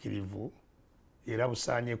obweraliikirivu era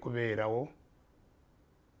busaanye kubeerawo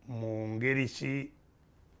mu ngeri ki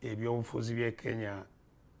ebyobufuzi by'e Kenya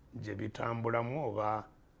gye bitambulamu oba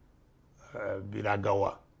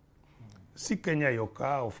biragawa si Kenya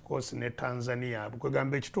yokka of course ne Tanzania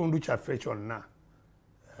kwegamba ekitundu kyaffe kyonna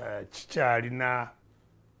kikyalina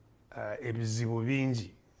ebizibu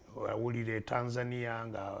bingi wawulira e Tanzania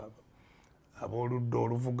nga ab'oludda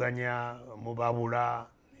oluvuganya mubabula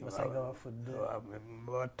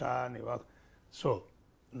bata so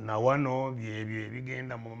na wano byebyo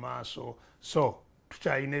ebigenda mu maaso so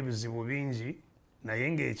tukyalina ebizibu bingi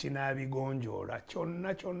naye ng'ekinaabigonjoola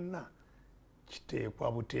kyonna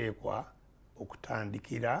kiteekwa buteekwa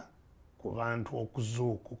okutandikira ku bantu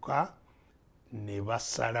okuzuukuka ne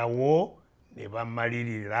basalawo ne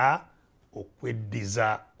bamalirira okweddiza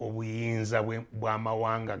obuyinza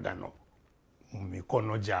bw'amawanga gano mu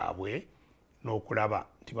mikono gyabwe n'okulaba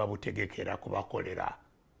nti babutegekera kubakolera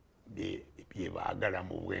bye baagala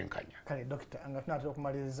mu bwenkanya. Kale Dokita nga tunatera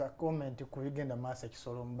okumaliriza komenti ku bigenda mu maaso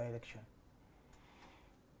ekisolo mu by-election.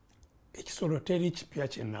 Ekisolo teri kipya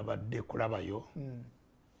kye nabadde kulabayo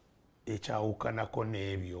ekyawukanako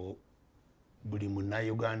n'ebyo buli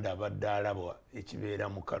munnayuganda abadde alaba ekibeera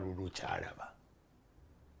mu kalulu kyalaba.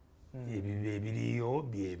 Ebyo ebiriyo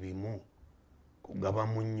bye bimu kugaba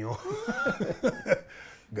munnyo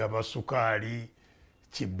gaba sukaali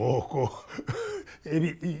kibooko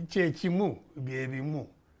kyekimu bye bimu.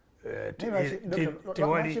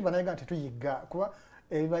 Tewali banayiga tetuyiga kuba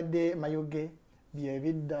ebibadde mayoge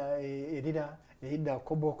byebidda ebidda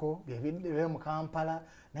koboko byebidda mu Kampala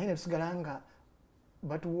naye ne tusigala nga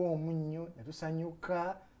batuwa omunnyo ne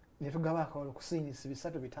tusanyuka ne tugaba akawolo kusinyisa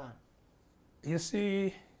 3-5. You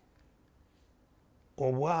see,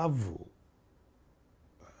 obwavu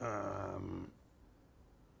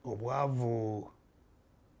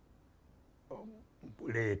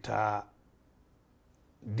buleeta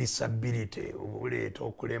disability, buleeta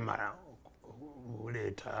okulema,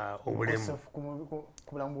 buleeta obulemu,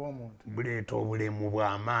 buleeta obulemu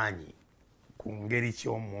bw'amaanyi ku ngeri ki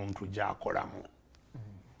omuntu gy'akolamu.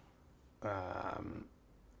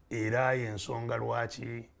 Era y'ensonga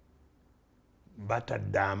lwaki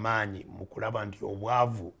batadde amaanyi mu kulaba nti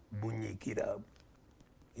obwavu bunyikira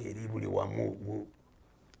eri buli wamu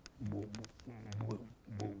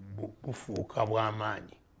bufuuka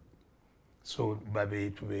bw'amaanyi. So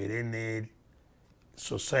tubeere ne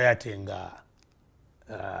society nga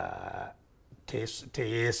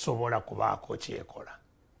teyeesobola kubaako kyekola.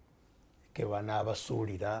 Ke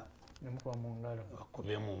banaabasuulira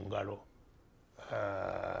bakube mu ngalo.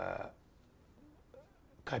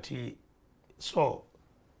 Kati so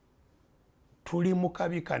tuli mu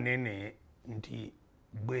kabi kanene nti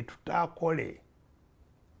bwe tutaakole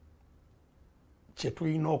kye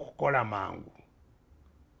tulina okukola mangu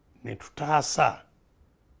ne tutaasa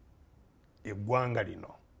eggwanga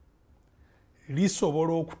lino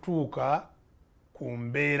lisobola okutuuka ku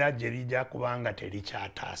mbeera gye lijja kubanga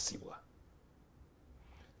terikyataasibwa.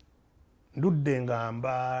 Ndudde nga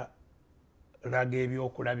mbalaga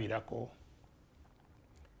ebyokulabirako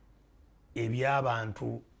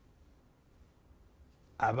eby'abantu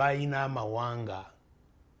abayina amawanga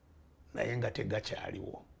naye nga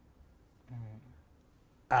tegakyaliwo.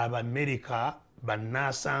 Abamerika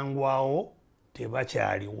bannasangwawo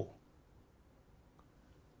tebakyaliwo.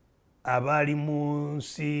 Abali mu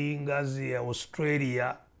nsi ngazi ya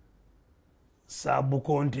Australia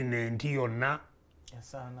subcontinent yonna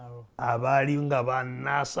abali nga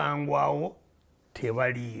bannasangwawo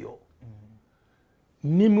tebaliyo.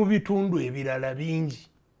 Ni mu bitundu ebirala bingi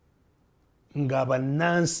nga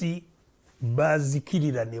bannansi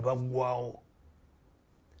bazikirira ne baggwawo.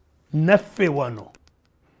 Naffe wano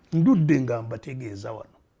ndudde nga mbategeeza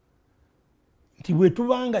wano nti bwe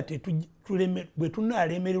tubanga bwe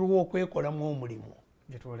tunaalemererwa okwekolamu omulimu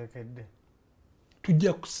gyetwolekedde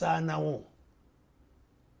tujja kusaanawo.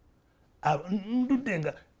 Ndudde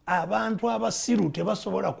nga abantu abasiru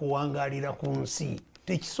tebasobola kuwangaalira ku nsi,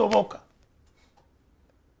 tekisoboka.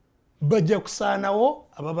 Bajja kusaanawo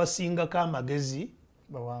ababasingako amagezi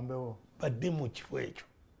bawambewo badde mu kifo ekyo.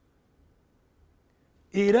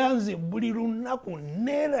 Era nze buli lunaku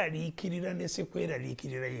neeraliikirira ne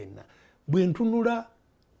sekweraliikirira yenna bwe ntunula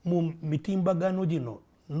mu mitimbagano gino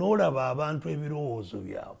n'olaba abantu ebirowoozo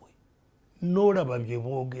byabwe n'olaba bye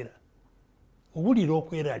boogera owulira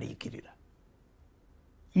okweraliikirira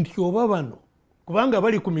nti oba bano kubanga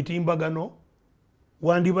bali ku mitimbagano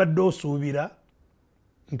wandibadde osuubira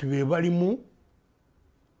nti be balimu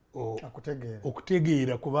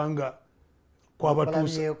okutegeera kubanga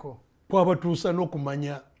kwabatuusa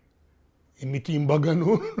n'okumanya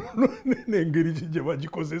emitimbagano n'engeri ki gye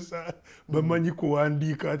bagikozesa bamanyi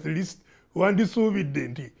kuwandiika. At least wandisuubidde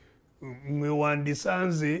nti mwe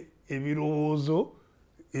wandisanze ebirowoozo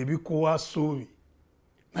ebikuwa ssuubi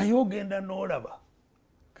naye ogenda n'olaba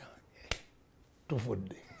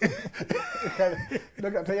tufudde.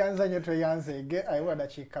 Tweyanza nnyo tweyanzeege ayiwa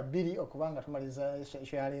dakiika 2 okubanga tumaliza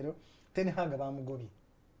ekyo ya leero. Ten Hag bamugobye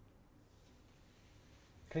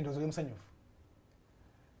kendo zoli musanyufu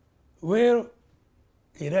well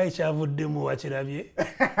era ekyavuddemu wakirabye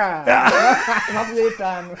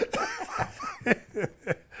mabuyetaano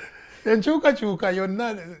enkyukakyuka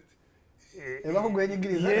yonna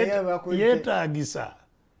ebakugwenyigiriza yeetaagisa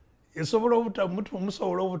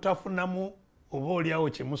musobola obutafunamu oba olyawo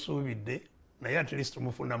kyemusuubidde naye at least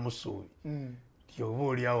mufunamu ssuubi ti oba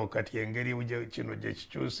olyawo kati engeri kino gye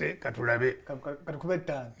kikyuse katulabe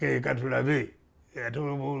katulabe ate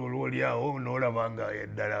olwolyawo n'olaba nga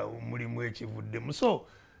eddala mulimu ekivuddemu so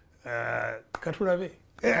katulabe.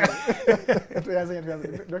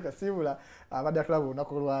 Dr. Sibula abadde atulaba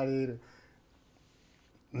olunaku olwaleero.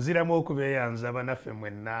 Nziramu okubeeyanza banaffe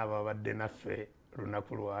mwenna ababadde naffe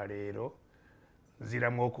lunaku lwaleero.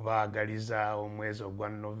 Nziramu okubaagaliza omwezi ogwa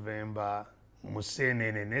Novemba mu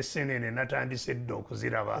seenene n'eseenene natandise dda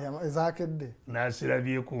okuziraba ezaakedde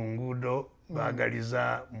n'azirabye ku nguudo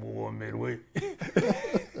baagaliza muwoomerwe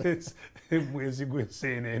mwezi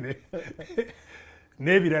gw'enseenene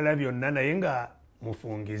n'ebirala byonna naye nga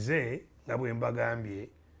mufungize nga bwe mbagambye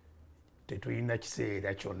tetulina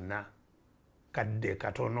kiseera kyonna kadde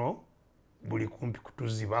katono buli kumpi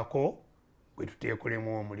kutuzibako bwe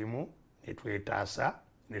tuteekolemu omulimu ne twetaasa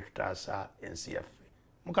ne tutaasa ensi yaffe.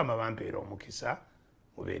 Mukama bampeera omukisa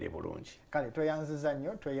mubeere bulungi. Kale tweyanziza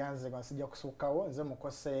nnyo tweyanze nga sijja kusukkawo nze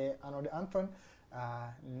mukose Arnold Anthony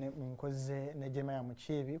nkoze ne Jeremiah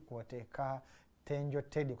Mukiibi kwoteeka Tenjo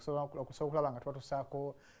Teddy okusobola okulaba nga tuba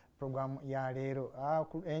tusaako programu ya leero.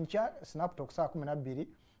 Enkya Snapto ku saa 12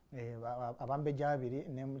 abambejja 2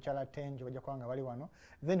 ne mukyala Tenjo bajja kuba nga bali wano.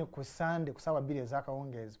 Then ku Sunday ku saa 2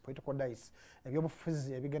 ez'akawungeezi political dice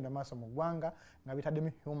ebyobufuzi ebigenda maaso mu ggwanga nga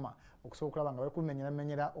bitaddemu humor okusobola okulaba nga bali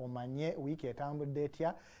kumenyera omanye wiiki etambudde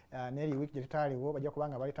etya n'eri wiiki gye tutaaliwo bajja kuba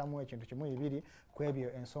nga baletamu ekintu kimu ibiri ku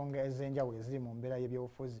ebyo ensonga ez'enjawulo eziri mu mbeera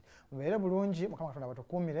y'ebyobufuzi. Mubeere bulungi, Mukama Katonda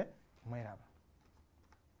batukuumire, mweraba.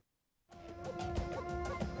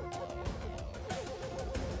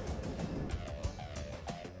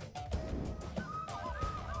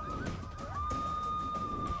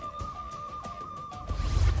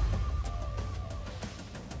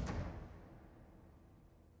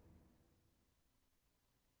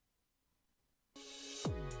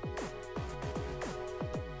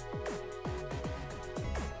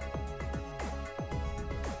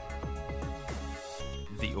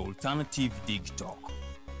 The Alternative Dig Talk.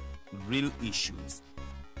 Real issues,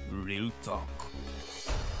 real talk.